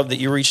love that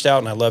you reached out,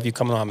 and I love you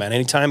coming on, man.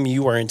 Anytime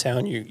you are in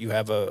town, you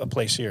have a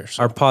place here.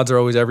 So. Our pods are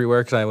always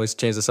everywhere because I always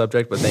change the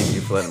subject, but thank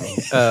you for letting me.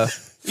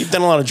 You've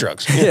done a lot of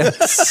drugs. Yeah,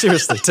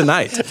 seriously,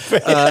 tonight. So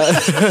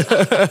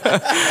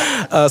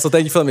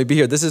thank you for letting me be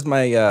here. This is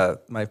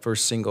my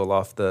first single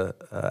off the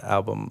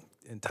album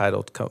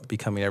entitled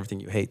 "Becoming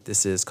Everything You Hate."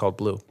 This is called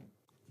 "Blue."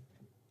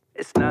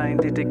 It's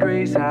 90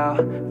 degrees out,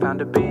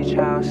 found a beach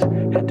house,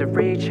 had to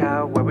reach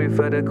out where we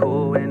feel the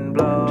cool wind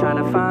blow.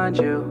 Trying to find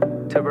you,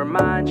 to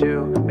remind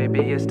you, maybe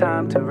it's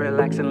time to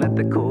relax and let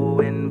the cool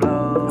wind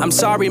blow. I'm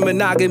sorry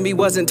monogamy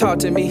wasn't taught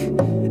to me.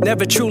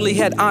 Never truly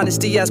had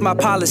honesty as my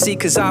policy,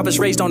 cause I was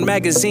raised on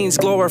magazines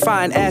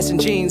glorifying ass and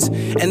jeans,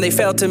 and they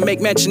failed to make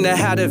mention of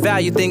how to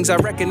value things. I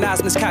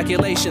recognize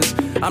miscalculations.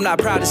 I'm not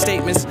proud of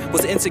statements.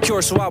 Was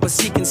insecure, so I was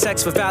seeking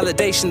sex for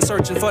validation,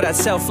 searching for that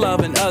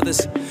self-love in others.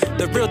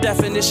 The real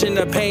definition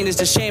of pain is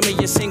the shame of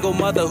your single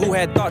mother who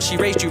had thought she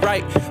raised you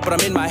right, but I'm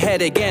in my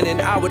head again,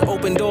 and I would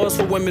open doors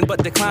for women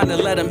but decline to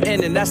let them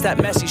in, and that's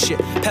that messy shit.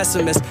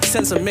 Pessimist,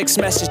 send some mixed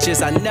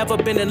messages. I never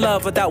been in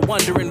love without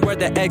wondering where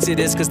the exit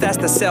is, cause that's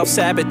the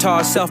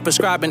self-sabotage,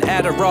 self-prescribing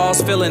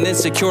Adderalls, feeling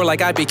insecure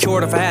like I'd be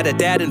cured if I had a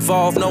dad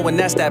involved, knowing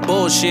that's that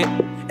bullshit.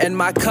 And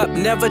my cup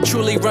never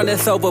truly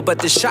runneth over, but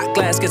the shot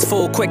glass gets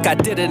full quick. I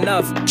did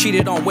enough,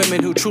 cheated on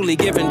women who truly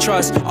given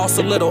trust.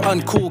 Also little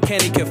uncool,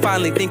 Kenny can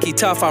finally think he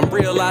tough. I'm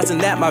realizing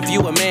that my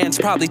view of man's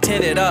probably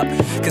tinted up,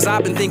 cause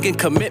I've been thinking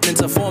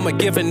commitment's a form of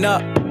giving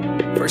up.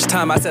 First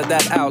time I said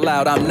that out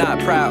loud, I'm not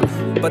proud,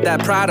 but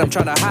that pride I'm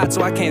trying to hide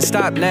so I can't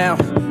stop now.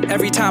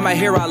 Every time I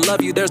hear I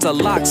love you, there's a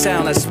lock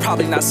sound. That's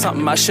probably not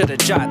something I should have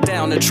jotted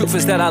down. The truth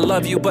is that I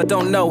love you but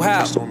don't know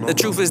how. The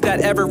truth is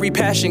that every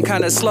passion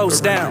kind of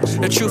slows down.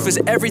 The truth is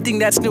everything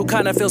that's new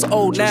kind of feels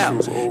old now.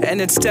 And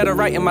instead of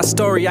writing my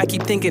story, I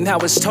keep thinking how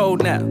it's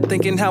told now.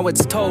 Thinking how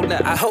it's told now.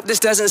 I hope this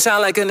doesn't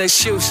sound like an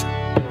excuse.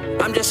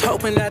 I'm just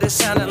hoping that it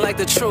sounded like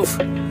the truth.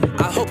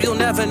 I hope you'll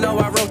never know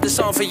I wrote this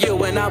song for you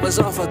when I was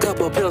off a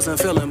couple pills and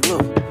feeling blue.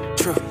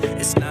 True.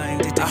 It's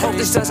 90 degrees. I hope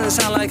this doesn't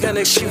sound like an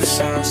excuse.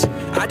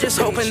 I just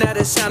hoping that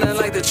it sounded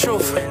like the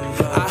truth.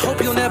 I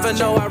hope you'll never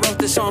know I wrote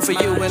this song for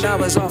you when I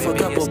was off a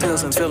couple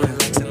pills and feeling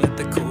blue.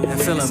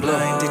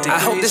 I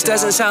hope this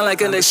doesn't sound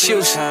like an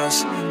excuse.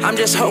 I'm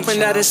just hoping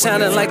that it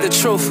sounded like the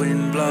truth.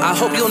 I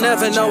hope you'll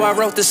never know I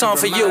wrote this song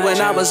for you when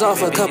I was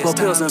off a couple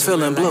pills and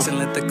feeling blue.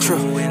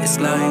 True.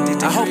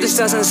 I hope this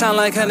doesn't sound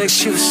like an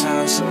excuse.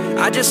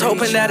 I just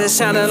hoping that it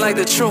sounded like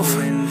the truth.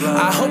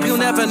 I hope you'll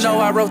never know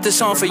I wrote this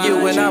song for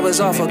you when I was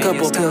off a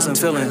couple pills and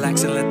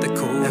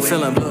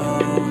feeling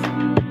blue.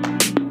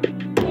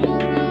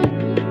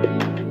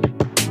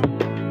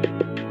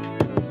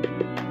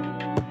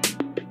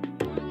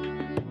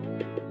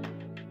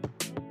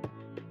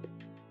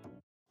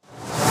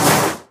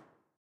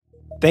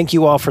 Thank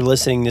you all for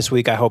listening this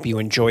week. I hope you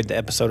enjoyed the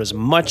episode as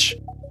much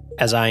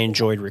as I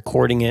enjoyed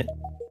recording it.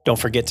 Don't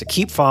forget to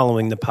keep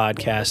following the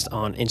podcast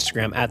on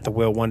Instagram at The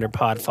Will Wonder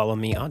Pod. Follow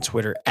me on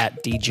Twitter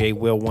at DJ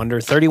Will Wonder.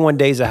 31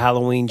 Days of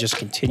Halloween just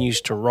continues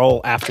to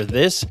roll after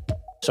this.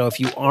 So if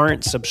you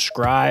aren't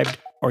subscribed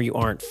or you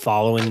aren't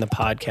following the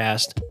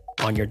podcast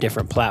on your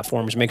different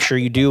platforms, make sure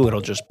you do. It'll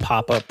just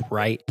pop up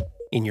right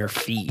in your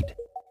feed.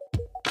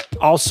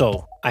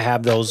 Also, I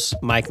have those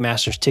Mike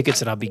Masters tickets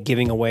that I'll be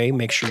giving away.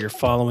 Make sure you're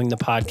following the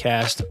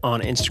podcast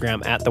on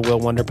Instagram at The Will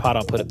Wonder Pod.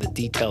 I'll put up the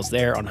details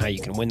there on how you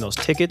can win those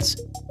tickets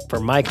for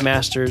Mike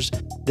Masters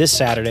this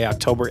Saturday,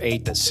 October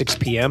 8th at 6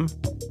 p.m.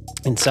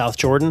 in South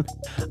Jordan.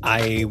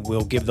 I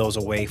will give those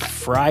away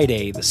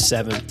Friday the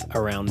 7th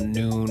around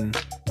noon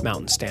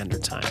Mountain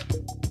Standard Time.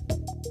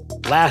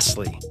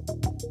 Lastly,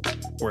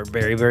 we're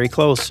very, very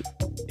close.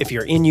 If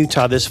you're in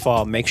Utah this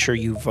fall, make sure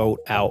you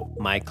vote out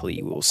Mike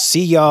Lee. We'll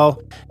see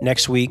y'all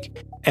next week.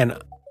 And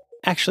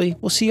actually,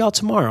 we'll see y'all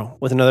tomorrow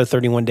with another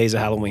 31 Days of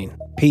Halloween.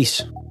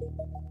 Peace.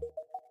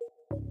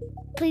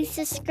 Please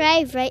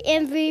subscribe, rate,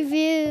 and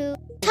review.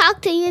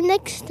 Talk to you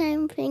next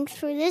time. Thanks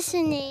for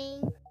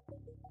listening.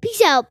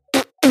 Peace out.